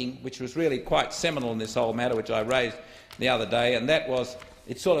meeting, which was really quite seminal in this whole matter, which I raised the other day, and that was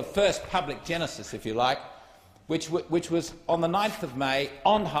its sort of first public genesis, if you like, which was on the 9th of May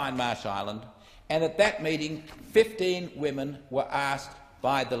on Hindmarsh Island, and at that meeting 15 women were asked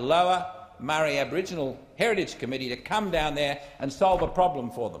by the Lower Murray Aboriginal Heritage Committee to come down there and solve a problem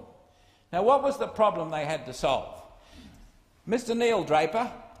for them. Now, what was the problem they had to solve? Mr Neil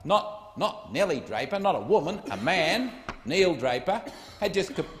Draper, not not Nellie Draper, not a woman, a man, Neil Draper, had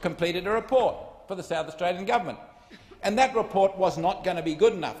just completed a report for the South Australian government. And that report was not going to be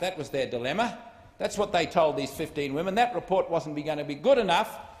good enough. That was their dilemma. That's what they told these 15 women. That report wasn't going to be good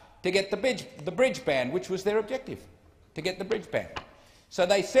enough to get the bridge ban, which was their objective, to get the bridge ban. So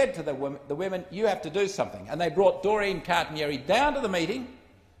they said to the women, you have to do something. And they brought Doreen Cartanieri down to the meeting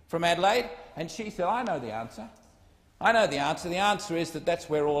from Adelaide, and she said, I know the answer. I know the answer. The answer is that that's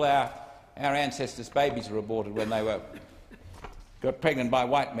where all our ancestors' babies were aborted when they got pregnant by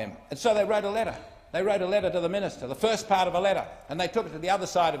white men. And so they wrote a letter. They wrote a letter to the minister, the first part of a letter, and they took it to the other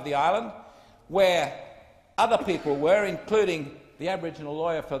side of the island where other people were, including the Aboriginal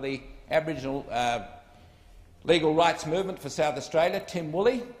lawyer for the Aboriginal legal rights movement for South Australia, Tim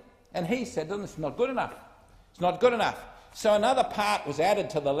Woolley, and he said to them, it's not good enough. It's not good enough. So another part was added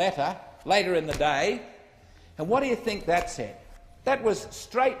to the letter later in the day, and what do you think that said? That was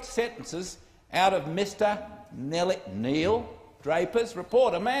straight sentences out of Mr. Neil Draper's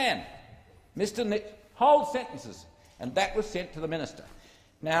report, a man. Whole sentences, and that was sent to the minister.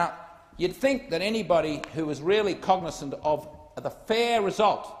 Now, you'd think that anybody who was really cognizant of the fair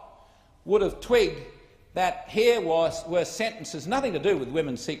result would have twigged that here were sentences, nothing to do with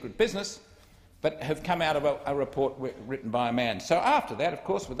women's secret business, but have come out of a report written by a man. So after that, of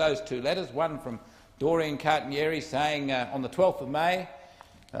course, with those two letters, one from Doreen Cartanieri saying on the 12th of May,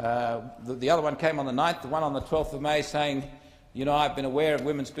 the other one came on the 9th, the one on the 12th of May saying, you know, I've been aware of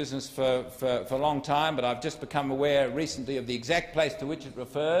women's business for a long time, but I've just become aware recently of the exact place to which it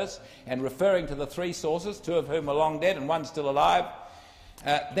refers, and referring to the three sources, two of whom are long dead and one still alive.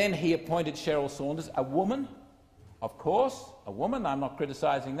 Then he appointed Cheryl Saunders, a woman, of course, a woman, I'm not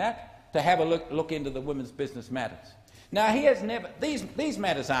criticising that, to have a look into the women's business matters. Now, he has never... These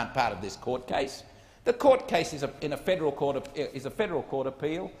matters aren't part of this court case. The court case is a federal court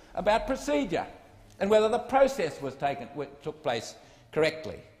appeal about procedure and whether the process took place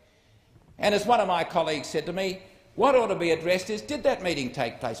correctly. And as one of my colleagues said to me, what ought to be addressed is, did that meeting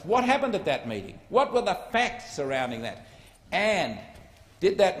take place? What happened at that meeting? What were the facts surrounding that? And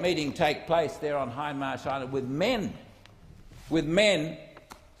did that meeting take place there on Hindmarsh Island with men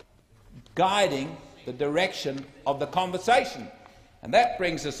guiding the direction of the conversation? And that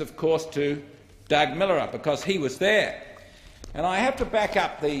brings us, of course, to Doug Miller, because he was there. And I have to back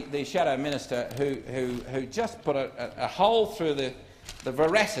up the Shadow Minister who just put a hole through the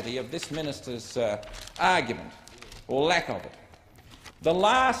veracity of this minister's argument, or lack of it. The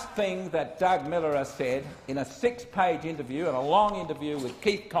last thing that Doug Miller said in a 6-page interview, and a long interview with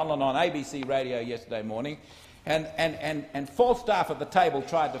Keith Conlon on ABC Radio yesterday morning, and full staff at the table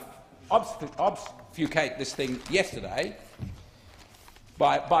tried to obfuscate this thing yesterday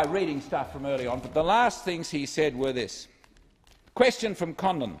by reading stuff from early on, but the last things he said were this. Question from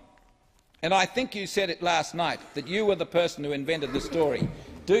Conlon, and I think you said it last night, that you were the person who invented the story.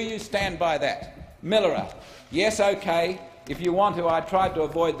 Do you stand by that? Miller, yes, OK. If you want to, I tried to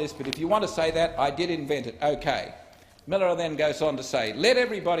avoid this, but if you want to say that, I did invent it. OK. Miller then goes on to say, let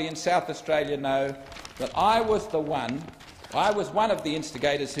everybody in South Australia know that I was one of the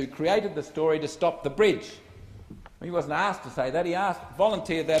instigators who created the story to stop the bridge. He wasn't asked to say that, he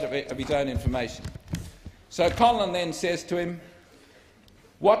volunteered that of his own information. So Conlon then says to him,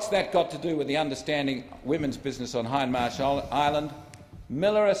 what's that got to do with the understanding women's business on Hindmarsh Island?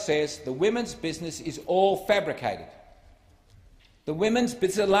 Miller says the women's business is all fabricated. The women's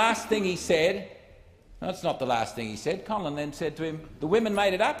business, the last thing he said, no, it's not the last thing he said. Conlon then said to him, the women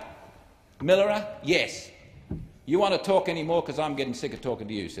made it up? Miller, yes. You want to talk any more because I'm getting sick of talking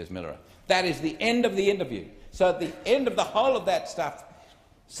to you, says Miller. That is the end of the interview. So at the end of the whole of that stuff,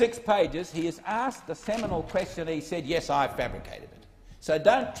 6 pages, he is asked the seminal question, he said, yes, I fabricated it. So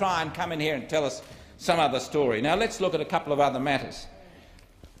don't try and come in here and tell us some other story. Now let's look at a couple of other matters.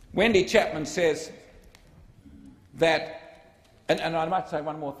 Wendy Chapman says that, and I might say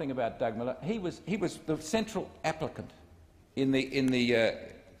one more thing about Doug Miller, he was the central applicant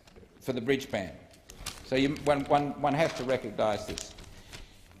for the bridge ban. So one has to recognise this.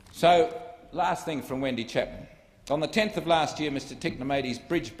 So, last thing from Wendy Chapman. On the 10th of last year, Mr Ticknamady's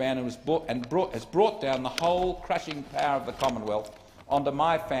bridge ban has brought down the whole crushing power of the Commonwealth onto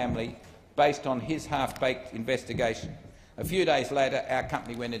my family based on his half-baked investigation. A few days later, our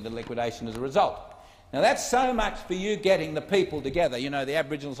company went into liquidation as a result. Now, that's so much for you getting the people together, you know, the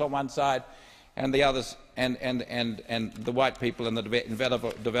Aboriginals on one side and the others, and the white people and the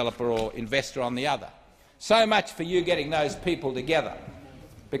developer or investor on the other. So much for you getting those people together,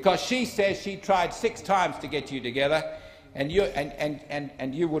 because she says she tried 6 times to get you together, and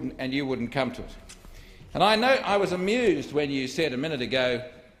you wouldn't come to it. And I know I was amused when you said a minute ago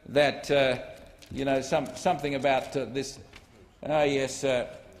something about this. Oh yes,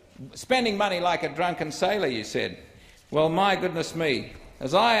 spending money like a drunken sailor, you said. Well, my goodness me,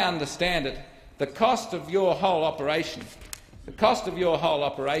 as I understand it, the cost of your whole operation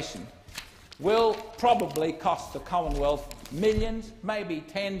will probably cost the Commonwealth millions, maybe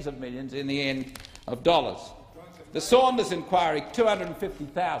tens of millions in the end of dollars. The Saunders inquiry,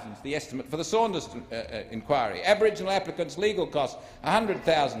 250,000 is the estimate for the Saunders inquiry. Aboriginal applicants' legal costs,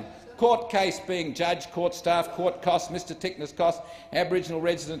 100,000. Court case being judged, court staff, court costs, Mr Tickner's costs, Aboriginal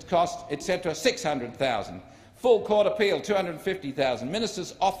residents' costs, etc., 600,000. Full court appeal, 250,000.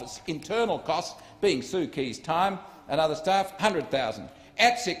 Minister's office internal costs, being Sue Key's time and other staff, 100,000.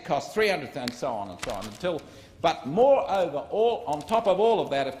 ATSIC costs 300,000, and so on, but moreover, on top of all of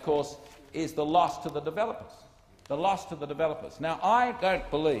that, of course, is the loss to the developers. Now, I don't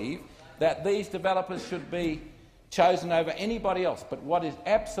believe that these developers should be chosen over anybody else, but what is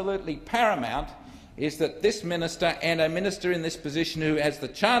absolutely paramount is that this minister and a minister in this position who has the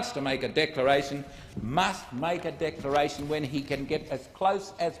chance to make a declaration must make a declaration when he can get as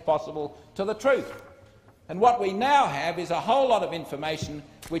close as possible to the truth. And what we now have is a whole lot of information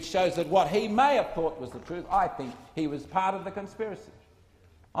which shows that what he may have thought was the truth. I think he was part of the conspiracy.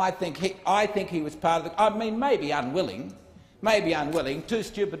 I think he was part of the... I mean, maybe unwilling, too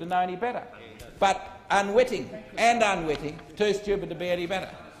stupid to know any better, but unwitting, too stupid to be any better.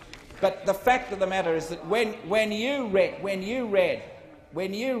 But the fact of the matter is that when you read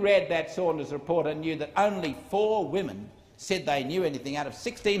that Saunders report and knew that only 4 women said they knew anything out of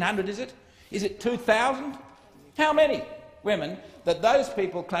 1,600, is it? Is it 2,000? How many women that those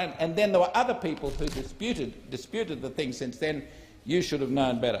people claimed, and then there were other people who disputed the thing since then? You should have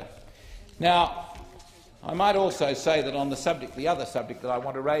known better. Now, I might also say that on the other subject that I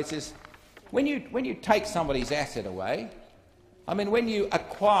want to raise is when you take somebody's asset away, I mean, when you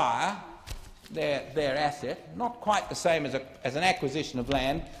acquire their asset, not quite the same as an acquisition of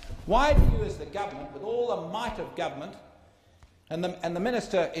land, why do you, as the government, with all the might of government, and the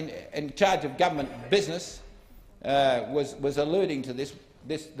minister in charge of government business was alluding to this,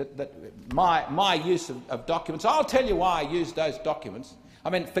 my use of documents. I'll tell you why I used those documents. I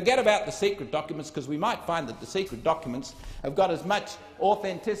mean, forget about the secret documents, because we might find that the secret documents have got as much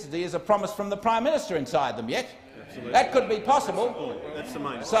authenticity as a promise from the Prime Minister inside them yet. Absolutely. That could be possible. That's the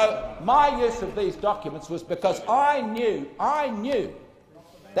main. So my use of these documents was because I knew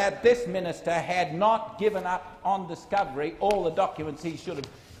that this minister had not given up on discovery all the documents he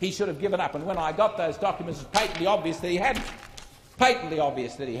should have given up. And when I got those documents, it was patently obvious that he hadn't.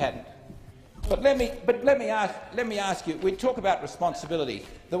 But let me ask you. We talk about responsibility.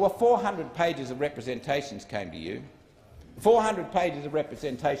 There were 400 pages of representations came to you. 400 pages of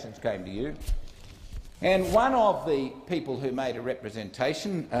representations came to you. And one of the people who made a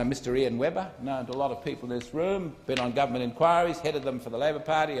representation, Mr Ian Webber, known to a lot of people in this room, been on government inquiries, headed them for the Labor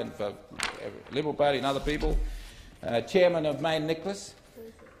Party and for the Liberal Party and other people, chairman of Main Nicholas,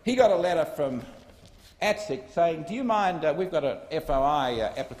 he got a letter from ATSIC saying, do you mind, we've got a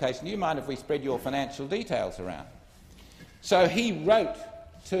FOI application, do you mind if we spread your financial details around? So he wrote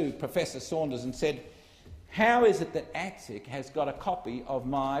to Professor Saunders and said, how is it that ATSIC has got a copy of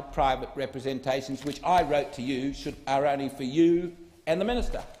my private representations, which I wrote to you, are only for you and the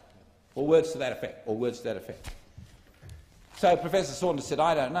minister? Or words to that effect. So Professor Saunders said,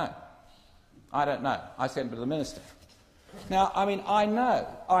 I don't know. I sent it to the minister. Now, I mean, I know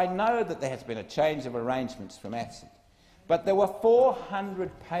that there has been a change of arrangements from ATSIC, but there were 400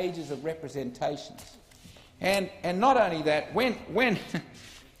 pages of representations. And not only that, when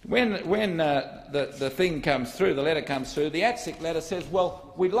the thing comes through, the letter comes through, the ATSIC letter says,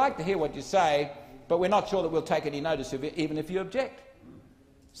 well, we'd like to hear what you say, but we're not sure that we'll take any notice of it, even if you object.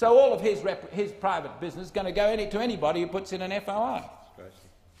 So all of his private business is going to go to anybody who puts in an FOI.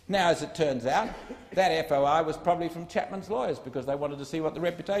 Now, as it turns out, that FOI was probably from Chapman's lawyers because they wanted to see what the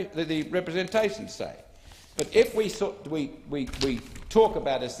representations say. But if we talk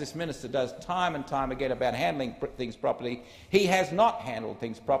about, as this minister does time and time again, about handling things properly, he has not handled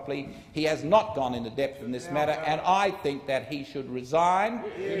things properly. He has not gone into depth in this matter, and I think that he should resign,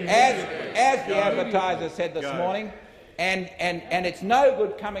 as the advertiser said this morning. And it's no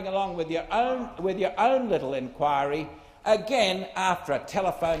good coming along with your own little inquiry again after a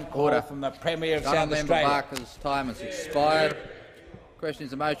telephone call from the Premier of South Australia. Barker's time has expired. Question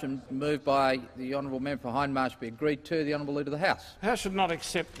is a motion moved by the honourable member for Hindmarsh be agreed to. The honourable Leader of the House. The House should not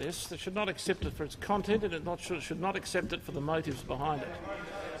accept this. They should not accept it for its content, and it should not accept it for the motives behind it.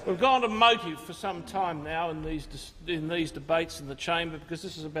 We've gone to motive for some time now in these debates in the chamber, because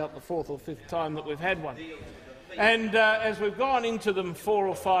this is about the 4th or 5th time that we've had one. And as we've gone into them 4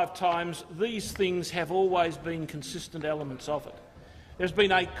 or 5 times, these things have always been consistent elements of it. There's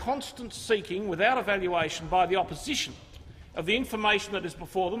been a constant seeking, without evaluation, by the opposition of the information that is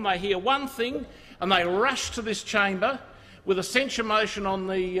before them. They hear one thing and they rush to this chamber with a censure motion on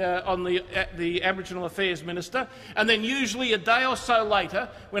the Aboriginal Affairs Minister, and then usually a day or so later,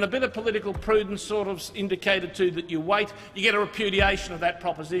 when a bit of political prudence sort of indicated to that you wait, you get a repudiation of that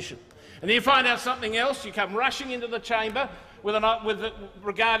proposition. And then you find out something else, you come rushing into the chamber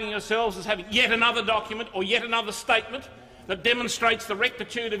regarding yourselves as having yet another document or yet another statement that demonstrates the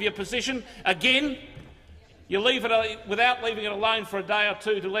rectitude of your position. Again, you leave it without leaving it alone for a day or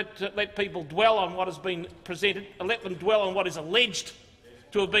two to let people dwell on what has been presented, and let them dwell on what is alleged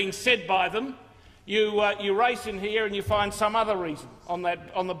to have been said by them. You race in here and you find some other reason on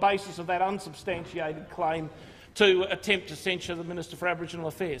the basis of that unsubstantiated claim to attempt to censure the Minister for Aboriginal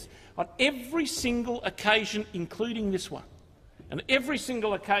Affairs. On every single occasion, including this one, and every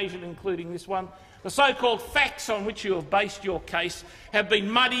single occasion including this one, the so-called facts on which you have based your case have been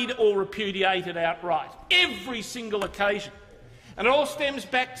muddied or repudiated outright. Every single occasion. And it all stems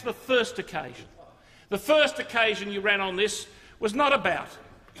back to the first occasion. The first occasion you ran on this was not about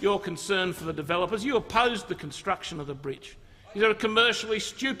your concern for the developers. You opposed the construction of the bridge. You are commercially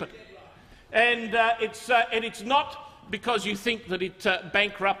stupid. And it's not because you think that it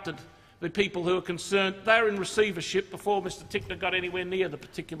bankrupted the people who are concerned. They were in receivership before Mr Tickner got anywhere near the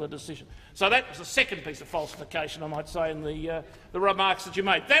particular decision. So that was the second piece of falsification, I might say, in the remarks that you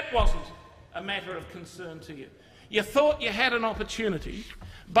made. That wasn't a matter of concern to you. You thought you had an opportunity,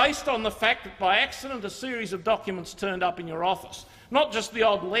 based on the fact that by accident a series of documents turned up in your office, not just the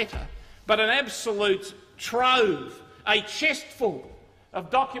odd letter, but an absolute trove, a chest full of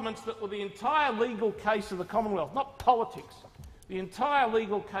documents that were the entire legal case of the Commonwealth, not politics, the entire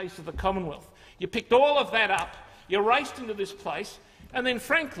legal case of the Commonwealth. You picked all of that up, you raced into this place, and then,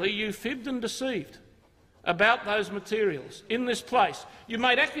 frankly, you fibbed and deceived about those materials in this place. You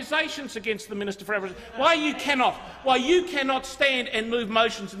made accusations against the Minister for Aboriginal. Why you cannot stand and move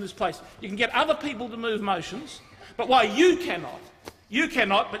motions in this place. You can get other people to move motions, but why you cannot,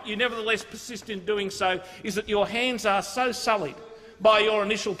 but you nevertheless persist in doing so, is that your hands are so sullied by your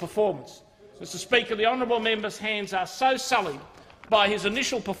initial performance. Mr Speaker, the honourable member's hands are so sullied by his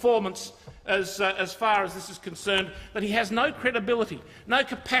initial performance as far as this is concerned that he has no credibility, no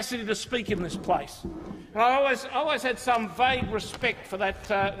capacity to speak in this place. And I always had some vague respect for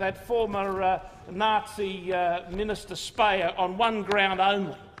that former Nazi Minister Speyer on one ground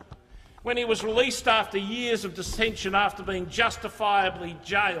only. When he was released after years of detention after being justifiably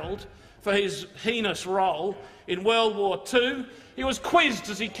jailed for his heinous role in World War II, he was quizzed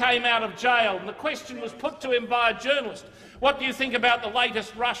as he came out of jail, and the question was put to him by a journalist: "What do you think about the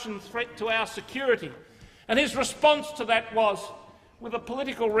latest Russian threat to our security?" And his response to that was, "With a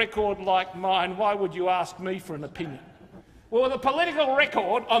political record like mine, why would you ask me for an opinion?" Well, with a political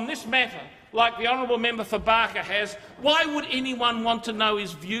record on this matter, like the honourable member for Barker has, why would anyone want to know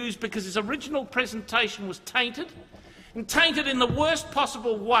his views? Because his original presentation was tainted, and tainted in the worst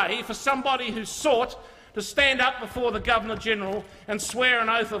possible way for somebody who sought to stand up before the Governor-General and swear an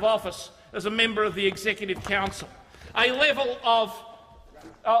oath of office as a member of the Executive Council. A level of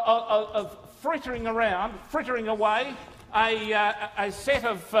frittering away a set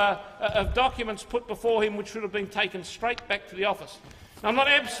of documents put before him which should have been taken straight back to the office. Now, I'm not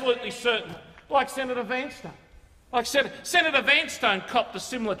absolutely certain, like Senator Vanstone. Senator Vanstone copped a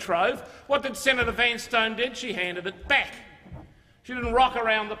similar trove. What did Senator Vanstone do? She handed it back. She didn't rock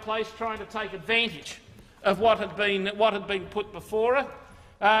around the place trying to take advantage of what had been put before her,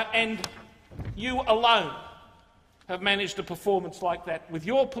 and you alone have managed a performance like that. With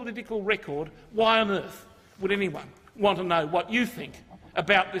your political record, why on earth would anyone want to know what you think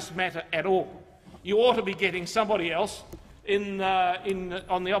about this matter at all? You ought to be getting somebody else on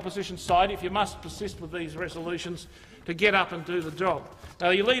the opposition side, if you must persist with these resolutions, to get up and do the job.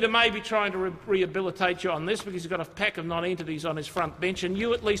 Now, your leader may be trying to rehabilitate you on this because he's got a pack of non-entities on his front bench, and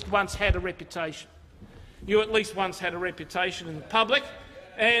you at least once had a reputation. You at least once had a reputation in the public,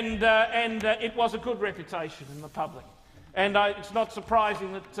 and it was a good reputation in the public. And it's not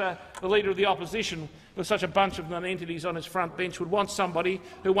surprising that the Leader of the Opposition, with such a bunch of non-entities on his front bench, would want somebody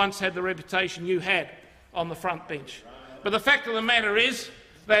who once had the reputation you had on the front bench. But the fact of the matter is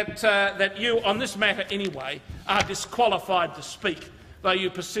that you, on this matter anyway, are disqualified to speak, though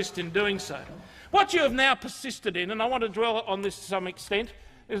you persist in doing so. What you have now persisted in, and I want to dwell on this to some extent,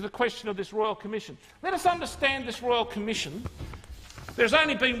 is the question of this Royal Commission. Let us understand this Royal Commission. There's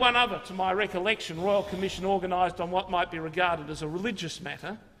only been one other, to my recollection, Royal Commission organised on what might be regarded as a religious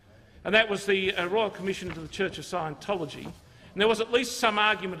matter, and that was the Royal Commission into the Church of Scientology. And there was at least some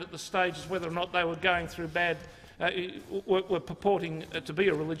argument at the stage as whether or not they were going through were purporting to be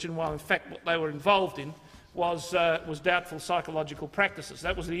a religion, while in fact what they were involved in was doubtful psychological practices.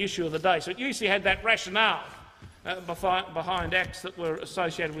 That was the issue of the day. So it usually had that rationale behind acts that were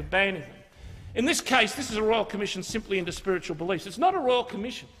associated with banning them. In this case, this is a Royal Commission simply into spiritual beliefs. It's not a Royal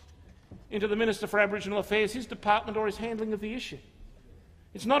Commission into the Minister for Aboriginal Affairs, his department or his handling of the issue.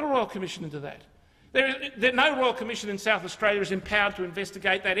 It's not a Royal Commission into that. No Royal Commission in South Australia is empowered to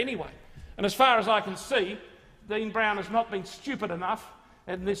investigate that anyway. And as far as I can see, Dean Brown has not been stupid enough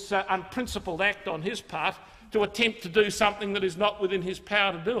in this unprincipled act on his part to attempt to do something that is not within his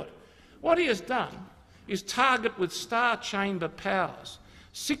power to do it. What he has done is target with star chamber powers,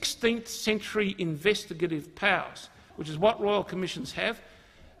 16th century investigative powers, which is what Royal Commissions have,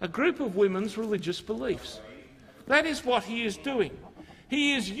 a group of women's religious beliefs. That is what he is doing.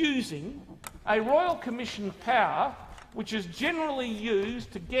 He is using a Royal Commission power which is generally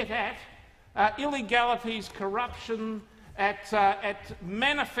used to get at illegalities, corruption, at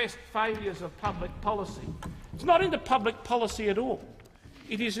manifest failures of public policy. It's not into public policy at all.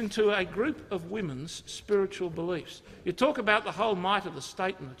 It is into a group of women's spiritual beliefs. You talk about the whole might of the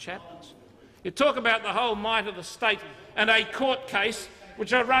state and the chaplains. You talk about the whole might of the state and a court case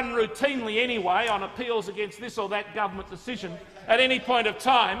which are run routinely anyway on appeals against this or that government decision at any point of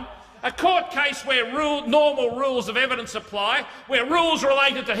time, a court case where normal rules of evidence apply, where rules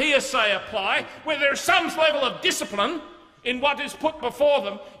related to hearsay apply, where there is some level of discipline in what is put before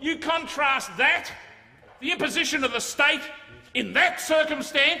them. You contrast that, the imposition of the state in that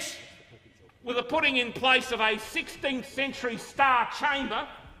circumstance, with the putting in place of a 16th century star chamber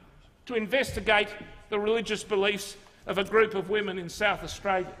to investigate the religious beliefs of a group of women in South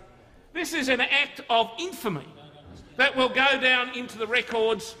Australia. This is an act of infamy that will go down into the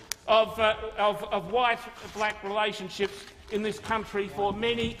records of white-black relationships in this country for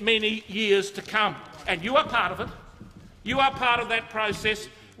many, many years to come. And you are part of it. You are part of that process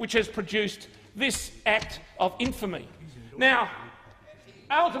which has produced this act of infamy. Now,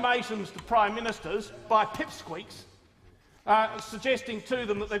 ultimatums to Prime Ministers by pipsqueaks suggesting to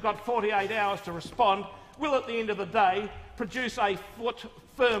them that they've got 48 hours to respond will, at the end of the day, produce a foot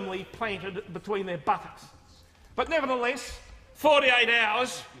firmly planted between their buttocks. But nevertheless, 48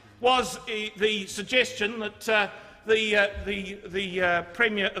 hours was the suggestion that the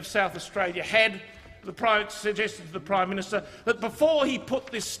Premier of South Australia had suggested to the Prime Minister that before he put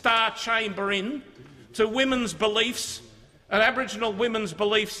this star chamber in to women's beliefs, and Aboriginal women's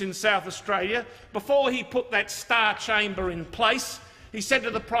beliefs in South Australia, before he put that star chamber in place, he said to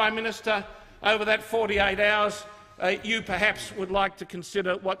the Prime Minister over that 48 hours, you perhaps would like to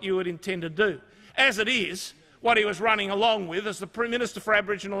consider what you would intend to do. As it is, what he was running along with, as the Minister for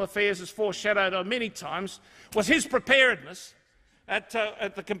Aboriginal Affairs has foreshadowed on many times, was his preparedness at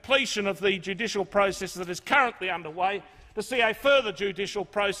the completion of the judicial process that is currently underway to see a further judicial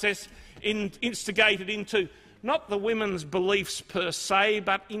process instigated into not the women's beliefs per se,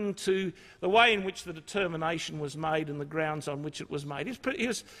 but into the way in which the determination was made and the grounds on which it was made. It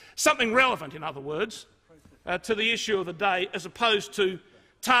was something relevant, in other words, to the issue of the day, as opposed to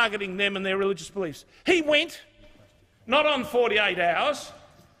targeting them and their religious beliefs. He went, not on 48 hours.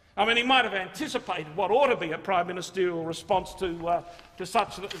 I mean, he might have anticipated what ought to be a prime ministerial response to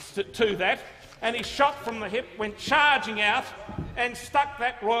that, and he shot from the hip, went charging out and stuck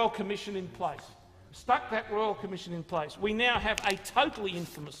that Royal Commission in place. We now have a totally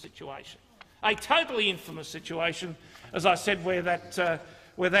infamous situation. As I said, where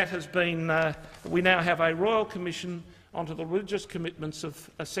that has been. We now have a Royal Commission onto the religious commitments of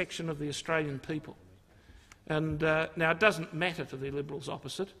a section of the Australian people. And now it doesn't matter to the Liberals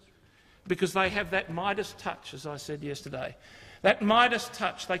opposite, because they have that Midas touch, as I said yesterday. That Midas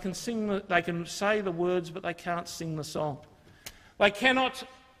touch, they can say the words, but they can't sing the song. They cannot,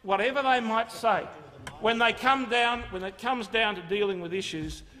 whatever they might say, when it comes down to dealing with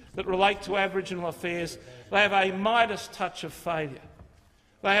issues that relate to Aboriginal affairs, they have a Midas touch of failure.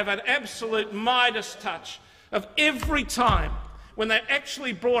 They have an absolute Midas touch of every time when they're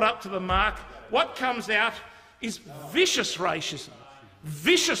actually brought up to the mark, what comes out is vicious racism.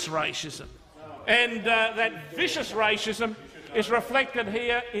 And that vicious racism is reflected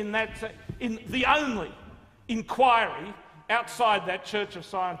here in the only inquiry outside that Church of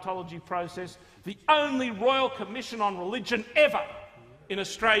Scientology process, the only Royal Commission on Religion ever in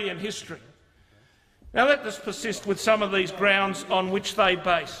Australian history. Now let us persist with some of these grounds on which they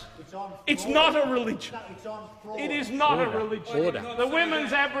base. It's not a religion. It is not a religion. The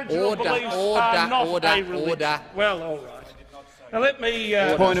women's Aboriginal beliefs are not a religion. Well, all right. Now let me.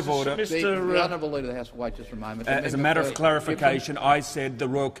 Point of order. The Honourable Leader of the House will wait just for a moment. As a matter of clarification, I said the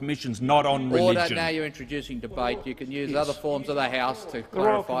Royal Commission's not on Order. religion. Now you're introducing debate. You can use other forms of the House to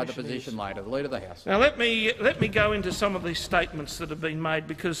clarify the position later. The Leader of the House. Now let me go into some of these statements that have been made,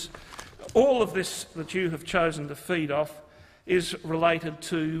 because all of this that you have chosen to feed off is related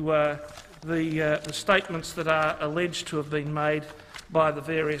to the statements that are alleged to have been made by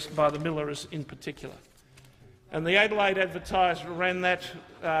the Millers in particular. And the Adelaide Advertiser ran that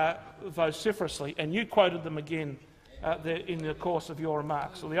vociferously, and you quoted them again in the course of your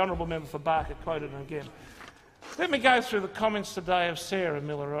remarks. Or the Honourable Member for Barker quoted them again. Let me go through the comments today of Sarah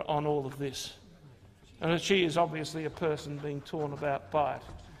Miller on all of this. And she is obviously a person being torn about by it.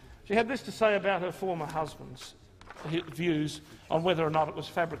 She had this to say about her former husband's views on whether or not it was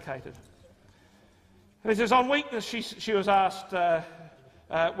fabricated. And it says, on weakness, she was asked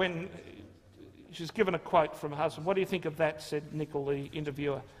when she was given a quote from her husband. What do you think of that, said Nicol, the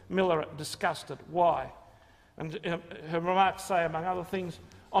interviewer. Miller, disgusted. Why? And her remarks say, among other things,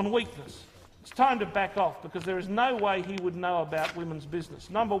 on weakness. It's time to back off, because there is no way he would know about women's business.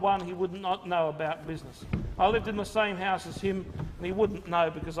 Number one, he would not know about business. I lived in the same house as him, and he wouldn't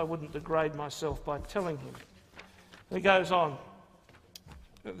know, because I wouldn't degrade myself by telling him. And he goes on,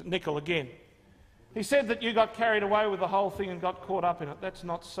 Nicol again. He said that you got carried away with the whole thing and got caught up in it. That's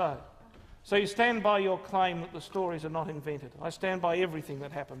not so. So you stand by your claim that the stories are not invented. I stand by everything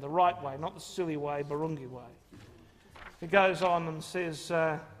that happened, the right way, not the silly way, Barungi way. He goes on and says,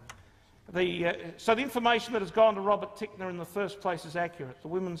 so the information that has gone to Robert Tickner in the first place is accurate. The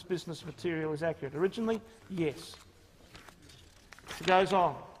women's business material is accurate. Originally, yes. He goes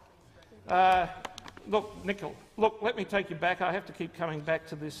on. Look, Nicol, look, let me take you back. I have to keep coming back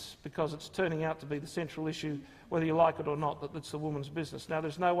to this because it's turning out to be the central issue, whether you like it or not, that it's the woman's business. Now,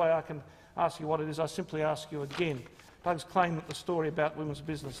 there's no way I can ask you what it is. I simply ask you again. Doug's claim that the story about women's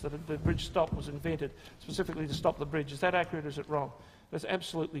business, that the bridge stop was invented specifically to stop the bridge, is that accurate or is it wrong? That's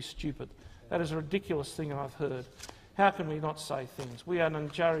absolutely stupid. That is a ridiculous thing I've heard. How can we not say things? We are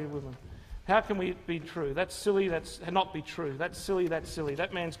Nunjari women. How can we be true? That's silly, that's not be true. That's silly, that's silly.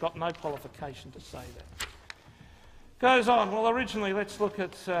 That man's got no qualification to say that. Goes on. Well, originally, let's look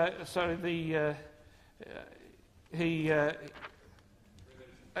at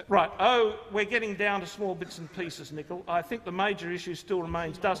right. Oh, we're getting down to small bits and pieces, Nicol. I think the major issue still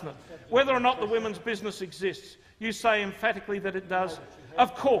remains, doesn't it? Whether or not the women's business exists. You say emphatically that it does.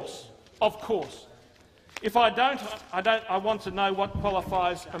 Of course. Of course. If I don't, I want to know what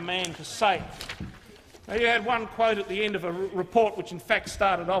qualifies a man to say it. Now, you had one quote at the end of a report which in fact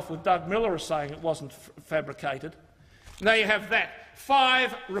started off with Doug Miller saying it wasn't fabricated. Now you have that.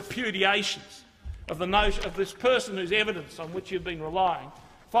 5 repudiations of the notion of this person whose evidence on which you've been relying.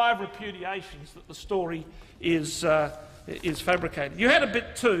 5 repudiations that the story is fabricated. You had a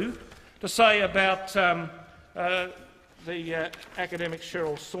bit too to say about the academic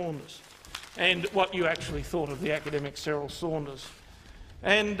Cheryl Saunders and what you actually thought of the academic Cheryl Saunders.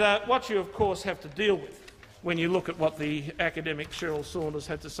 And what you, of course, have to deal with when you look at what the academic Cheryl Saunders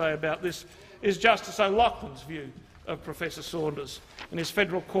had to say about this is Justice O'Loughlin's view of Professor Saunders in his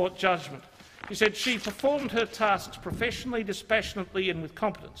federal court judgment. He said she performed her tasks professionally, dispassionately and with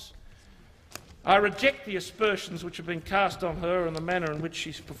competence. I reject the aspersions which have been cast on her and the manner in which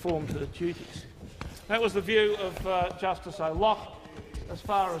she's performed her duties. That was the view of Justice O'Loughlin as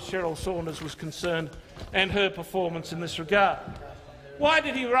far as Cheryl Saunders was concerned and her performance in this regard. Why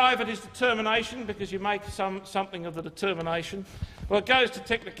did he arrive at his determination? Because you make something of the determination. Well, it goes to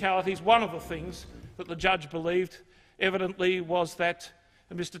technicalities. One of the things that the judge believed evidently was that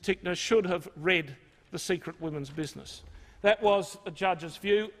Mr Tickner should have read the secret women's business. That was a judge's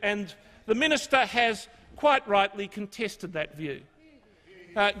view, and the minister has quite rightly contested that view.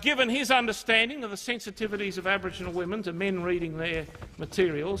 Given his understanding of the sensitivities of Aboriginal women to men reading their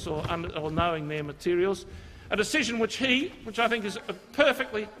materials or knowing their materials, a decision which I think is a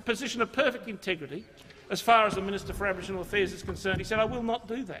position of perfect integrity as far as the Minister for Aboriginal Affairs is concerned, he said, I will not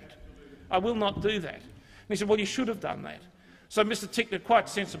do that. I will not do that. And he said, well, you should have done that. So Mr Tickner quite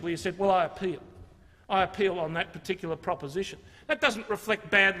sensibly said, well, I appeal. I appeal on that particular proposition. That doesn't reflect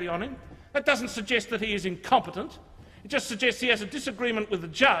badly on him. That doesn't suggest that he is incompetent. It just suggests he has a disagreement with the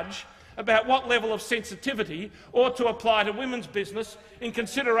judge about what level of sensitivity ought to apply to women's business in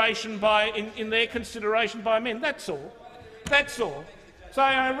their consideration by men. That's all. That's all. So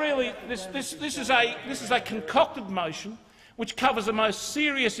really, this is a concocted motion which covers the most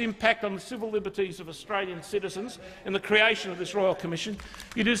serious impact on the civil liberties of Australian citizens in the creation of this Royal Commission.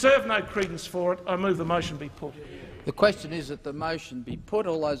 You deserve no credence for it. I move the motion be put. The question is that the motion be put.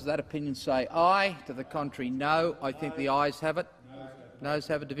 All those of that opinion say aye. To the contrary, no. I think the ayes have it. Noes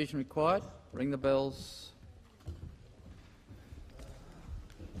have a division required. Ring the bells.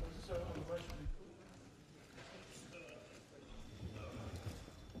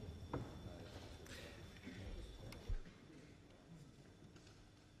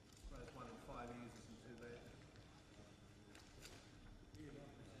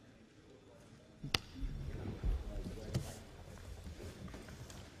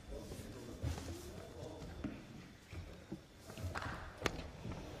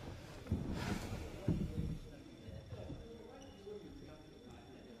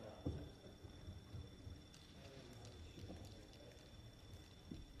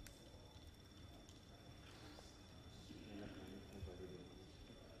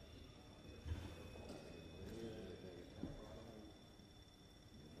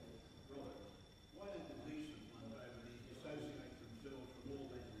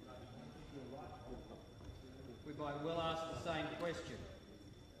 We might well ask the same question.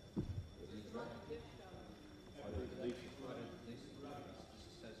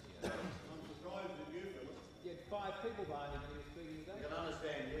 You had 5 people behind you speaking today. I can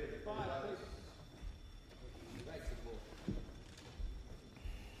understand you. 5 people. Makes it more.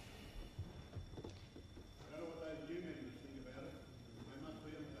 I don't know what those new members think about it. They must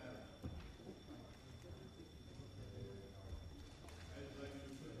be about it. As they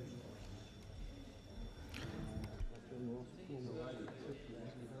should be.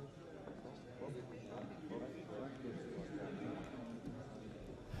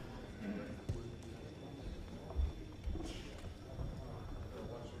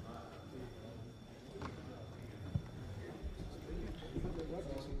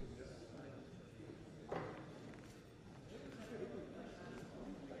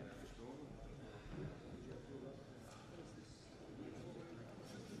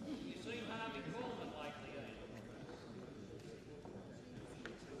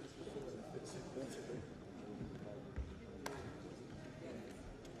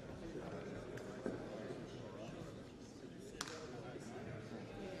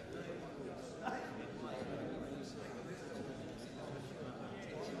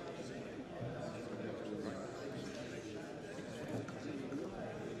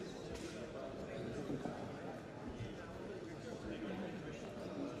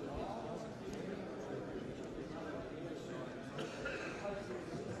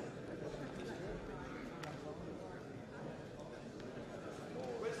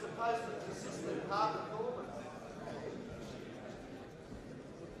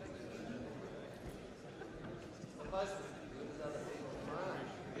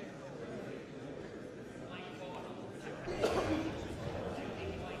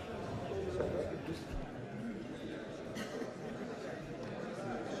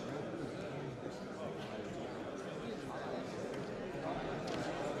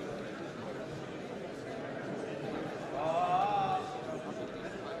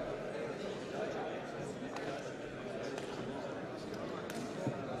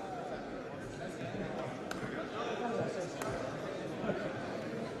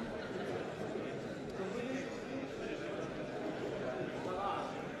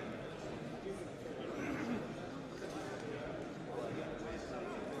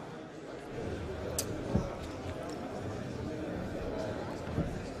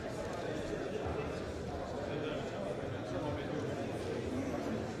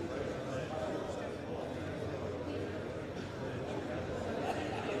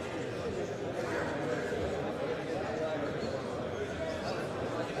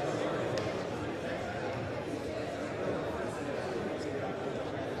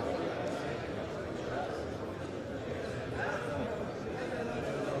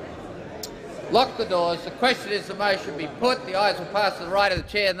 Lock the doors. The question is the motion be put. The ayes will pass to the right of the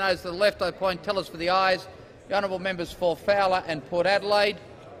chair and those to the left. I point tellers for the ayes. The honourable members for Fowler and Port Adelaide.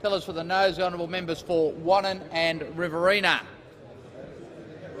 Tellers for the noes. The honourable members for Wannon and Riverina.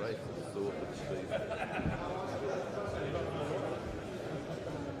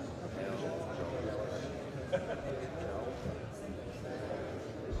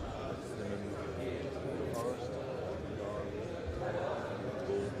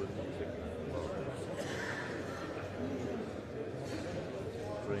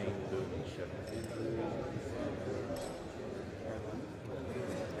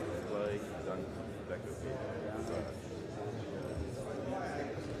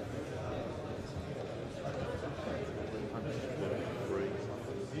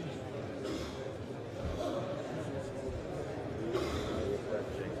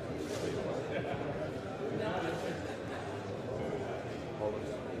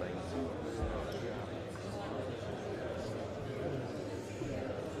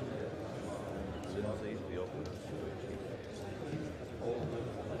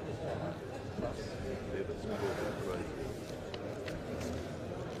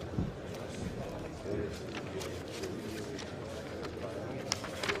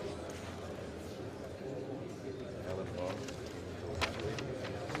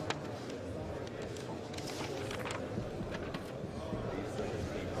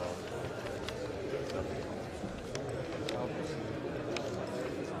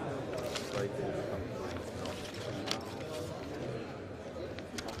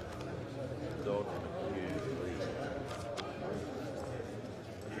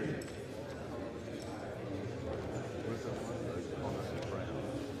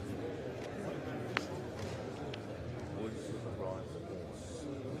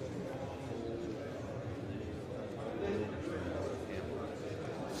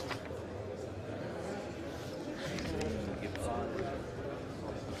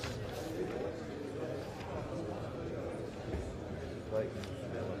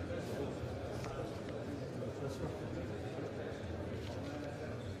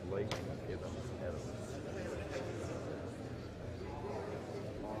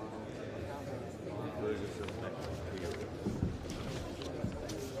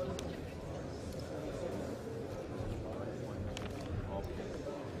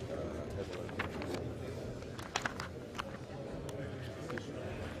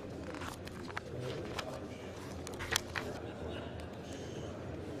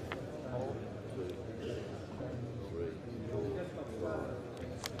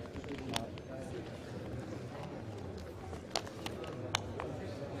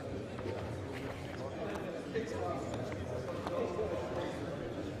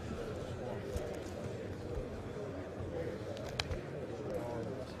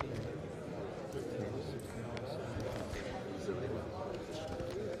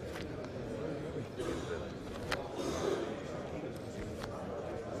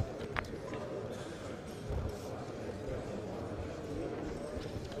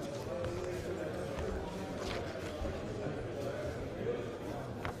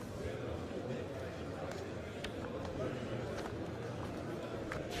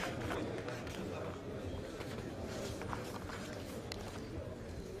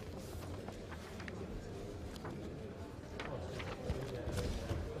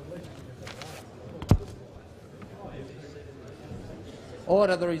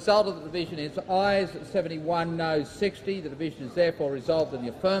 Order. The result of the division is ayes 71, noes 60. The division is therefore resolved in the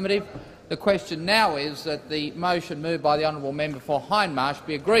affirmative. The question now is that the motion moved by the honourable member for Hindmarsh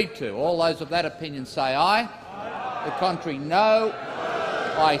be agreed to. All those of that opinion say aye. Aye. The contrary, no.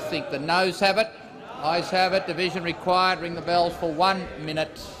 I think the noes have it. Ayes have it. Division required. Ring the bells for 1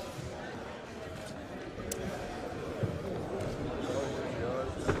 minute.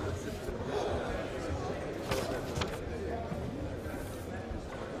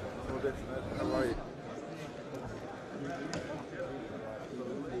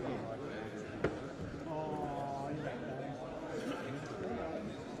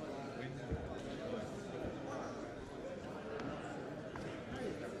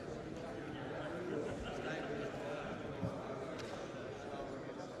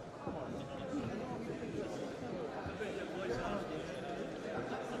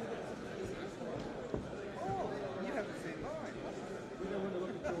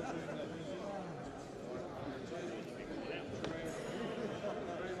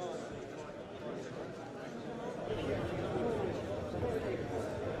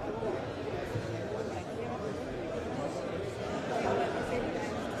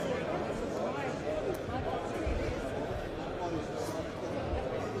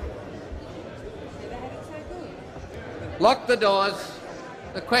 Lock the doors.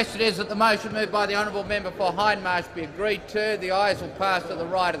 The question is that the motion moved by the honourable member for Hindmarsh be agreed to. The ayes will pass to the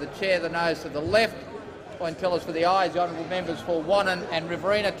right of the chair, the noes to the left. Point tell us for the ayes, the honourable members for Wannon and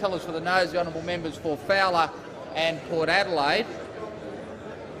Riverina. Tell us for the noes, the honourable members for Fowler and Port Adelaide.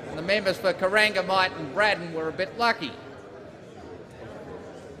 And the members for Corangamite and Braddon were a bit lucky.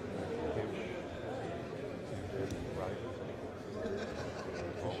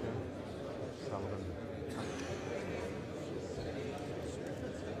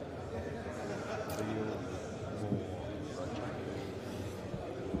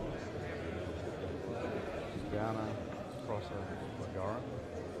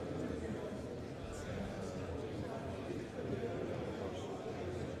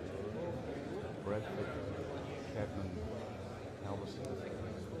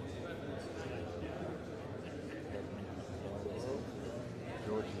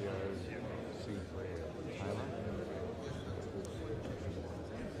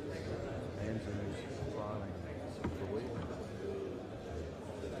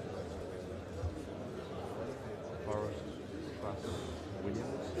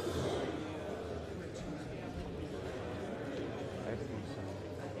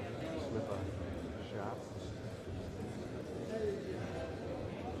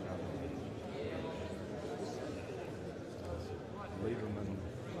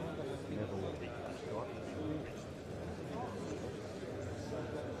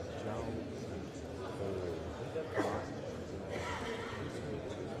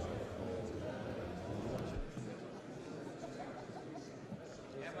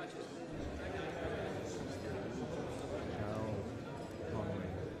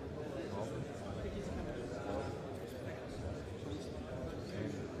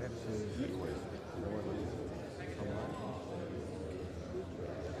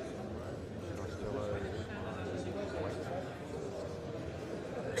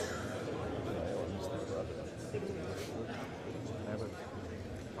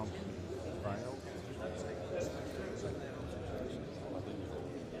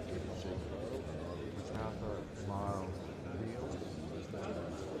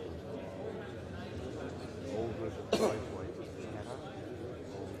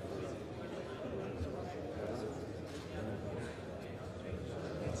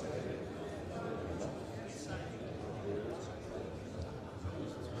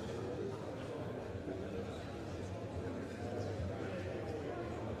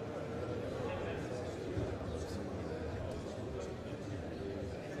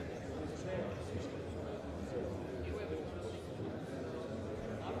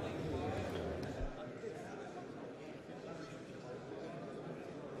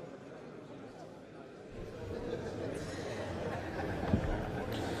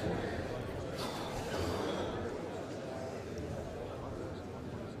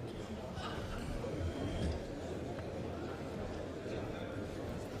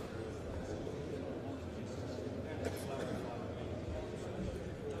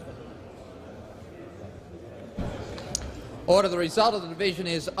 Order. The result of the division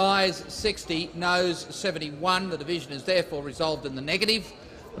is ayes 60, noes 71. The division is therefore resolved in the negative.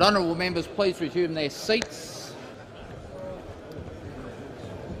 But honourable members, please resume their seats.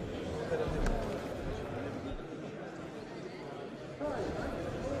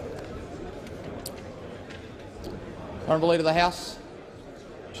 Honourable Leader of the House.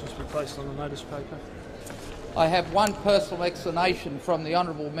 Motions be placed on the notice paper. I have one personal explanation from the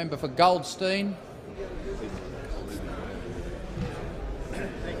honourable member for Goldstein.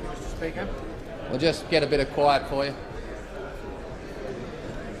 Thank you, Mr. Speaker. We'll just get a bit of quiet for you.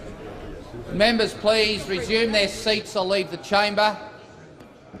 Members, please resume their seats or leave the chamber.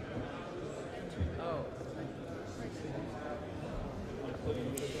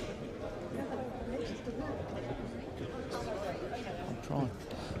 I'm trying.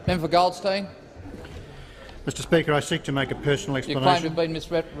 Member for Goldstein. Mr. Speaker, I seek to make a personal explanation. You claim to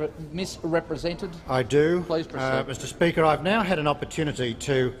have been misrepresented? I do. Please proceed. Mr. Speaker, I've now had an opportunity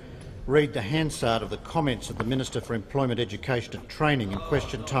to read the Hansard of the comments of the Minister for Employment, Education and Training in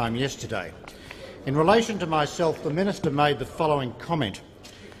question time yesterday. In relation to myself, the Minister made the following comment: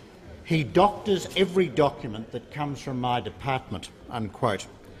 "He doctors every document that comes from my department." Unquote.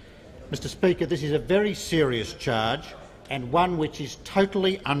 Mr. Speaker, this is a very serious charge and one which is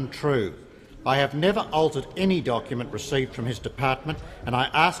totally untrue. I have never altered any document received from his department, and I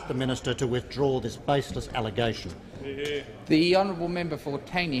ask the Minister to withdraw this baseless allegation. The honourable member for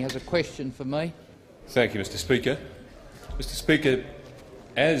Tangney has a question for me. Thank you, Mr. Speaker. Mr. Speaker,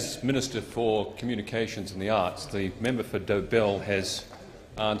 as Minister for Communications and the Arts, the member for Dobell has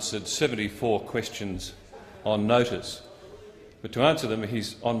answered 74 questions on notice. But to answer them,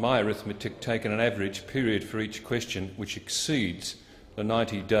 he's, on my arithmetic, taken an average period for each question which exceeds the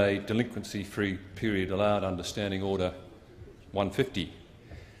 90-day delinquency-free period allowed under Standing Order 150.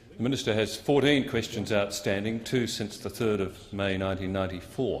 The Minister has 14 questions outstanding, 2 since the 3rd of May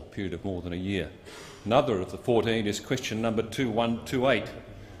 1994, a period of more than a year. Another of the 14 is question number 2128,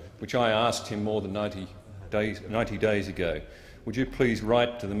 which I asked him more than 90 days ago. Would you please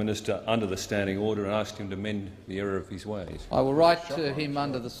write to the Minister under the Standing Order and ask him to mend the error of his ways? I will write to him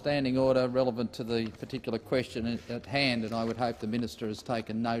under the Standing Order relevant to the particular question at hand, and I would hope the Minister has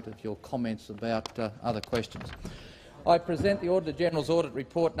taken note of your comments about other questions. I present the Auditor-General's Audit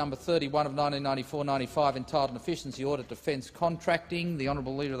Report No. 31 of 1994-95 entitled Efficiency Audit Defence Contracting. The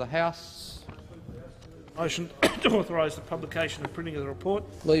Honourable Leader of the House. Motion to authorise the publication and printing of the report.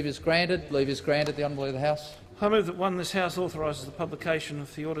 Leave is granted. Leave is granted. The Honourable Leader of the House. I move that 1. This House authorises the publication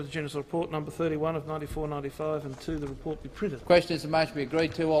of the Auditor-General's Report No. 31 of 94-95 and 2. The report be printed. The question is the motion be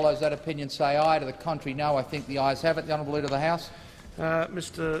agreed to. All those that opinion say aye. To the contrary, no. I think the ayes have it. The Honourable Leader of the House.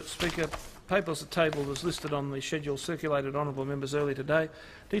 Mr. Speaker, papers are tabled as listed on the schedule circulated honourable members earlier today.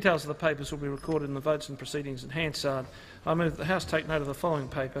 Details of the papers will be recorded in the votes and proceedings in Hansard. I move that the House take note of the following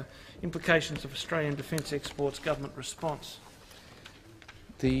paper: Implications of Australian Defence Exports Government Response.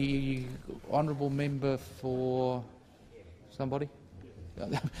 The honourable member for somebody?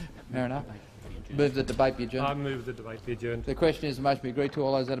 Fair enough. Move the debate be adjourned. I move the debate be adjourned. The question is the motion be agreed to.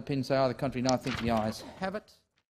 All those that opinion say aye. The contrary, no. I think the ayes have it.